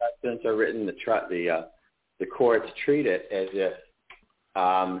 our precedents are written, the courts treat it as if,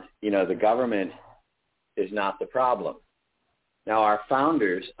 the government is not the problem. Now, our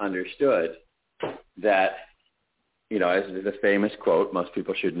founders understood that, as the famous quote most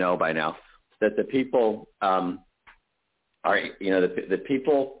people should know by now, that the people are, the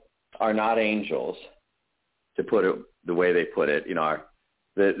people are not angels, to put it the way they put it.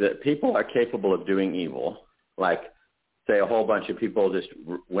 The people are capable of doing evil. Like, say, a whole bunch of people just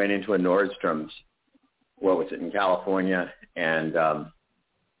went into a Nordstrom's what was it, in California, and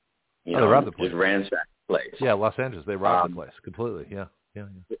they robbed the place. Just ransacked the place. Yeah, Los Angeles, they robbed the place completely. Yeah.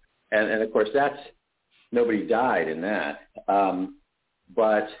 And of course, nobody died in that.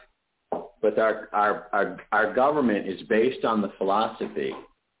 But our government is based on the philosophy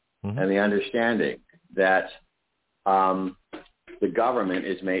and the understanding that the government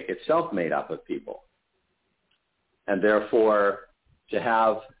is itself made up of people, and therefore to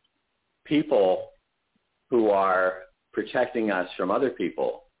have people who are protecting us from other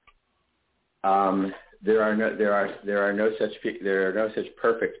people, there are no such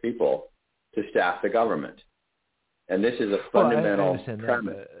perfect people to staff the government, and this is a fundamental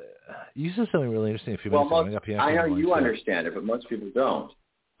premise. You said something really interesting a few minutes ago. I know you understand it, but most people don't.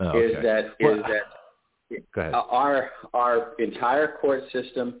 Oh, okay. Go ahead. Our entire court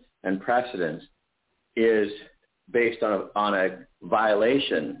system and precedence is based on a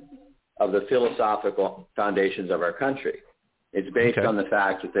violation of the philosophical foundations of our country. It's based on the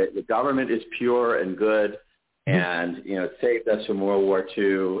fact that the government is pure and good, and it saved us from World War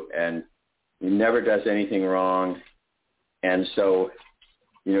II, and it never does anything wrong. And so,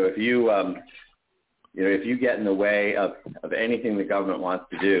 if you get in the way of anything the government wants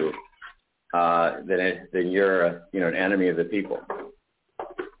to do, then you're an enemy of the people.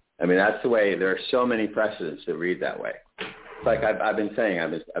 I mean, that's the way. There are so many precedents that read that way. It's like I've been saying,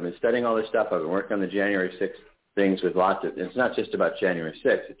 I've been studying all this stuff. I've been working on the January 6th things with lots of. It's not just about January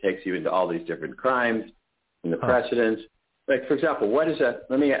 6th. It takes you into all these different crimes and the precedents. Like, for example, what is a?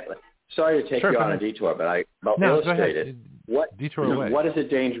 Sorry to take you on a detour, but I'll illustrate it. What is a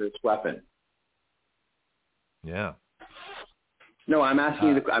dangerous weapon? Yeah. No, I'm asking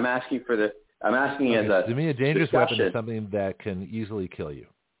you. I'm asking to me, a dangerous weapon is something that can easily kill you.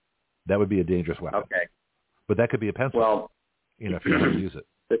 That would be a dangerous weapon. Okay. But that could be a pencil. Well, if you want to use it.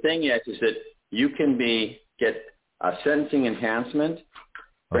 The thing is that you can get a sentencing enhancement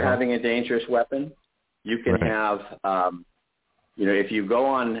for having a dangerous weapon. You can have, if you go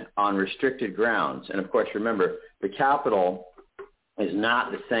on restricted grounds, and of course, remember, the Capitol is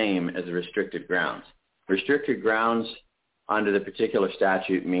not the same as the restricted grounds. Restricted grounds under the particular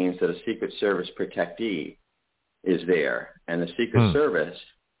statute means that a Secret Service protectee is there, and the Secret Service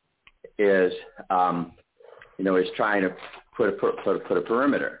is trying to put a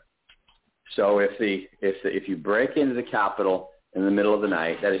perimeter. So if you break into the Capitol in the middle of the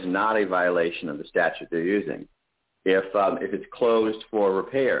night, that is not a violation of the statute they're using. If it's closed for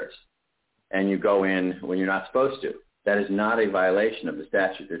repairs and you go in when you're not supposed to, that is not a violation of the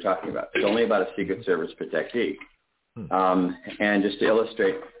statute they're talking about. It's only about a Secret Service protectee. And just to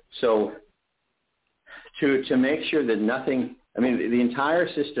illustrate, so to make sure that nothing, the entire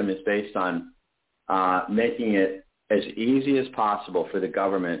system is based on making it as easy as possible for the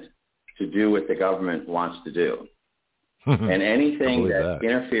government to do what the government wants to do. And anything that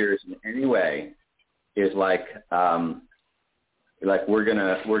interferes in any way is like we're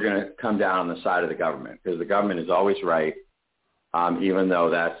gonna come down on the side of the government, because the government is always right, even though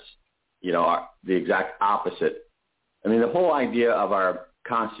that's the exact opposite. The whole idea of our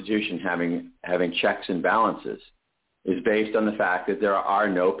Constitution having checks and balances is based on the fact that there are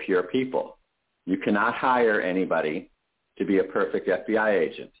no pure people. You cannot hire anybody to be a perfect FBI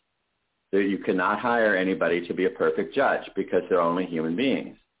agent. You cannot hire anybody to be a perfect judge, because they're only human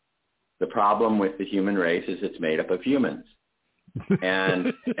beings. The problem with the human race is it's made up of humans.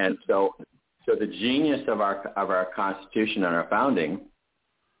 And so the genius of our Constitution and our founding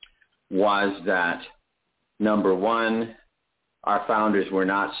was that, number one, our founders were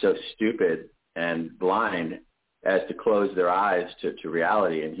not so stupid and blind as to close their eyes to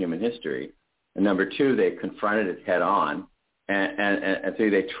reality in human history. And number two, they confronted it head on, and so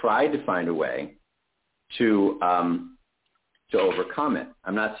they tried to find a way to overcome it.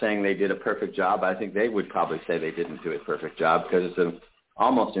 I'm not saying they did a perfect job. I think they would probably say they didn't do a perfect job, because it's an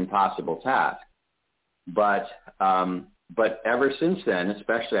almost impossible task. But ever since then,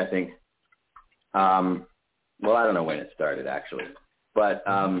 especially, I think, I don't know when it started actually, but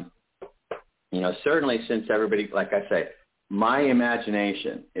certainly since everybody, like I say, my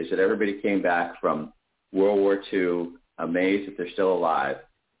imagination is that everybody came back from World War II amazed that they're still alive,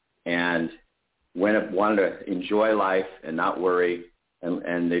 and wanted to enjoy life and not worry,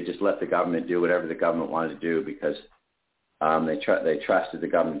 and they just let the government do whatever the government wanted to do, because they trusted the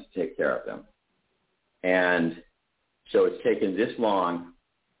government to take care of them. And so it's taken this long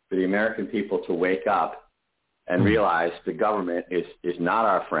for the American people to wake up and realize the government is not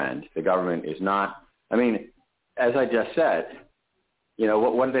our friend. The government is not, as I just said,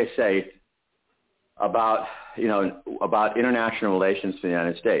 what do they say about international relations to the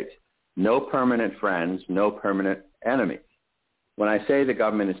United States? no permanent friends, no permanent enemies. When I say the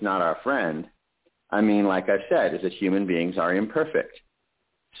government is not our friend, I mean, like I said, is that human beings are imperfect.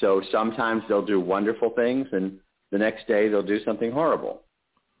 So sometimes they'll do wonderful things, and the next day they'll do something horrible.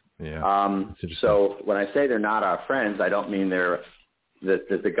 Yeah. So when I say they're not our friends, I don't mean that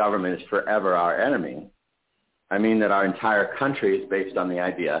the government is forever our enemy. I mean that our entire country is based on the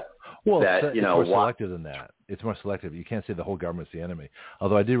idea that, it's more selective than that. It's more selective. You can't say the whole government's the enemy.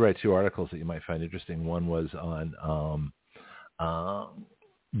 Although I did write 2 articles that you might find interesting. One was on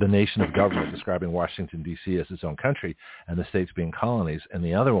the nation of government, describing Washington, D.C. as its own country and the states being colonies. And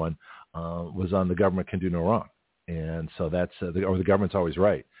the other one was on the government can do no wrong. And so that's, or the government's always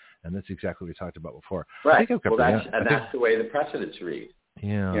right. And that's exactly what we talked about before. Right. Well, that's the way the precedents read.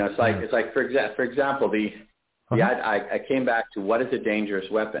 Yeah. It's like for example, I came back to what is a dangerous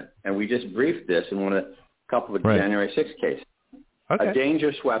weapon, and we just briefed this in a couple of January 6th cases. Okay. A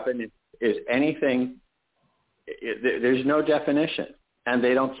dangerous weapon is anything. There's no definition, and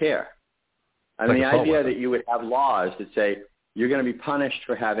they don't care. I mean, the idea that you would have laws that say you're going to be punished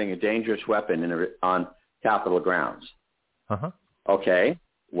for having a dangerous weapon on Capitol grounds. Okay.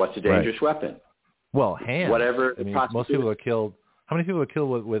 What's a dangerous weapon? Well, hands. Whatever. I mean, most people are killed. How many people are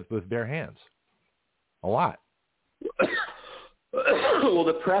killed with bare hands? A lot. Well,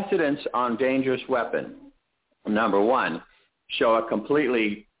 the precedents on dangerous weapon, number one, show a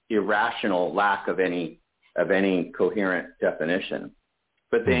completely irrational lack of any coherent definition.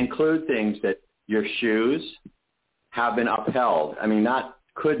 But they include things that your shoes have been upheld. I mean, not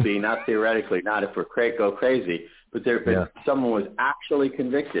theoretically, not if we're go crazy, but someone was actually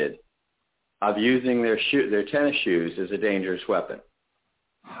convicted of using their tennis shoes as a dangerous weapon,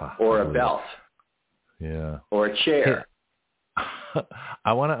 or a belt, or a chair.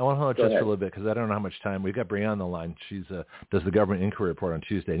 I want to hold on just for a little bit because I don't know how much time we've got. Brianna on the line. She's does the government inquiry report on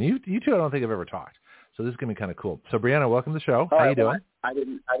Tuesday, and you two I don't think I've ever talked. So this is going to be kind of cool. So Brianna, welcome to the show. How you doing? I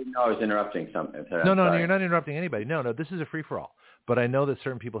didn't know I was interrupting something. No, you're not interrupting anybody. No, this is a free for all. But I know that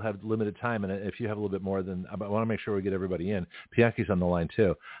certain people have limited time, and if you have a little bit more, then I want to make sure we get everybody in. Pianki's on the line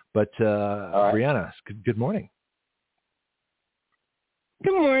too. But Brianna, good morning.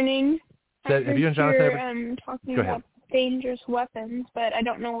 Good morning. Have you and Jonathan ever talking about dangerous weapons, but I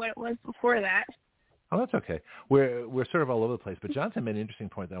don't know what it was before that. Oh, that's okay. We're sort of all over the place, but Jonathan made an interesting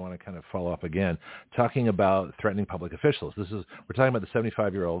point that I want to kind of follow up again, talking about threatening public officials. We're talking about the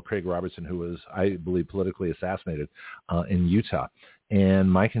 75-year-old Craig Robertson, who was, I believe, politically assassinated in Utah. And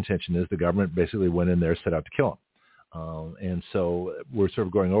my contention is the government basically went in there, set out to kill him. And so we're sort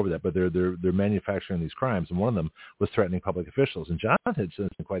of going over that, but they're manufacturing these crimes, and one of them was threatening public officials. And Jonathan had said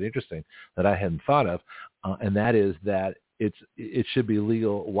something quite interesting that I hadn't thought of, and that is that it should be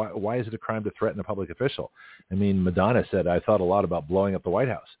legal. Why is it a crime to threaten a public official? I mean, Madonna said, I thought a lot about blowing up the White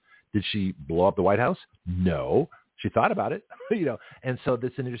House. Did she blow up the White House? No. She thought about it, and so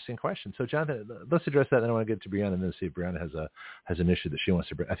that's an interesting question. So, Jonathan, let's address that, and then I want to get to Brianna and then see if Brianna has an issue that she wants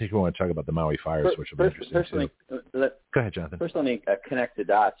to bring. I think we want to talk about the Maui fires, which will be interesting too. Go ahead, Jonathan. First, let me connect the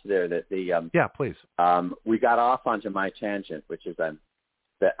dots there. Please. We got off onto my tangent, which is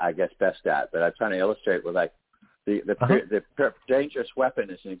I guess best at, but I'm trying to illustrate with the dangerous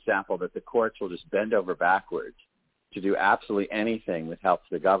weapon is an example that the courts will just bend over backwards to do absolutely anything that helps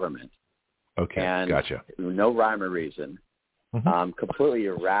the government. Okay, and gotcha. No rhyme or reason, completely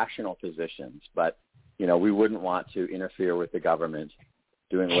irrational positions. But, we wouldn't want to interfere with the government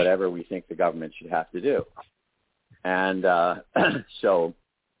doing whatever we think the government should have to do. And so,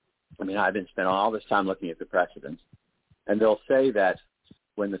 I mean, I've been spending all this time looking at the precedents, and they'll say that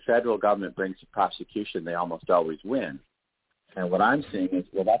when the federal government brings a prosecution, they almost always win. And what I'm seeing is,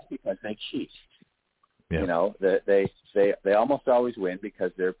 well, that's because they cheat. Yeah. They almost always win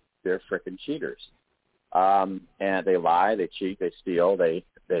because they're frickin' cheaters. And they lie, they cheat, they steal, they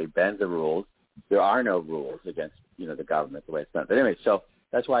bend the rules. There are no rules against, the government the way it's done. But anyway, so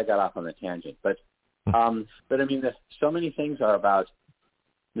that's why I got off on the tangent. But I mean, so many things are about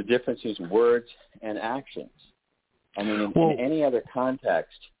the difference between words and actions. I mean, in any other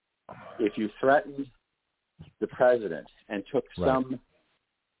context, if you threatened the president and took some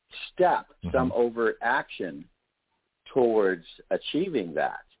step, some overt action towards achieving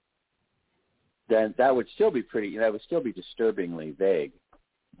that, then that would still be disturbingly vague,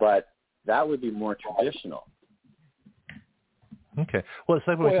 but that would be more traditional. Okay. Well, it's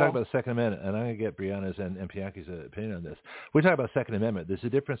like when we talk about the Second Amendment, and I'm going to get Brianna's and Pianki's opinion on this. We talk about Second Amendment. There's a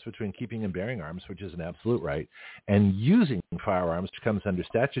difference between keeping and bearing arms, which is an absolute right, and using firearms, which comes under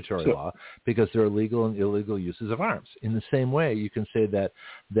statutory law, because there are legal and illegal uses of arms. In the same way, you can say that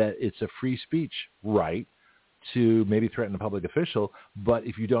it's a free speech right to maybe threaten a public official. But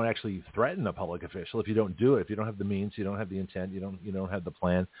if you don't actually threaten a public official, if you don't do it, if you don't have the means, you don't have the intent, you don't have the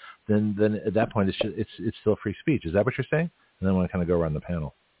plan, then at that point it's still free speech. Is that what you're saying? And then I want to kind of go around the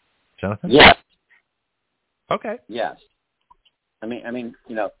panel. Jonathan? Yes. Okay. Yes. I mean,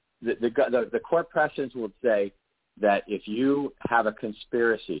 the court precedents would say that if you have a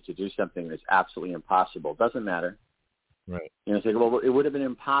conspiracy to do something that's absolutely impossible, doesn't matter. Right. Say, well, it would have been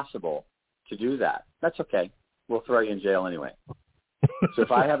impossible to do that. That's okay. We'll throw you in jail anyway. So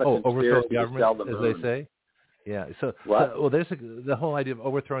if I have a conspiracy the government, to sell the moon, as they say. Yeah. So there's the whole idea of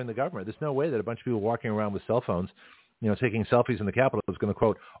overthrowing the government. There's no way that a bunch of people walking around with cell phones, taking selfies in the Capitol is going to,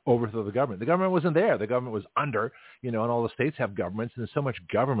 quote, overthrow the government. The government wasn't there. The government was under, and all the states have governments, and there's so much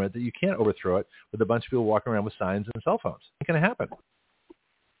government that you can't overthrow it with a bunch of people walking around with signs and cell phones. It's going to happen.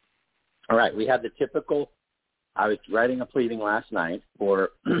 All right. We have the typical, I was writing a pleading last night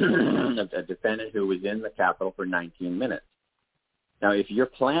for a defendant who was in the Capitol for 19 minutes. Now, if you're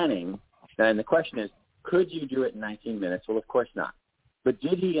planning, then the question is, could you do it in 19 minutes? Well, of course not. But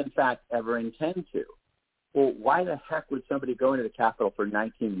did he, in fact, ever intend to? Well, why the heck would somebody go into the Capitol for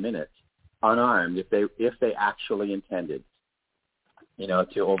 19 minutes unarmed if they actually intended,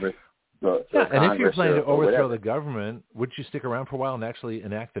 to overthrow Congress? And if you're planning to overthrow the government, would you stick around for a while and actually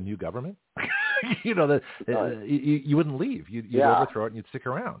enact the new government? You wouldn't leave. You'd overthrow it and you'd stick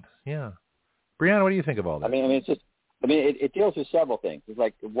around. Yeah. Brianna, what do you think of all that? It deals with several things. It's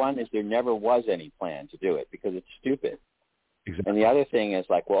like, one is there never was any plan to do it because it's stupid. Exactly. And the other thing is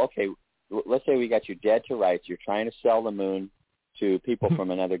like, well, okay, let's say we got you dead to rights. You're trying to sell the moon to people from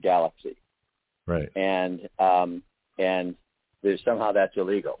another galaxy. Right. And there's somehow that's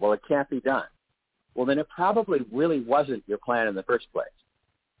illegal. Well, it can't be done. Well, then it probably really wasn't your plan in the first place.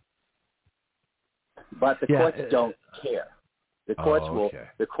 But the courts don't care. The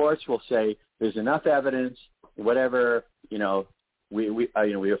courts will say there's enough evidence, whatever, we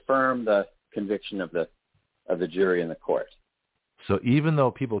affirm the conviction of the jury in the court. So even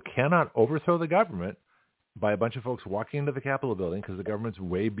though people cannot overthrow the government by a bunch of folks walking into the Capitol building, because the government's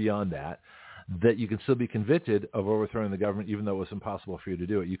way beyond that you can still be convicted of overthrowing the government, even though it was impossible for you to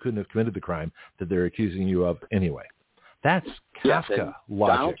do it. You couldn't have committed the crime that they're accusing you of anyway. That's Kafka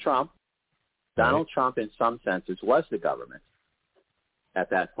logic. Donald Trump, in some senses, was the government at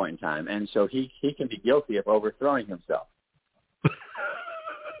that point in time, and so he can be guilty of overthrowing himself.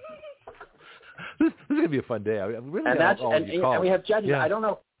 This is going to be a fun day. And we have judges. Yeah. I don't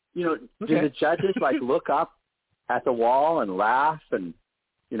know. Do the judges look up at the wall and laugh, and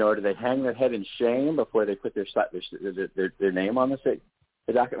or do they hang their head in shame before they put their name on the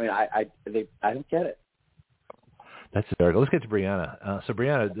document? I don't get it. That's hysterical. Let's get to Brianna. So,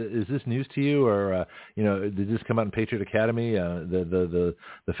 Brianna, is this news to you, or did this come out in Patriot Academy? The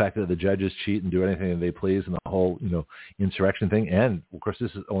fact that the judges cheat and do anything that they please, and the whole insurrection thing, and of course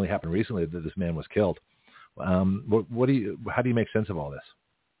this has only happened recently that this man was killed. How do you make sense of all this?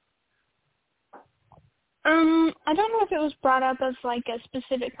 I don't know if it was brought up as a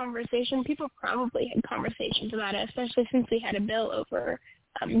specific conversation. People probably had conversations about it, especially since we had a bill over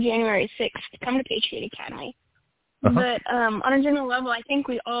January 6th to come to Patriot Academy. Uh-huh. But on a general level, I think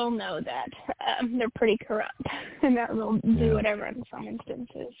we all know that they're pretty corrupt and that they'll do whatever in some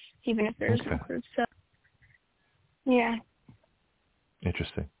instances, even if there's no proof. So, yeah.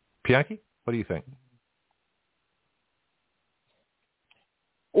 Interesting. Pianki, what do you think?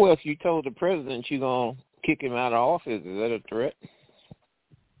 Well, if you told the president you're going to kick him out of office, is that a threat?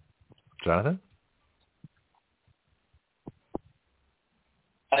 Jonathan?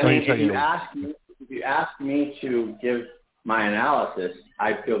 I mean, if you ask me to give my analysis,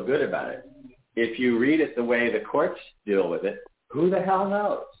 I'd feel good about it. If you read it the way the courts deal with it, who the hell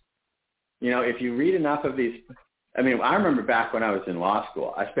knows? If you read enough of these, I remember back when I was in law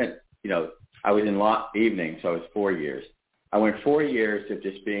school, I spent, I was in law evening, so it was 4 years. I went 4 years of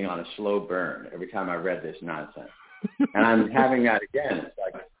just being on a slow burn every time I read this nonsense. And I'm having that again. It's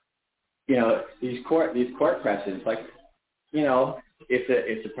like, these court precedents, if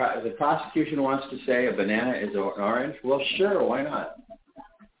the prosecution wants to say a banana is an orange, well, sure, why not?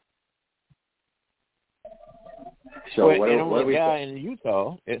 So what we guy in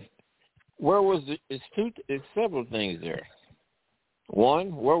Utah? It's several things there.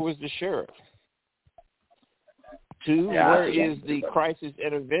 One, where was the sheriff? Two, where is the crisis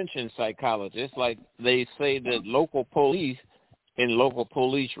intervention psychologist? Like they say that local police and local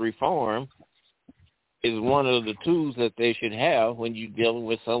police reform is one of the tools that they should have when you're dealing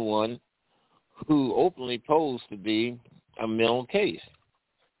with someone who openly posed to be a mental case.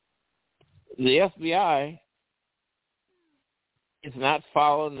 The FBI is not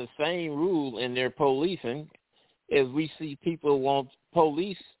following the same rule in their policing as we see people want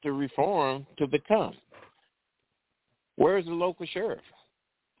police to reform to become. Where's the local sheriff?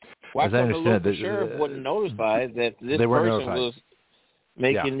 Why come the local sheriff wasn't notified that this person was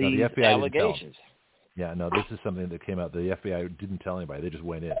making these the FBI allegations? Yeah, no, this is something that came out. The FBI didn't tell anybody. They just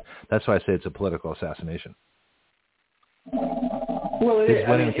went in. That's why I say it's a political assassination. Well, it is.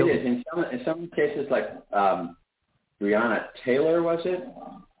 I mean, it is. In some cases, like Breonna Taylor, was it?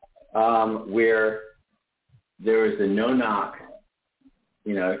 Where there was a no-knock.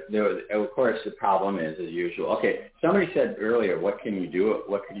 You know, there was, of course, the problem is, as usual. Okay, somebody said earlier, what can you do?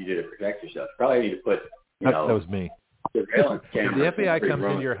 What can you do to protect yourself? Probably need to put, that was me. Surveillance cameras. The FBI comes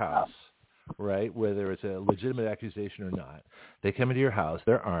into your house, right, whether it's a legitimate accusation or not. They come into your house.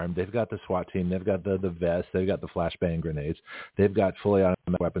 They're armed. They've got the SWAT team. They've got the vest. They've got the flashbang grenades. They've got fully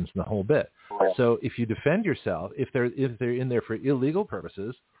automatic weapons and the whole bit. So if you defend yourself, if they're in there for illegal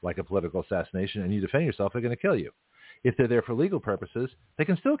purposes, like a political assassination, and you defend yourself, they're going to kill you. If they're there for legal purposes, they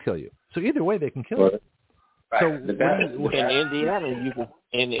can still kill you. So either way, they can kill you. Right. So in Indiana,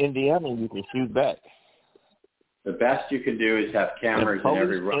 you can shoot back. The best you can do is have cameras in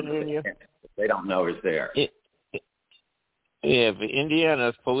every room that they don't know is there. If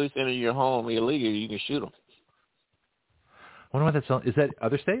Indiana's police enter your home illegally, you can shoot them. I wonder what that's. Is that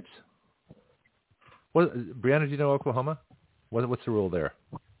other states? Brianna, do you know Oklahoma? What's the rule there?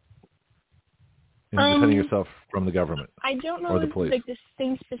 In defending yourself from the government. I don't know or the police. Like this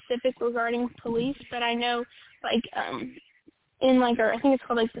thing specific regarding police, but I know like in like I think it's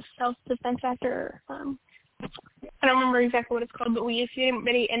called like the Self-Defense Act or I don't remember exactly what it's called, but if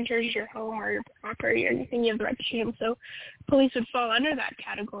anybody enters your home or your property or anything, you have the right to shoot them. So police would fall under that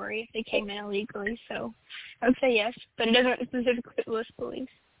category if they came in illegally. So I would say yes, but it doesn't specifically list police.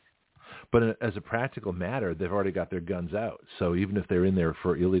 But as a practical matter, they've already got their guns out. So even if they're in there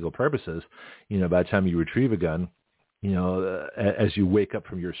for illegal purposes, by the time you retrieve a gun, as you wake up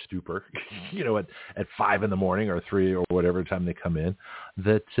from your stupor, at 5 a.m. or 3 or whatever time they come in,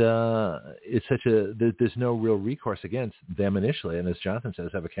 that it's there's no real recourse against them initially. And as Jonathan says,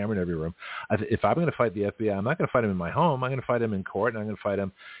 have a camera in every room. If I'm going to fight the FBI, I'm not going to fight them in my home. I'm going to fight them in court, and I'm going to fight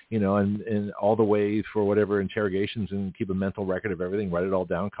them, and all the way for whatever interrogations, and keep a mental record of everything, write it all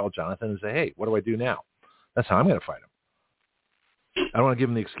down, call Jonathan and say, hey, what do I do now? That's how I'm going to fight them. I don't want to give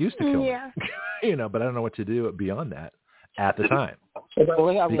them the excuse to kill me, but I don't know what to do beyond that at the time. In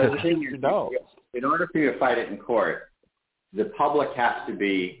order for you to fight it in court, the public has to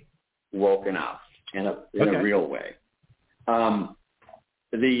be woken up in a real way. And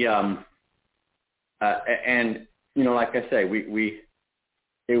like I say,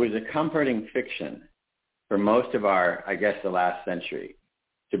 it was a comforting fiction for most of the last century,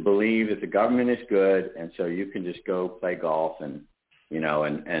 to believe that the government is good, and so you can just go play golf and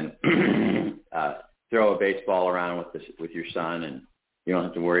throw a baseball around with your son, and you don't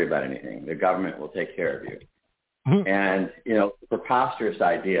have to worry about anything. The government will take care of you. Mm-hmm. And, preposterous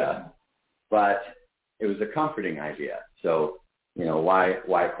idea, but it was a comforting idea. So,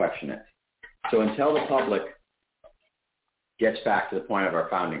 why question it? So until the public gets back to the point of our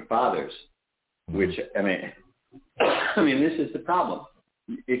founding fathers, which, this is the problem.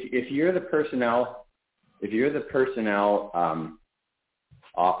 If you're the personnel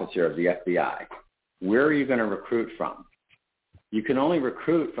officer of the FBI, where are you going to recruit from? You can only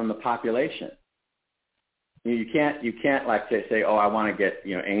recruit from the population. You can't like say, oh, I want to get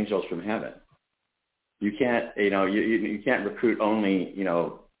angels from heaven. You can't you can't recruit only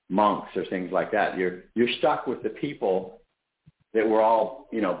monks or things like that. You're stuck with the people that we're all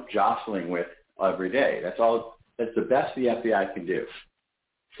jostling with every day. That's the best the FBI can do,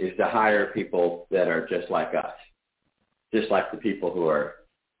 is to hire people that are just like us, just like the people who are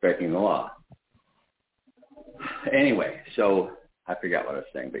breaking the law. Anyway, so I forgot what I was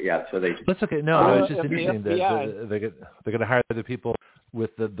saying, but yeah, so they... That's okay. No, it's just interesting that they're going to hire the people with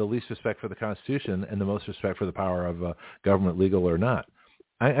the least respect for the Constitution and the most respect for the power of government, legal or not.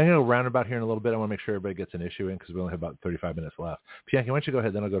 I'm going to go roundabout here in a little bit. I want to make sure everybody gets an issue in because we only have about 35 minutes left. Pianki, why don't you go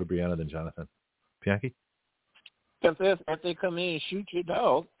ahead, then I'll go to Brianna, then Jonathan. Pianki? If they come in and shoot your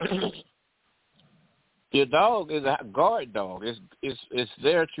dog, your dog is a guard dog. It's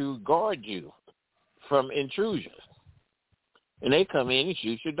there to guard you from intrusion. And they come in and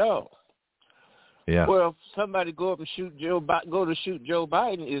shoot your dog. Yeah. Well, if somebody go up and shoot Joe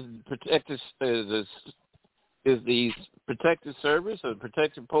Biden, is the protective service or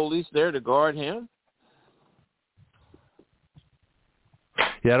protective police there to guard him?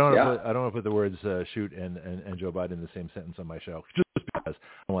 Yeah, I don't want to put the words shoot and Joe Biden in the same sentence on my show, just because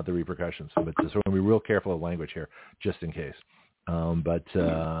I don't want the repercussions. But so we're going to be real careful of language here, just in case. But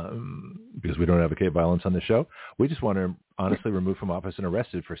because we don't advocate violence on the show. We just want to honestly remove from office and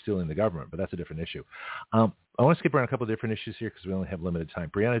arrested for stealing the government, but that's a different issue. I want to skip around a couple of different issues here because we only have limited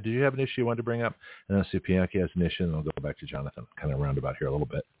time. Brianna, did you have an issue you wanted to bring up? And I'll see if Bianchi has an issue, and I'll go back to Jonathan, kind of roundabout here a little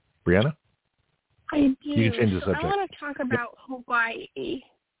bit. Brianna? I do. You can change the subject. I want to talk about Hawaii.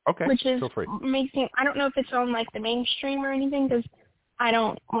 Okay, which is feel free. I don't know if it's on like the mainstream or anything because I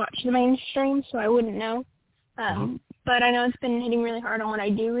don't watch the mainstream, so I wouldn't know. But I know it's been hitting really hard on what I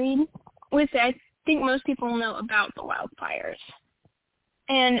do read. With it, I think most people know about the wildfires.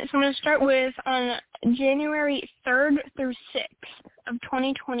 And so I'm going to start with on January 3rd through 6th of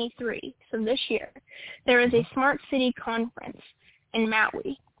 2023, so this year, there was a Smart City Conference in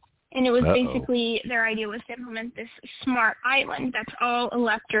Maui. And it was basically, their idea was to implement this smart island that's all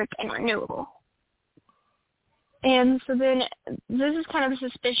electric and renewable. And so then this is kind of a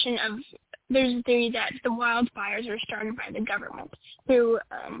suspicion of, there's a theory that the wildfires are started by the government through,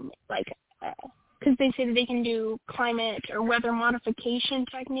 because they say that they can do climate or weather modification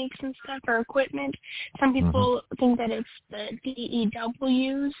techniques and stuff or equipment. Some people think that it's the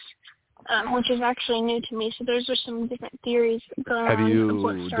DEWs, which is actually new to me. So those are some different theories going on. Have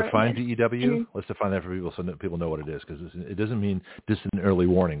you defined DEW? Let's define that for people so that people know what it is, because it doesn't mean distant early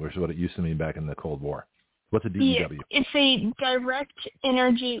warning, which is what it used to mean back in the Cold War. What's a DEW? Yeah, it's a direct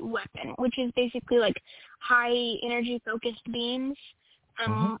energy weapon, which is basically like high energy focused beams.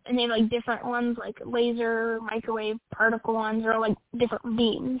 And they have like different ones, like laser, microwave, particle ones, are all like different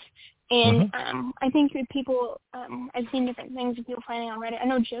beams. And I think that people, I've seen different things of people finding on Reddit. I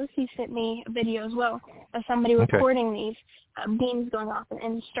know Josie sent me a video as well of somebody recording these beams going off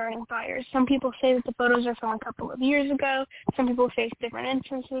and starting fires. Some people say that the photos are from a couple of years ago. Some people say it's different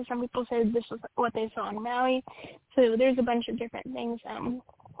instances. Some people say this was what they saw in Maui. So there's a bunch of different things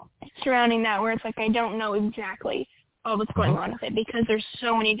surrounding that where it's like I don't know exactly all what's going on with it because there's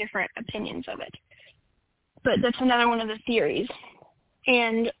so many different opinions of it. But that's another one of the theories.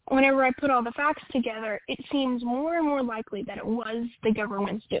 And whenever I put all the facts together, it seems more and more likely that it was the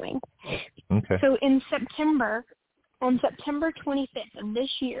government's doing. So on September 25th of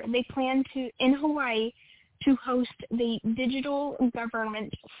this year, they plan to, in Hawaii, to host the Digital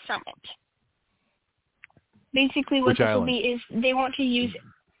Government Summit. Basically what this will be is they want to use... Do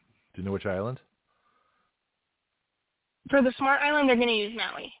you know which island? For the Smart Island, they're going to use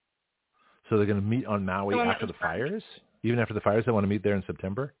Maui. So they're going to meet on Maui after the fires? Even after the fires, they want to meet there in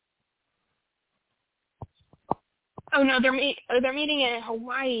September? Oh, no, they're meeting in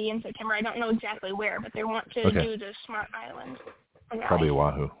Hawaii in September. I don't know exactly where, but they want to do the Smart Island. Probably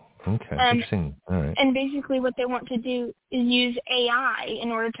Oahu. Okay, interesting. All right. And basically what they want to do is use AI in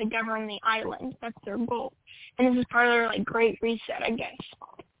order to govern the island. That's their goal. And this is part of their, like, Great Reset, I guess.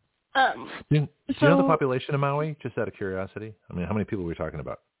 Do you know the population of Maui, just out of curiosity? I mean, how many people are we talking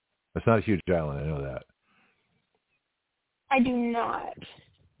about? It's not a huge island, I know that. I do not.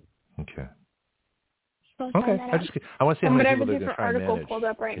 Okay. I want to see how many people they're going to try and manage. I have a different article pulled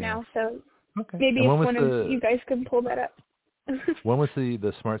up right now, so if maybe one of you guys could pull that up. When was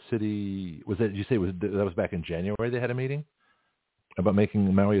the Smart City? Was that? Did you say that was back in January? They had a meeting about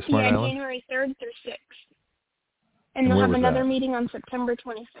making Maui a smart island. Yeah, January 3rd through 6th, and they'll have another meeting on September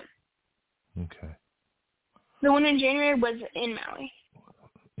 25th. Okay. The one in January was in Maui.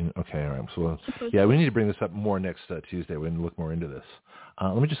 Okay, all right. So, we need to bring this up more next Tuesday. We're going to look more into this.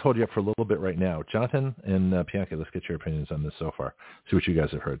 Let me just hold you up for a little bit right now. Jonathan and Bianchi, let's get your opinions on this so far. See what you guys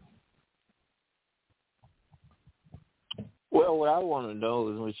have heard. Well, what I want to know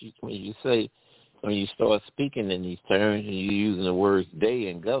is when you start speaking in these terms and you're using the words "they"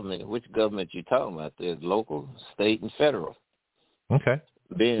 and government, which government you talking about? There's local, state, and federal. Okay.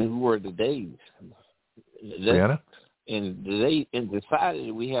 Then who are the days? Brianna? In the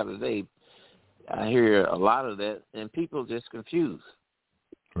society we have today, I hear a lot of that, and people just confused.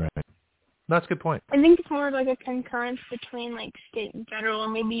 Right. That's a good point. I think it's more like a concurrence between like state and federal, or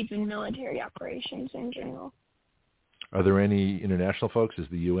maybe even military operations in general. Are there any international folks? Is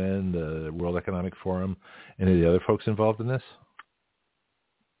the UN, the World Economic Forum, any of the other folks involved in this?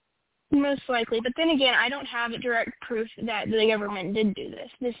 Most likely. But then again, I don't have direct proof that the government did do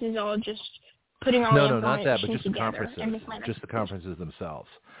this. This is all just putting all the information not that, but just the conferences. Just the conferences themselves.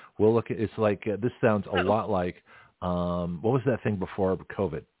 We'll look at, it's like, this sounds a lot like, what was that thing before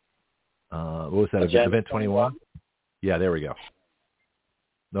COVID? What was that, Event 21? Yeah, there we go.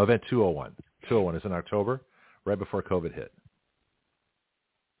 No, Event 201. 201 is in October, right before COVID hit.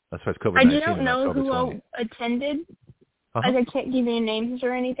 That's why it's COVID-19. I don't know who all attended. I can't give you names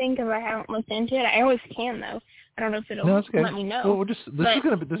or anything because I haven't looked into it. I always can, though. I don't know if it'll let me know. Well, this is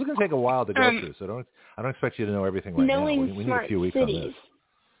going to take a while to go through, so I don't expect you to know everything right now. We need a few weeks on this.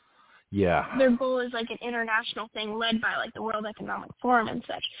 their goal is like an international thing led by like the World Economic Forum and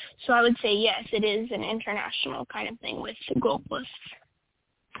such. So I would say yes, it is an international kind of thing with the globalists.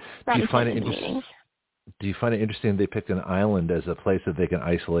 Do you find it interesting they picked an island as a place that they can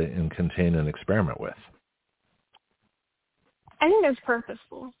isolate and contain and experiment with? I think that's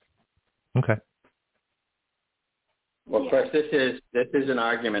purposeful. Okay. Well, of course, this is an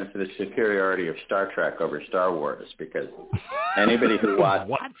argument for the superiority of Star Trek over Star Wars, because anybody who watched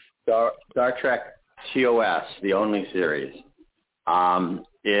Star Trek TOS, the only series, knows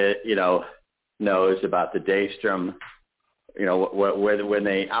about the Daystrom. When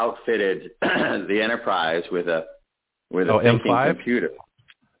they outfitted the Enterprise with a thinking M5? computer.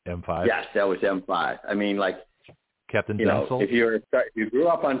 M5. Yes, that was M5. I mean, like Captain Densel. If you grew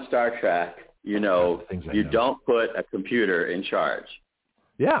up on Star Trek, you don't put a computer in charge.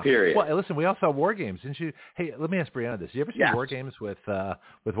 Yeah. Period. Well, listen, we all saw War Games, didn't you? Hey, let me ask Brianna this. Did you ever see War Games with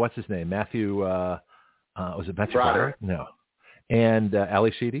what's his name? Matthew, was it Matthew Broderick? No. And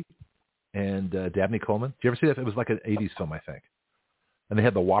Ali Sheedy and Dabney Coleman. Did you ever see that? It was like an 80s film, I think. And they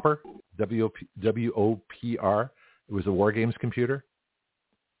had the Whopper, W-O-P-R. It was a War Games computer.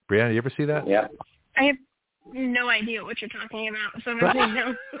 Brianna, did you ever see that? Yeah. I have no idea what you're talking about, so I'm going to say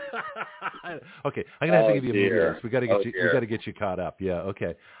no. Okay, I'm going to have to give you a movie list. We got to get you caught up. Yeah.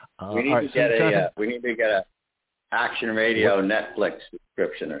 Okay. We need to get a Action Radio Netflix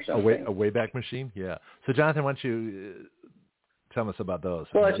subscription or something. A Wayback Machine. Yeah. So Jonathan, why don't you tell us about those?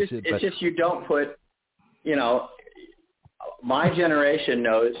 Well, it's just you don't put. My generation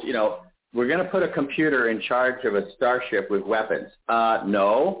knows. We're going to put a computer in charge of a starship with weapons.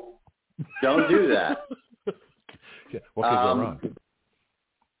 No, don't do that. What could go wrong?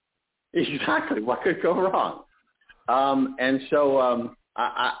 Exactly. What could go wrong? I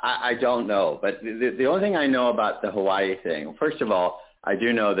don't know. But the only thing I know about the Hawaii thing, first of all, I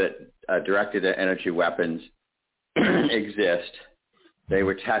do know that directed energy weapons exist. They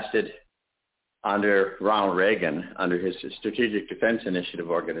were tested under Ronald Reagan, under his Strategic Defense Initiative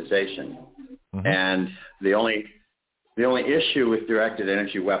organization. Mm-hmm. And the only issue with directed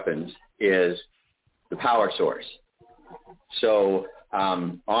energy weapons is the power source. So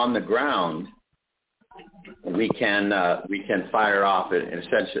on the ground, we can fire off it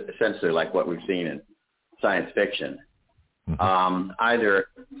essentially like what we've seen in science fiction. Mm-hmm.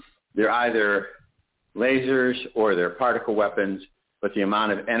 They're either lasers or they're particle weapons, but the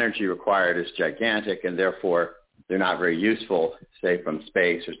amount of energy required is gigantic, and therefore they're not very useful, say from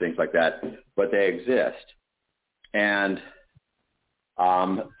space or things like that. But they exist, and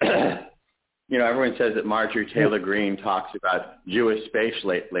everyone says that Marjorie Taylor Greene talks about Jewish space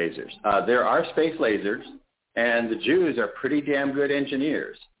lasers. There are space lasers, and the Jews are pretty damn good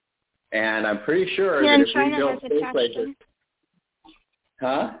engineers. And I'm pretty sure that if we built space lasers...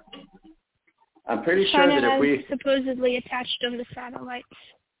 Huh? I'm pretty sure that if we... supposedly attached them to satellites.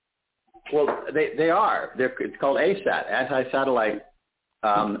 Well, they are. It's called ASAT, Anti-Satellite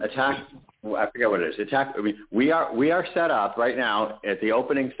Attack... I forget what it is. We are set up right now at the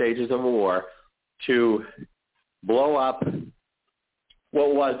opening stages of a war to blow up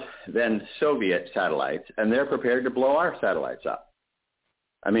what was then Soviet satellites, and they're prepared to blow our satellites up.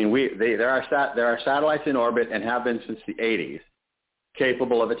 I mean, there are satellites in orbit and have been since the 80s,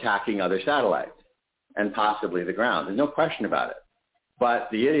 capable of attacking other satellites and possibly the ground. There's no question about it. But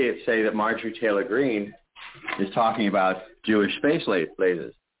the idiots say that Marjorie Taylor Greene is talking about Jewish space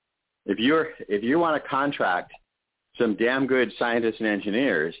lasers. If you want to contract some damn good scientists and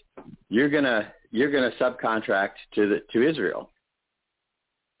engineers, you're gonna subcontract to Israel.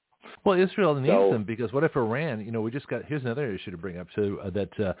 Well, Israel needs them because what if Iran? Here's another issue to bring up too.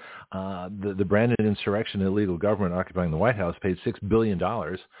 That the branded insurrection, illegal government occupying the White House, paid $6 billion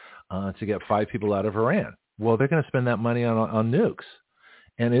to get 5 people out of Iran. Well, they're going to spend that money on nukes,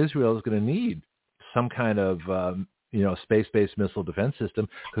 and Israel is going to need some kind of space-based missile defense system,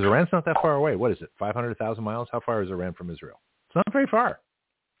 because Iran's not that far away. What is it, 500,000 miles? How far is Iran from Israel? It's not very far.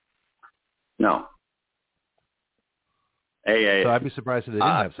 No. So I'd be surprised if they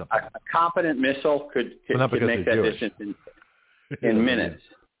didn't have something. A competent missile could make that distance in minutes.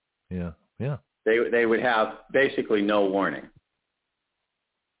 Yeah. They would have basically no warning.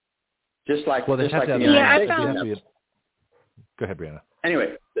 Just like the United States. Go ahead, Brianna.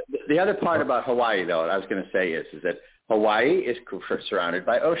 Anyway, the other part about Hawaii, though, I was going to say is that Hawaii is surrounded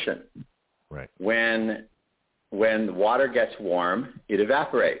by ocean. Right. When the water gets warm, it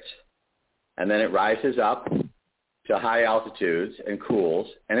evaporates, and then it rises up to high altitudes and cools,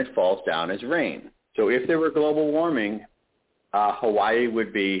 and it falls down as rain. So if there were global warming, Hawaii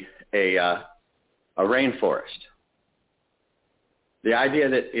would be a rainforest. The idea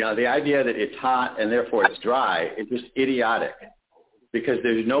that it's hot and therefore it's dry is just idiotic, because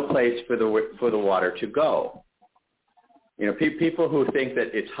there's no place for the water to go. People who think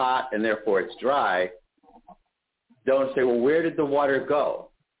that it's hot and therefore it's dry don't say, well, where did the water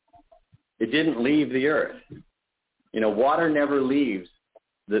go? It didn't leave the earth. Water never leaves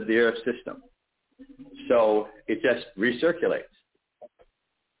the earth system, so it just recirculates.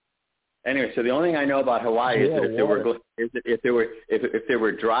 Anyway, so the only thing I know about Hawaii is that if there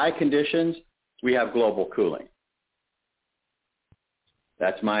were dry conditions, we have global cooling.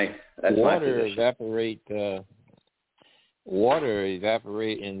 That's my position. Water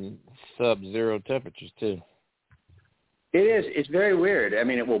evaporate in sub-zero temperatures too. It is. It's very weird. I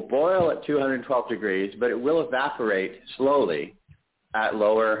mean, it will boil at 212 degrees, but it will evaporate slowly at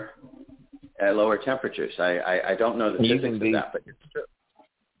lower temperatures. I don't know the physics of that, but it's true.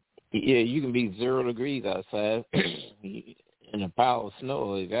 Yeah, you can be 0 degrees outside, and a pile of snow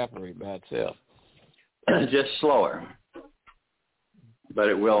will evaporate by itself. Just slower, but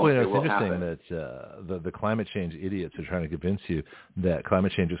it will. Well, it's interesting happen. that the climate change idiots are trying to convince you that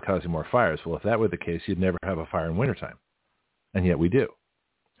climate change is causing more fires. Well, if that were the case, you'd never have a fire in wintertime, and yet we do.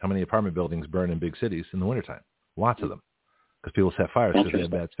 How many apartment buildings burn in big cities in the wintertime? Lots of them, because people set fires because they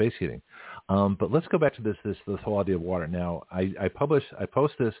have bad space heating. But let's go back to this whole idea of water. Now, I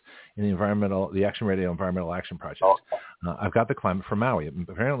post this in the Action Radio Environmental Action Project. I've got the climate for Maui.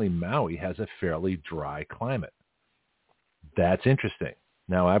 Apparently, Maui has a fairly dry climate. That's interesting.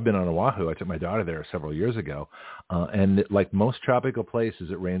 Now, I've been on Oahu. I took my daughter there several years ago, and like most tropical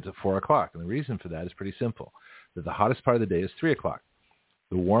places, it rains at 4 o'clock. And the reason for that is pretty simple: that the hottest part of the day is 3 o'clock.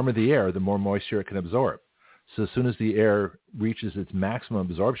 The warmer the air, the more moisture it can absorb. So as soon as the air reaches its maximum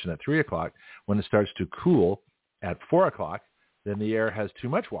absorption at 3 o'clock, when it starts to cool at 4 o'clock, then the air has too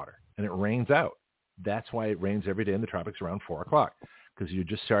much water and it rains out. That's why it rains every day in the tropics around 4 o'clock, because you're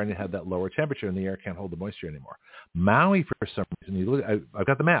just starting to have that lower temperature and the air can't hold the moisture anymore. Maui, for some reason, I've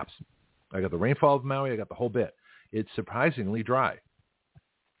got the maps. I got the rainfall of Maui. I got the whole bit. It's surprisingly dry.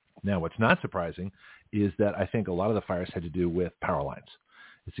 Now, what's not surprising is that I think a lot of the fires had to do with power lines.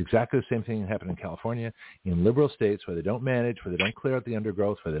 It's exactly the same thing that happened in California, in liberal states where they don't manage, where they don't clear out the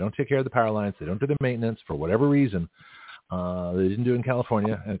undergrowth, where they don't take care of the power lines, they don't do the maintenance for whatever reason. They didn't do it in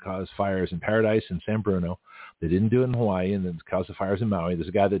California, and it caused fires in Paradise and San Bruno. They didn't do it in Hawaii, and it caused the fires in Maui. There's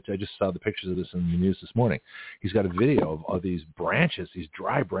a guy that I just saw the pictures of this in the news this morning. He's got a video of these branches, these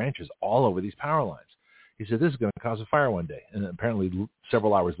dry branches all over these power lines. He said, this is going to cause a fire one day. And apparently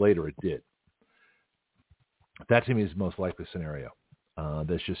several hours later it did. That to me is the most likely scenario.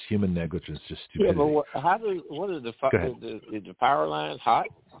 That's just human negligence, just stupidity. Yeah, but is the power lines hot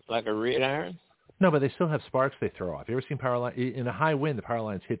like a red iron? No, but they still have sparks they throw off. You ever seen power line in a high wind? The power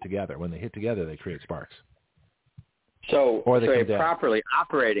lines hit together. When they hit together, they create sparks. So a properly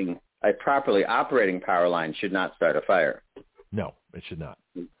operating power line should not start a fire. No, it should not.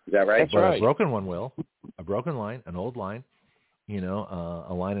 Is that right? That's right. A broken one will. A broken line, an old line,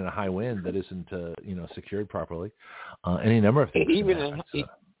 a line in a high wind that isn't, secured properly. Any number of things. Even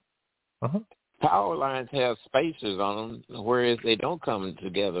power lines have spacers on them, whereas they don't come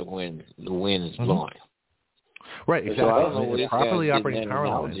together when the wind is blowing. Right, exactly. So I don't know where properly operating power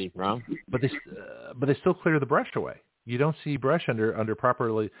lines, from. but they still clear the brush away. You don't see brush under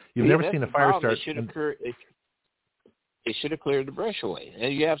properly. You've never seen a fire start. It should have cleared the brush away.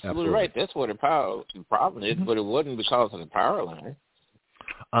 And you're absolutely right. That's what the problem is, but it wasn't because of the power line.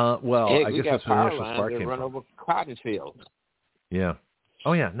 I guess that's where the initial spark came run from. Over cotton fields. Yeah.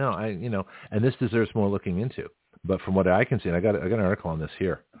 Oh yeah. No, and this deserves more looking into. But from what I can see, and I got an article on this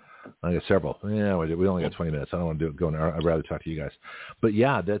here. I got several. Yeah, we only got 20 minutes. I don't want to go. I'd rather talk to you guys. But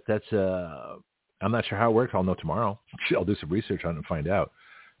yeah, that's. I'm not sure how it works. I'll know tomorrow. I'll do some research on it and find out.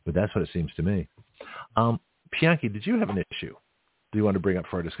 But that's what it seems to me. Bianchi, did you have an issue do you want to bring up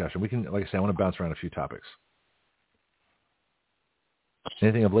for our discussion? We can, like I say, I want to bounce around a few topics.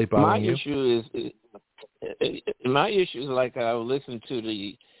 Anything of late bothering you? My issue is like I listened to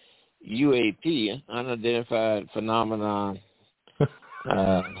the UAP, unidentified phenomenon.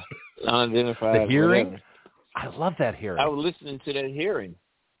 Unidentified. The hearing? Whatever. I love that hearing. I was listening to that hearing.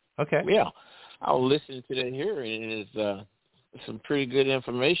 Okay. Yeah, I was listening to that hearing, and it's some pretty good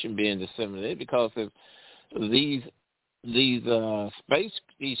information being disseminated because of these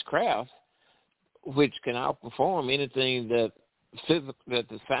craft, which can outperform anything that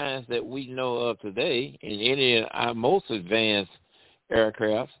the science that we know of today in any of our most advanced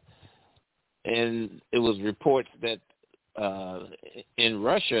aircraft. And it was reports that in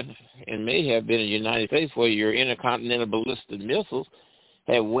Russia, and may have been in the United States, where your intercontinental ballistic missiles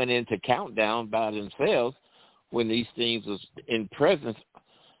had went into countdown by themselves, when these things was in presence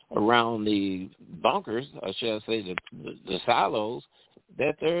around the bunkers, or shall I say the silos,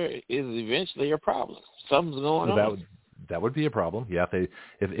 that there is eventually a problem. Something's going on. That would be a problem. Yeah,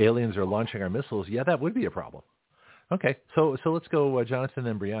 if aliens are launching our missiles, yeah, that would be a problem. Okay, so let's go, Jonathan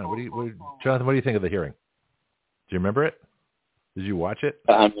and Brianna. Jonathan, what do you think of the hearing? Do you remember it? Did you watch it?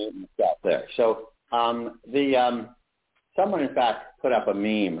 There. So someone in fact put up a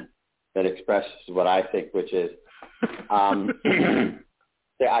meme that expresses what I think, which is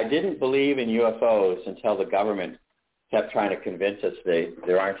I didn't believe in UFOs until the government kept trying to convince us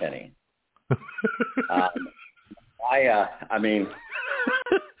there aren't any. I mean,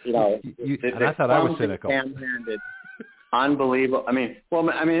 I thought I was cynical. Unbelievable. The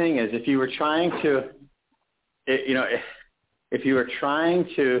thing is, if you were trying to, if you were trying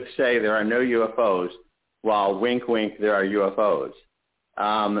to say there are no UFOs, while wink, wink, there are UFOs,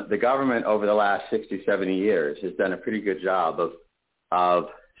 the government over the last 60, 70 years has done a pretty good job of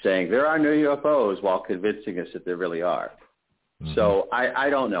saying there are no UFOs while convincing us that there really are. Mm-hmm. So I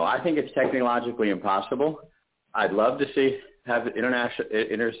don't know. I think it's technologically impossible. I'd love to have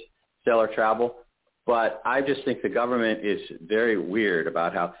interstellar travel, but I just think the government is very weird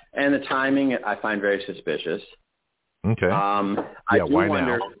about how, and the timing I find very suspicious. Okay. I do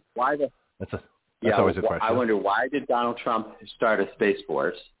wonder now? Why the. That's always a question. I wonder, why did Donald Trump start a space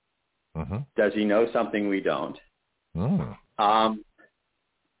force? Mm-hmm. Does he know something we don't? Mm.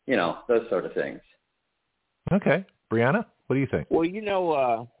 Those sort of things. Okay. Brianna, what do you think? Well,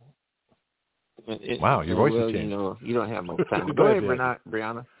 wow, your voice has changed. You don't have much time. Go ahead,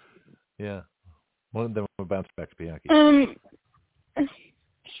 Brianna. Yeah. One of them will bounce back to Bianchi.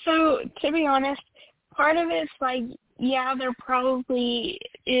 So, to be honest, part of it's like, yeah, there probably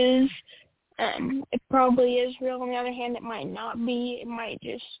is. It probably is real. On the other hand, it might not be. It might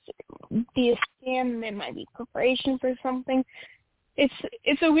just be a scam. It might be preparation for something.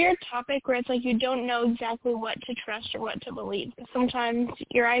 It's a weird topic where it's like you don't know exactly what to trust or what to believe. Sometimes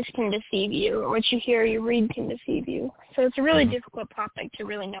your eyes can deceive you, or what you hear, you read can deceive you. So it's a really difficult topic to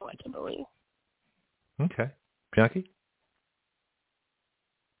really know what to believe. Okay. Bianchi?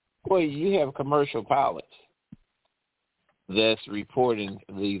 Well, you have commercial pilots that's reporting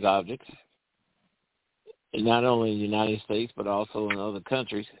these objects, not only in the United States but also in other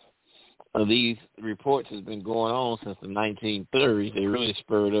countries. These reports have been going on since the 1930s. They really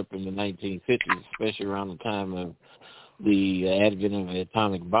spurred up in the 1950s, especially around the time of the advent of the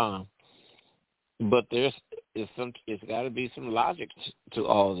atomic bomb. But it's got to be some logic to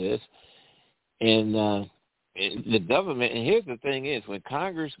all this. And the government, and here's the thing is, when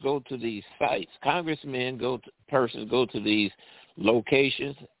Congress go to these sites, congressmen go to these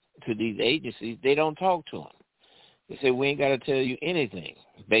locations, to these agencies, they don't talk to them. They say, we ain't got to tell you anything,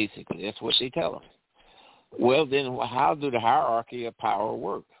 basically. That's what they tell them. Well, then how do the hierarchy of power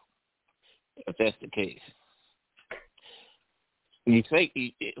work, if that's the case? You think,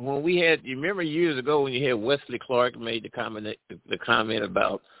 when you remember years ago when you had Wesley Clark made the comment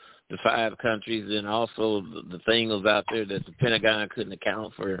about the 5 countries, and also the thing was out there that the Pentagon couldn't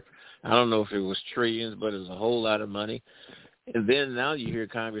account for. I don't know if it was trillions, but it was a whole lot of money. And then now you hear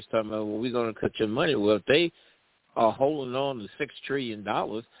Congress talking about, well, we're going to cut your money. Well, if they are holding on to $6 trillion,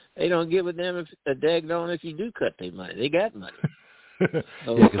 they don't give a damn a daggone if you do cut their money. They got money.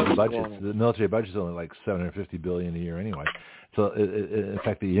 So yeah, because the military budget is only like $750 billion a year anyway. So, in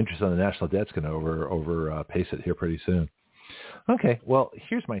fact, the interest on the national debt's going to overpace it here pretty soon. Okay, well,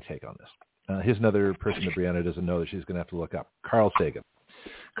 here's my take on this. Here's another person that Brianna doesn't know that she's going to have to look up. Carl Sagan.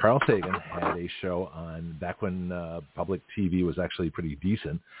 Carl Sagan had a show on back when public TV was actually pretty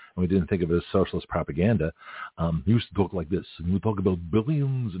decent, and we didn't think of it as socialist propaganda. He used to talk like this, and we talk about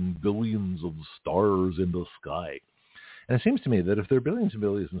billions and billions of stars in the sky. And it seems to me that if there are billions and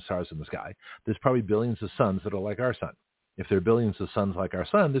billions of stars in the sky, there's probably billions of suns that are like our sun. If there are billions of suns like our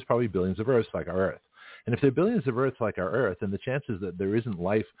sun, there's probably billions of Earths like our Earth. And if there are billions of Earths like our Earth, then the chances that there isn't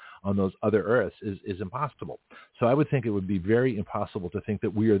life on those other Earths is impossible. So I would think it would be very impossible to think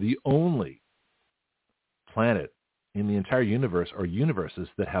that we are the only planet in the entire universe or universes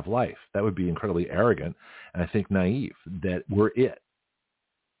that have life. That would be incredibly arrogant and I think naive that we're it.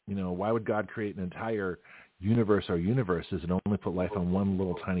 Why would God create an entire universe or universes and only put life on one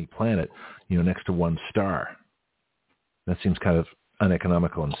little tiny planet, next to one star? That seems kind of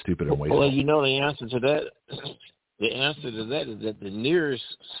uneconomical and stupid and wasteful. Well, the answer to that. The answer to that is that the nearest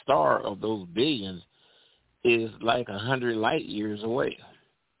star of those billions is like 100 light years away.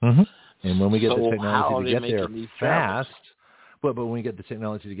 Mm-hmm. And when we get the technology to get there fast, but when we get the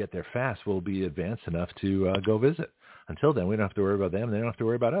technology to get there fast, we'll be advanced enough to go visit. Until then, we don't have to worry about them. They don't have to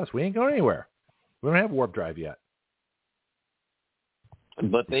worry about us. We ain't going anywhere. We don't have warp drive yet.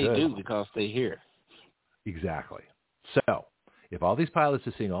 But they do because they're here. Exactly. So if all these pilots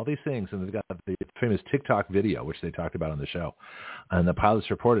are seeing all these things, and they've got the famous TikTok video, which they talked about on the show, and the pilots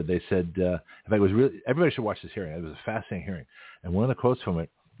reported, they said, in fact, it was really, everybody should watch this hearing. It was a fascinating hearing. And one of the quotes from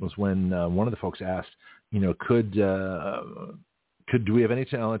it was when one of the folks asked, could do we have any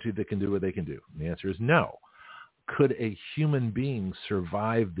technology that can do what they can do? And the answer is no. Could a human being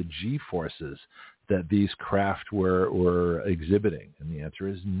survive the G-forces that these craft were exhibiting? And the answer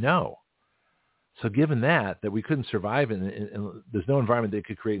is no. So given that we couldn't survive, and there's no environment they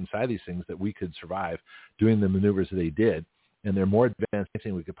could create inside these things that we could survive doing the maneuvers that they did, and they're more advanced than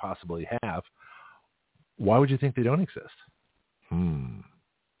anything we could possibly have, why would you think they don't exist? Who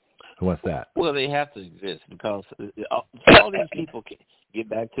wants that? Well, they have to exist because all these people can get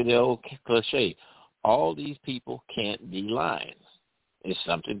back to the old cliche. All these people can't be lions. There's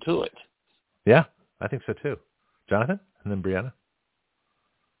something to it. Yeah, I think so too. Jonathan, and then Brianna.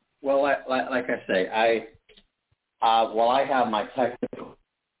 Well, like I say, I have my technical.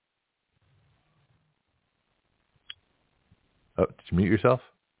 Oh, did you mute yourself?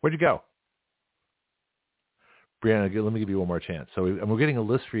 Where'd you go? Brianna, let me give you one more chance. So we're getting a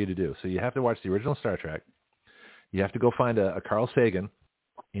list for you to do. So you have to watch the original Star Trek. You have to go find a Carl Sagan,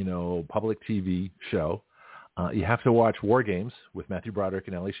 public TV show. You have to watch War Games with Matthew Broderick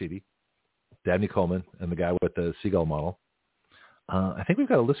and Ali Sheedy, Dabney Coleman, and the guy with the seagull model. I think we've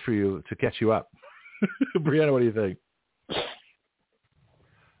got a list for you to catch you up. Brianna, what do you think?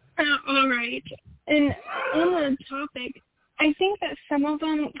 All right. And on the topic, I think that some of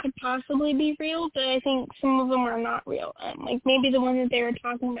them could possibly be real, but I think some of them are not real. Like maybe the one that they were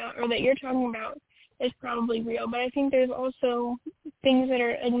talking about or that you're talking about is probably real, but I think there's also things that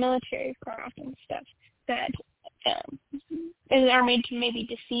are like military craft and stuff that are made to maybe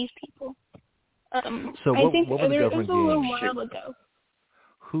deceive people. So I think what were the it was government a little gains? while ago.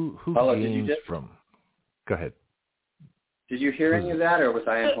 Who gains from? Go ahead. Did you hear any of that, or was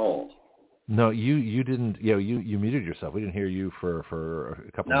I on hold? No, you didn't. You muted yourself. We didn't hear you for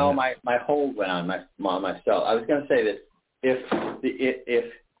a couple. No, minutes. my hold went on myself. I was going to say that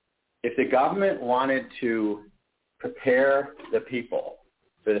if the government wanted to prepare the people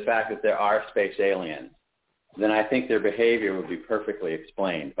for the fact that there are space aliens, then I think their behavior would be perfectly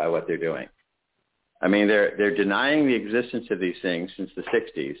explained by what they're doing. I mean, they're denying the existence of these things since the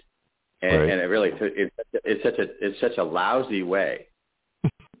 60s, and it really it's such a lousy way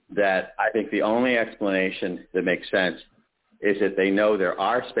that I think the only explanation that makes sense is that they know there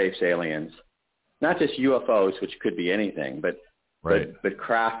are space aliens, not just UFOs, which could be anything, but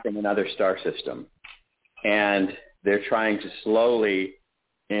craft from another star system, and they're trying to slowly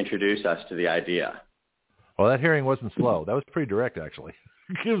introduce us to the idea. Well, that hearing wasn't slow. That was pretty direct, actually.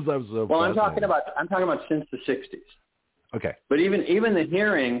 I'm talking about since the 60s. Okay. But even the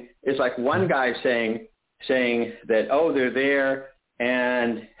hearing is like one guy saying that, they're there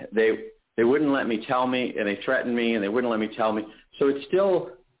and they wouldn't let me tell me, and they threatened me and they wouldn't let me tell me. So it's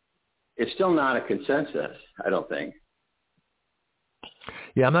still not a consensus, I don't think.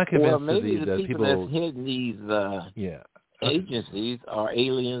 Yeah, I'm not convinced. Well, maybe that the people that's hidden these agencies are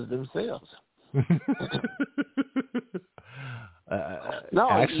aliens themselves. No,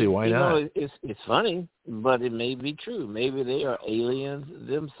 actually, why not? It's funny, but it may be true. Maybe they are aliens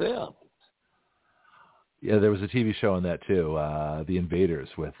themselves. Yeah, there was a TV show on that too, The Invaders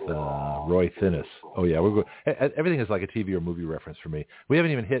with Roy Thinnis. Oh yeah, everything is like a TV or movie reference for me. We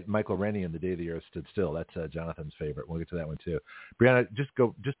haven't even hit Michael Rennie and The Day the Earth Stood Still. That's Jonathan's favorite. We'll get to that one too. Brianna, just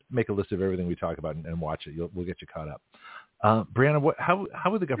make a list of everything we talk about and watch it. We'll get you caught up. Brianna, how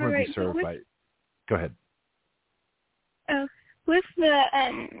would the government be served by? Go ahead. With the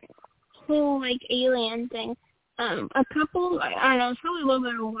whole alien thing, a couple, I don't know, it's probably a little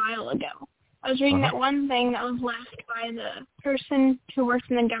bit a while ago. I was reading that one thing that was left by the person who works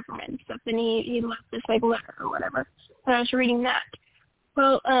in the government and stuff, and he left this letter or whatever. And I was reading that.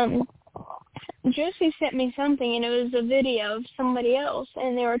 Well, Josie sent me something, and it was a video of somebody else,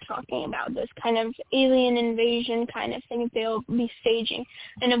 and they were talking about this kind of alien invasion kind of thing that they'll be staging,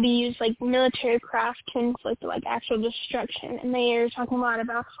 and it'll be used like military craft to inflict actual destruction, and they are talking a lot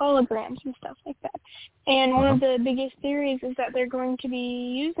about holograms and stuff like that. And one of the biggest theories is that they're going to be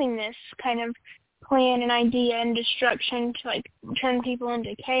using this kind of plan and idea and destruction to turn people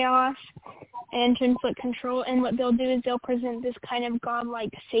into chaos and to inflict control. And what they'll do is they'll present this kind of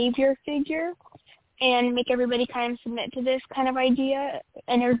godlike savior figure and make everybody kind of submit to this kind of idea,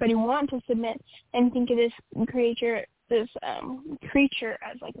 and everybody want to submit and think of this creature as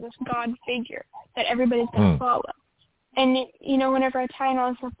this god figure that everybody's going to follow. And, whenever I tie in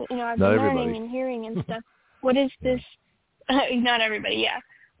all the stuff that, I've been learning and hearing and stuff, what is this, not everybody, yeah.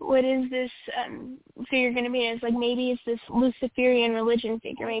 What is this figure going to be? It's like maybe it's this Luciferian religion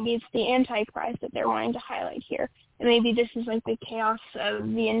figure. Maybe it's the Antichrist that they're wanting to highlight here. And maybe this is like the chaos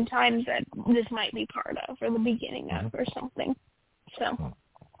of the end times that this might be part of, or the beginning of, or something. So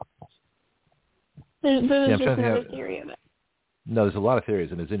there's just another theory of it. No, there's a lot of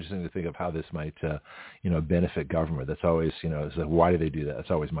theories, and it's interesting to think of how this might, benefit government. That's always, it's like, why do they do that?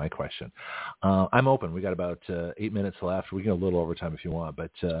 That's always my question. I'm open. We got about 8 minutes left. We can go a little over time if you want, but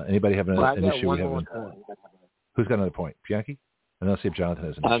anybody have an issue? Who's got another point? Bianchi? And I'll see if Jonathan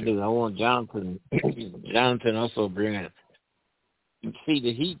has an issue. I do. I want Jonathan also bring it. See,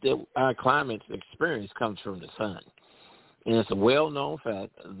 the heat that our climate experience comes from the sun. And it's a well-known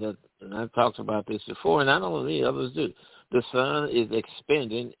fact that, and I've talked about this before, and not only me, others do. The sun is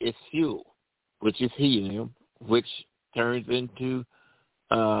expending its fuel, which is helium, which turns into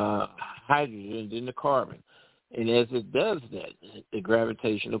hydrogen into carbon. And as it does that, the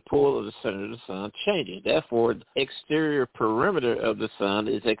gravitational pull of the center of the sun changes. Therefore, the exterior perimeter of the sun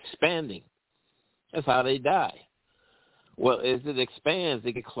is expanding. That's how they die. Well, as it expands,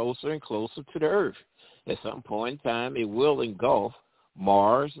 they get closer and closer to the Earth. At some point in time, it will engulf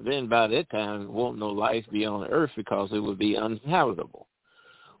Mars. Then by that time, there won't no life be on the Earth because it would be uninhabitable.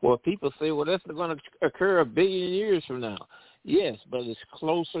 Well, people say, well, that's going to occur 1 billion years from now. Yes, but it's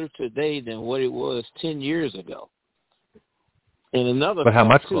closer today than what it was 10 years ago. And another but how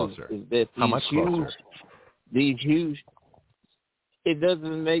much closer? Is that these huge, it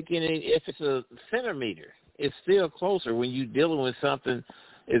doesn't make any, if it's a centimeter, it's still closer when you're dealing with something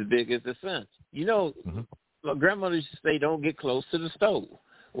as big as the sun. My grandmother used to say, don't get close to the stove.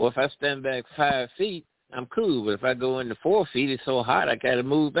 Well, if I stand back 5 feet, I'm cool. But if I go into 4 feet, it's so hot, I got to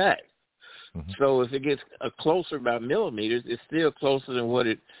move back. Mm-hmm. So if it gets closer by millimeters, it's still closer than what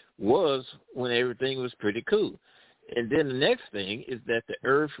it was when everything was pretty cool. And then the next thing is that the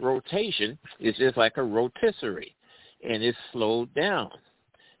Earth's rotation is just like a rotisserie, and it's slowed down.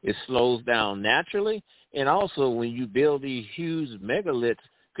 It slows down naturally, and also when you build these huge megaliths,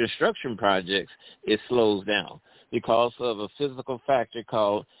 construction projects, it slows down because of a physical factor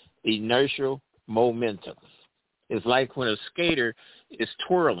called inertial momentum. It's like when a skater is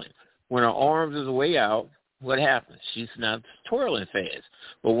twirling. When her arms is way out, what happens? She's not twirling fast.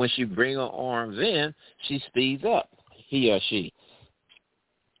 But when she brings her arms in, she speeds up, he or she.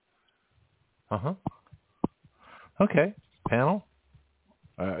 Uh-huh. Okay. Panel?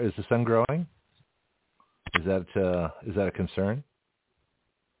 Is the sun growing? Is that a concern?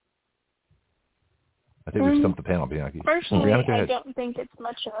 I think we stumped the panel, Bianchi. Personally, I don't think it's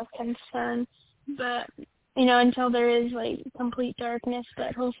much of a concern, but, until there is, complete darkness,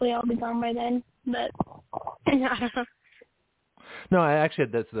 but hopefully I'll be gone by then, but, I don't know. No, actually,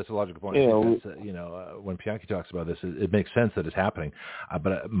 that's a logical point. When Bianchi talks about this, it makes sense that it's happening,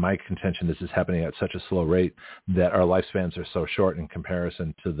 but my contention is it's happening at such a slow rate that our lifespans are so short in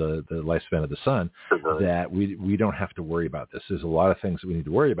comparison to the lifespan of the sun that we don't have to worry about this. There's a lot of things that we need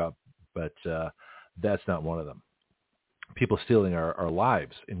to worry about, but that's not one of them. People stealing our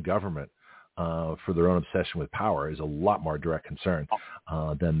lives in government for their own obsession with power is a lot more direct concern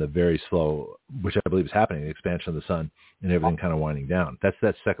than the very slow, which I believe is happening, the expansion of the sun and everything kind of winding down. That's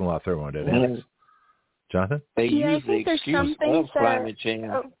that second law of thermodynamics. Jonathan? They use the excuse of climate change.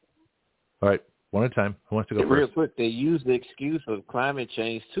 All right, one at a time. Who wants to go first? Real quick, they use the excuse of climate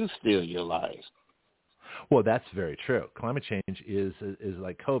change to steal your lives. Well, that's very true. Climate change is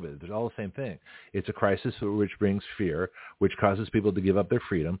like COVID. There's all the same thing. It's a crisis which brings fear, which causes people to give up their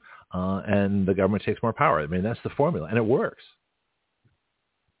freedom, and the government takes more power. I mean, that's the formula, and it works.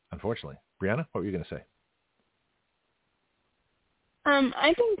 Unfortunately. Brianna, what were you going to say?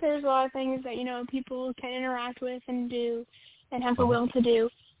 I think there's a lot of things that, people can interact with and do and have the will to do.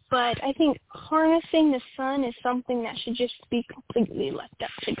 But I think harnessing the sun is something that should just be completely left up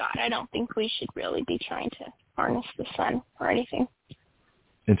to God. I don't think we should really be trying to harness the sun or anything.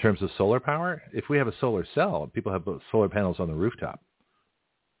 In terms of solar power, if we have a solar cell, people have solar panels on the rooftop.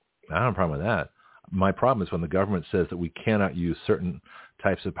 I don't have a problem with that. My problem is when the government says that we cannot use certain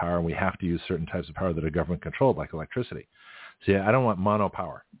types of power and we have to use certain types of power that are government controlled, like electricity. See, I don't want mono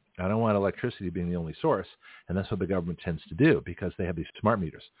power. I don't want electricity being the only source, and that's what the government tends to do because they have these smart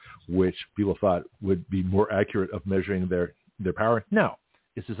meters, which people thought would be more accurate of measuring their power. No,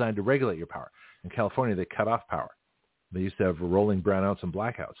 it's designed to regulate your power. In California, they cut off power. They used to have rolling brownouts and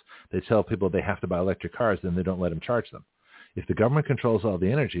blackouts. They tell people they have to buy electric cars, then they don't let them charge them. If the government controls all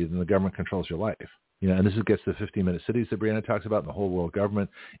the energy, then the government controls your life. And this gets to the 15-minute cities that Brianna talks about, and the whole world government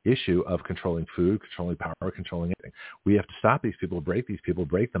issue of controlling food, controlling power, controlling everything. We have to stop these people, break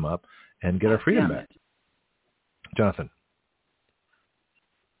them up, and get our freedom back. Jonathan.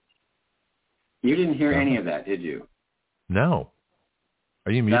 You didn't hear any of that, did you? No.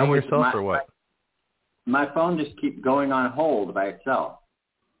 Are you muting yourself or what? My phone just keeps going on hold by itself.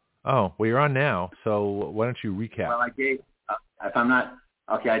 Oh, well, you're on now, so why don't you recap? Well, I gave, if I'm not,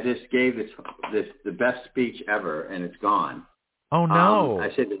 okay, I just gave the best speech ever, and it's gone. Oh, no. I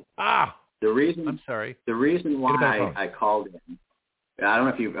said, the reason, I'm sorry. The reason why I called in, I don't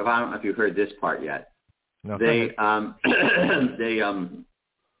know if you heard this part yet. No, it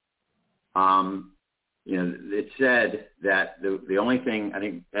said that the only thing, I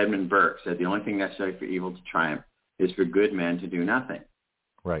think Edmund Burke said, the only thing necessary for evil to triumph is for good men to do nothing.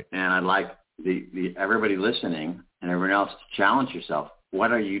 Right. And I'd like everybody listening and everyone else to challenge yourself.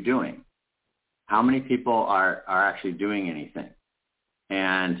 What are you doing? How many people are actually doing anything?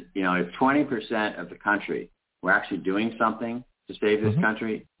 And, if 20% of the country were actually doing something to save this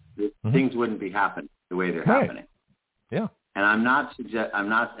country, things wouldn't be happening the way they're happening. Yeah. And I'm not,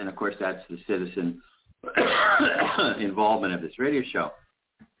 and of course that's the citizen involvement of this radio show.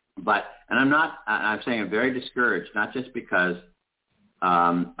 I'm saying I'm very discouraged, not just because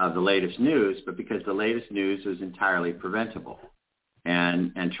of the latest news, but because the latest news was entirely preventable.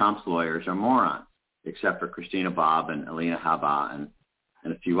 And Trump's lawyers are morons, except for Christina Bobb and Alina Habba and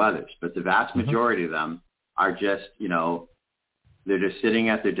a few others. But the vast majority of them are just, they're just sitting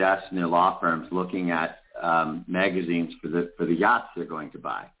at their desks in their law firms looking at magazines for the yachts they're going to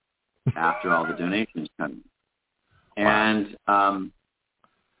buy after all the donations come in. And,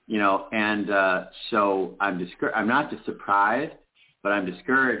 so I'm not just surprised, but I'm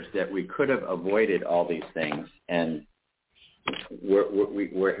discouraged that we could have avoided all these things, and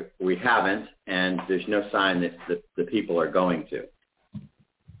we haven't, and there's no sign that the people are going to.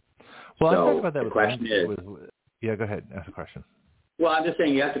 Well, so I talked about that. The question is, yeah, go ahead, ask a question. Well, I'm just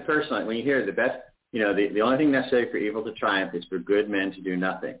saying you have to personalize. When you hear the best, the only thing necessary for evil to triumph is for good men to do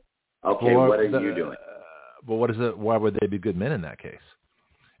nothing. Okay, what are you doing? Well, why would they be good men in that case?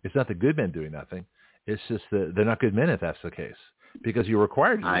 It's not the good men doing nothing. It's just that they're not good men if that's the case, because you're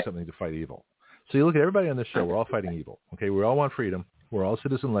required to do something to fight evil. So you look at everybody on this show, we're all fighting evil. Okay, we all want freedom. We're all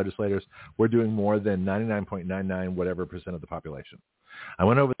citizen legislators. We're doing more than 99.99 whatever % of the population. I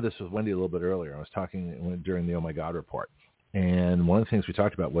went over this with Wendy a little bit earlier. I was talking during the Oh My God report. And one of the things we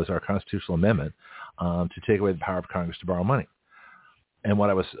talked about was our constitutional amendment to take away the power of Congress to borrow money. And what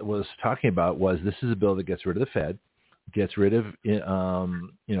I was talking about was this is a bill that gets rid of the Fed, gets rid of,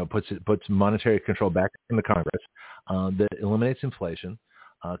 puts monetary control back in the Congress, that eliminates inflation,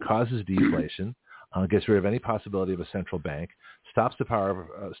 causes deflation, gets rid of any possibility of a central bank, stops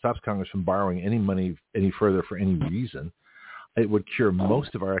Congress from borrowing any money any further for any reason. It would cure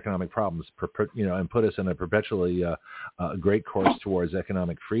most of our economic problems, and put us in a perpetually great course towards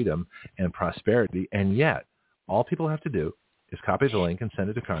economic freedom and prosperity. And yet, all people have to do is copy the link and send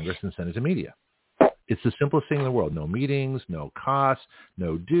it to Congress and send it to media. It's the simplest thing in the world. No meetings, no costs,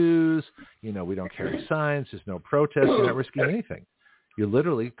 no dues. We don't carry signs. There's no protest. You're not risking anything. You're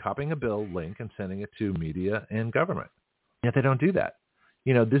literally copying a bill link and sending it to media and government. Yet they don't do that.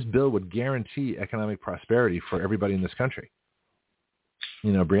 This bill would guarantee economic prosperity for everybody in this country.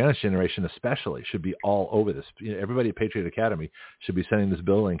 Brianna's generation especially should be all over this. Everybody at Patriot Academy should be sending this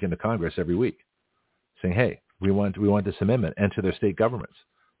bill link into Congress every week, saying, "Hey, we want this amendment," and to their state governments,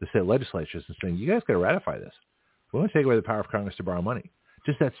 the state legislatures, and saying, "You guys got to ratify this. We want to take away the power of Congress to borrow money."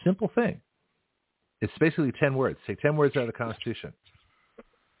 Just that simple thing. It's basically 10 words. Take 10 words out of the Constitution.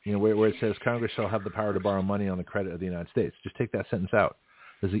 Where it says Congress shall have the power to borrow money on the credit of the United States. Just take that sentence out.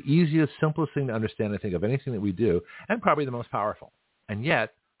 It's the easiest, simplest thing to understand, I think, of anything that we do, and probably the most powerful. And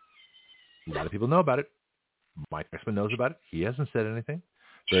yet, a lot of people know about it. Mike Exman knows about it. He hasn't said anything.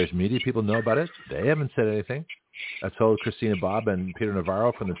 Various media people know about it. They haven't said anything. I told Christina Bobb and Peter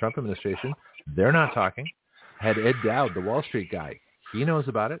Navarro from the Trump administration. They're not talking. I had Ed Dowd, the Wall Street guy. He knows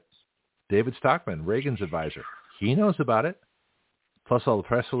about it. David Stockman, Reagan's advisor. He knows about it. Plus all the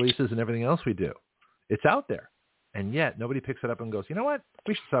press releases and everything else we do. It's out there. And yet, nobody picks it up and goes, you know what?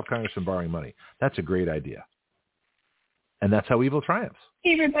 We should stop Congress from borrowing money. That's a great idea. And that's how evil triumphs.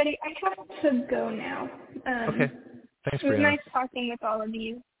 Hey, everybody. I have to go now. Okay. Thanks, Brianna. It was nice talking with all of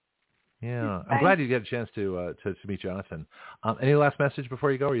you. Yeah. Bye. I'm glad you get a chance to meet Jonathan. Any last message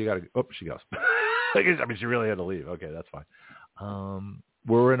before you go, or you got to – oh, she goes. I mean, she really had to leave. Okay, that's fine.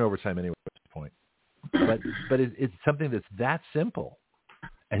 We're in overtime anyway at this point. But it's something that's that simple,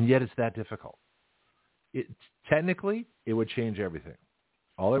 and yet it's that difficult. Technically, it would change everything.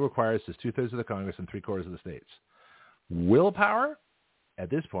 All it requires is 2/3 of the Congress and 3/4 of the states. Willpower, at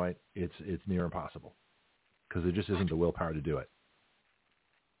this point, it's near impossible because there just isn't the willpower to do it.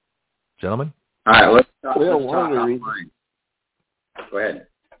 Gentlemen? All right, let's talk Go ahead.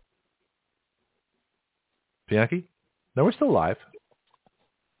 Bianchi? No, we're still live.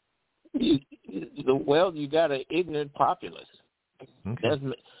 You got an ignorant populace.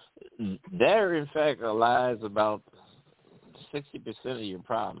 Okay. There, in fact, lies about 60% of your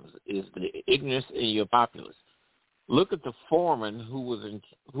problems is the ignorance in your populace. Look at the foreman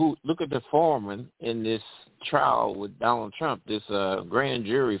look at the foreman in this trial with Donald Trump, this grand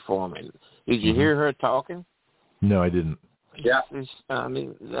jury foreman. Did you hear her talking? No, I didn't. Yeah. I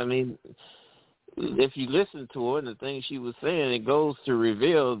mean, if you listen to her and the things she was saying, it goes to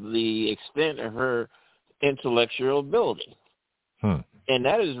reveal the extent of her intellectual ability. And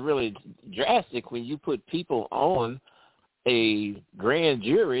that is really drastic when you put people on a grand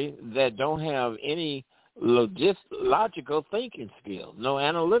jury that don't have any logical thinking skills, no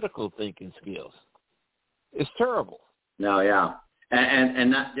analytical thinking skills. It's terrible. No, yeah.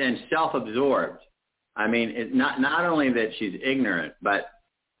 And self-absorbed. I mean, it, not only that she's ignorant, but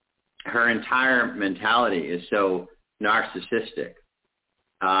her entire mentality is so narcissistic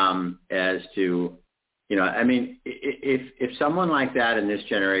as to, you know, I mean, if someone like that in this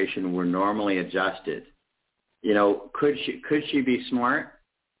generation were normally adjusted, you know, could she be smart?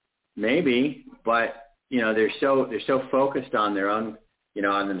 Maybe, but you know, they're so focused on their own, you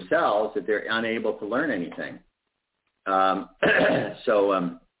know, on themselves that they're unable to learn anything. I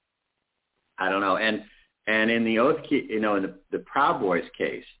don't know. And in the oath, you know, in the Proud Boys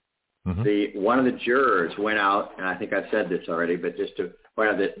case, one of the jurors went out, and I think I've said this already, but just to point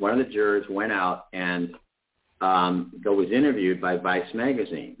out that one of the jurors went out and was interviewed by Vice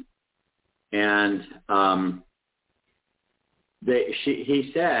magazine, and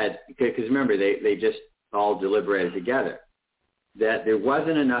he said, because remember they just all deliberated together, that there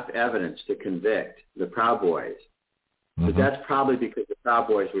wasn't enough evidence to convict the Proud Boys, but that's probably because the Proud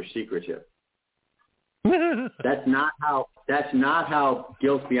Boys were secretive. That's not how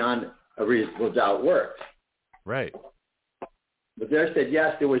guilt beyond a reasonable doubt works. Right. But they said,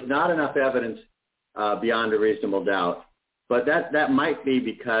 yes, there was not enough evidence beyond a reasonable doubt, but that might be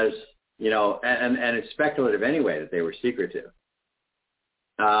because, you know, and it's speculative anyway that they were secretive.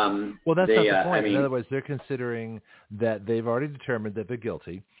 Well, that's not the point. In other words, they're considering that they've already determined that they're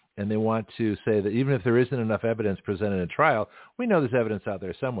guilty, and they want to say that even if there isn't enough evidence presented in a trial, we know there's evidence out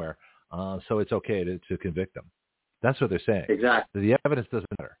there somewhere, so it's okay to convict them. That's what they're saying. Exactly. The evidence doesn't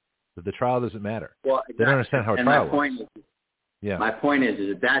matter. That the trial doesn't matter. Well, exactly. They don't understand how a trial works. Yeah. My point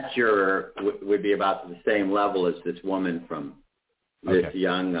is that juror would be about the same level as this woman from this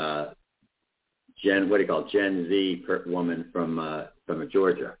young Gen Z woman from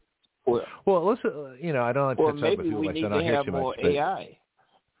Georgia. Well, listen, you know, I don't like to talk about people like that. I hear too much. Maybe we need to have more AI.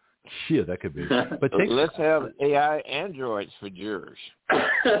 Yeah, that could be. But let's have AI androids for jurors.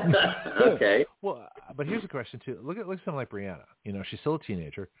 Okay. Well, but here's the question too. Look at someone like Brianna. You know, she's still a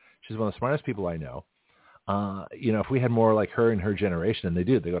teenager. She's one of the smartest people I know. You know, if we had more like her in her generation, and they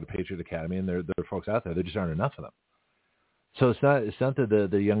do, they go to Patriot Academy, and there are folks out there. There just aren't enough of them. So it's not that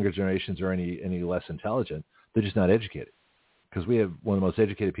the younger generations are any less intelligent. They're just not educated. Because we have one of the most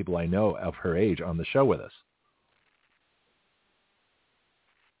educated people I know of her age on the show with us.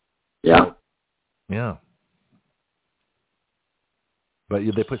 Yeah. Yeah. But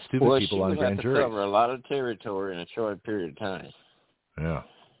they put stupid people on grand juries. She would have to cover a lot of territory in a short period of time. Yeah.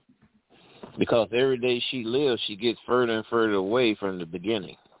 Because every day she lives, she gets further and further away from the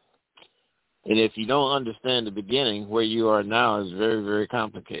beginning. And if you don't understand the beginning, where you are now is very, very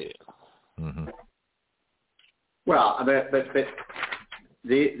complicated. Mm-hmm. Well, but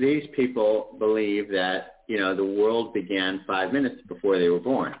these people believe that, you know, the world began 5 minutes before they were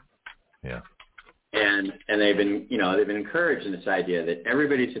born. Yeah. And they've been encouraged in this idea that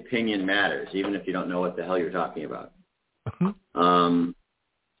everybody's opinion matters, even if you don't know what the hell you're talking about.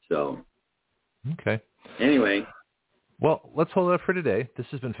 So. Okay. Anyway. Well, let's hold it up for today. This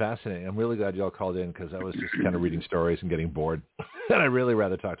has been fascinating. I'm really glad you all called in because I was just kind of reading stories and getting bored. And I'd really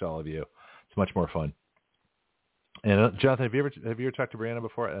rather talk to all of you. It's much more fun. And Jonathan, have you ever talked to Brianna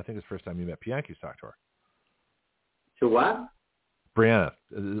before? I think it's the first time you met Bianchi's talked to her. To what? Brianna,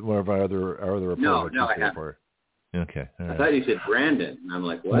 one of our other reporters. No, I haven't. Okay. All right. I thought you said Brandon, and I'm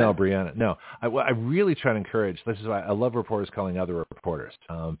like, what? No, Brianna. No, I really try to encourage. This is why I love reporters calling other reporters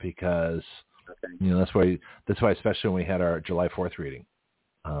because you know that's why especially when we had our July 4th reading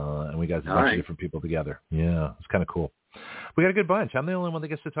and we got a bunch of different people together. Yeah, it's kind of cool. We got a good bunch. I'm the only one that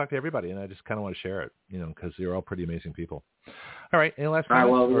gets to talk to everybody, and I just kind of want to share it, because they're all pretty amazing people. All right, any last comments?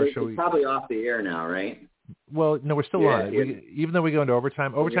 All right, well, we're probably off the air now, right? Well, no, we're still on it. Even though we go into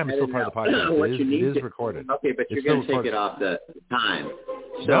overtime is still part of the podcast. It is recorded. Okay, but you're going to take it off the time.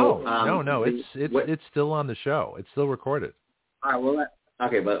 So, no. It's still on the show. It's still recorded. All right, well, I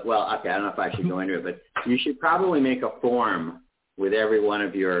don't know if I should go into it, but you should probably make a form with every one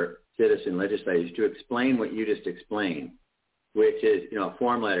of your citizen legislators to explain what you just explained, which is, a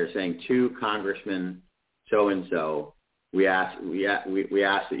form letter saying to Congressman so-and-so, we ask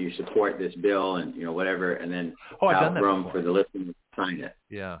that you support this bill and, whatever, and then have room for the listener to sign it.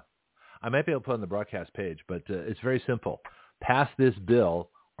 Yeah. I might be able to put it on the broadcast page, but it's very simple. Pass this bill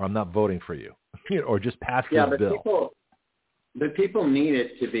or I'm not voting for you. Or just pass this bill. But people need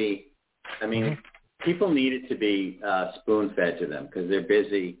it to be, people need it to be spoon-fed to them because they're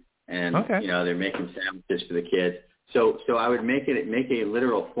busy and, they're making sandwiches for the kids. So I would make a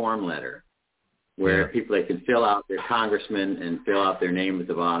literal form letter where they can fill out their congressman and fill out their name at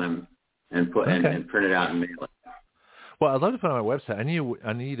the bottom and put and print it out and mail it. Well, I'd love to put it on my website.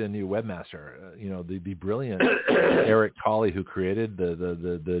 I need a new webmaster. The brilliant Eric Colley, who created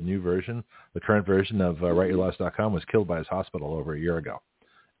the new version, the current version of WriteYourLaws.com, was killed by his hospital over a year ago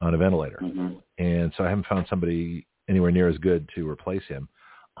on a ventilator. Mm-hmm. And so I haven't found somebody anywhere near as good to replace him.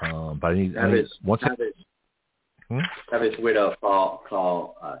 But I need have his widow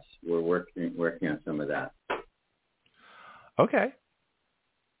call us. We're working on some of that. Okay.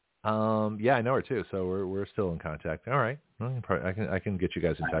 Yeah, I know her too, so we're still in contact. All right, I can get you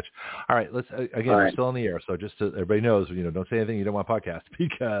guys in touch. All right, let's we're still on the air, so just so everybody knows, don't say anything you don't want podcast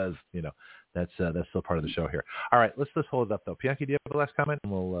because that's still part of the show here. All right, let's hold it up though. Bianchi, do you have a last comment,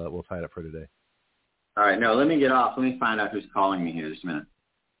 and we'll tie it up for today. All right, no, let me get off. Let me find out who's calling me here just a minute.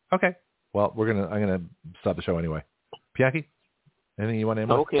 Okay. Well, I'm gonna stop the show anyway. Bianchi, anything you want to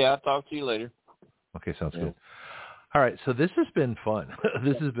add? Okay, I'll talk to you later. Okay, sounds good. All right, so this has been fun.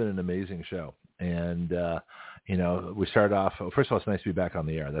 This has been an amazing show. And, we started off, first of all, it's nice to be back on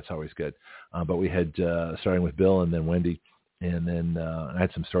the air. That's always good. But we had, starting with Bill and then Wendy, and then I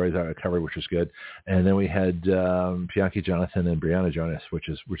had some stories I covered, which was good. And then we had Bianchi, Jonathan, and Brianna join us, which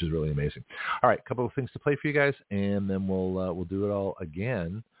is really amazing. All right, a couple of things to play for you guys, and then we'll do it all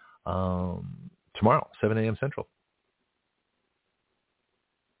again tomorrow, 7 a.m. Central.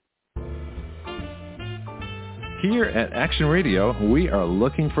 Here at Action Radio, we are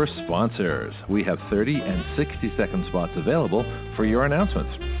looking for sponsors. We have 30 and 60-second spots available for your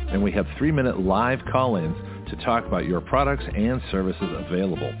announcements. And we have 3-minute live call-ins to talk about your products and services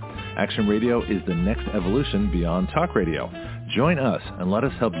available. Action Radio is the next evolution beyond talk radio. Join us and let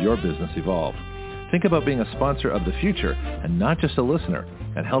us help your business evolve. Think about being a sponsor of the future and not just a listener,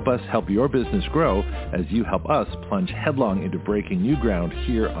 and help us help your business grow as you help us plunge headlong into breaking new ground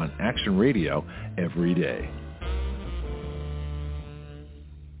here on Action Radio every day.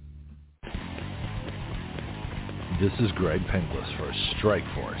 This is Greg Penglis for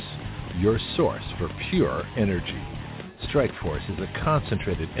Strikeforce, your source for pure energy. Strikeforce is a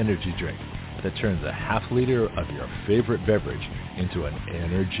concentrated energy drink that turns a half liter of your favorite beverage into an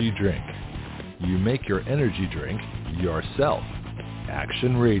energy drink. You make your energy drink yourself.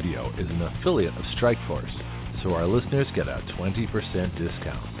 Action Radio is an affiliate of Strikeforce, so our listeners get a 20%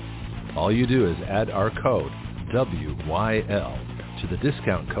 discount. All you do is add our code WYL to the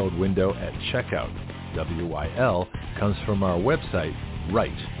discount code window at checkout. WYL comes from our website,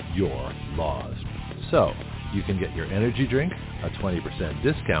 Write Your Laws. So you can get your energy drink, a 20%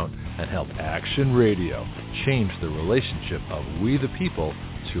 discount, and help Action Radio change the relationship of we the people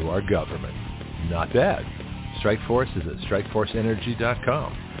to our government. Not bad. Strikeforce is at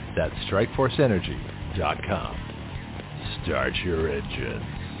StrikeForceEnergy.com. That's StrikeForceEnergy.com. Start your engines.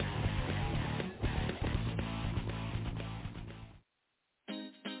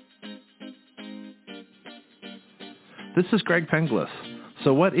 This is Greg Penglis.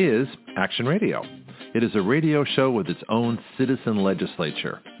 So what is Action Radio? It is a radio show with its own citizen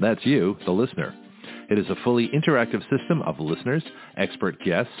legislature. That's you, the listener. It is a fully interactive system of listeners, expert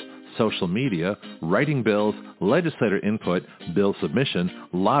guests, social media, writing bills, legislator input, bill submission,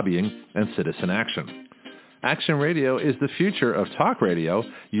 lobbying, and citizen action. Action Radio is the future of talk radio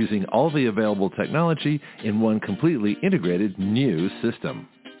using all the available technology in one completely integrated new system.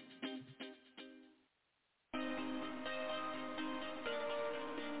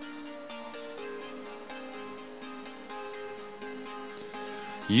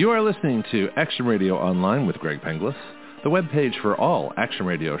 You are listening to Action Radio Online with Greg Penglis. The webpage for all Action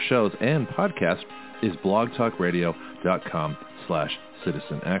Radio shows and podcasts is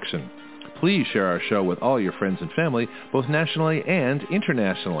blogtalkradio.com/citizens. Please share our show with all your friends and family, both nationally and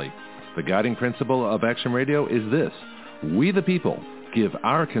internationally. The guiding principle of Action Radio is this: we the people give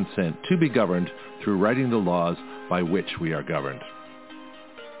our consent to be governed through writing the laws by which we are governed.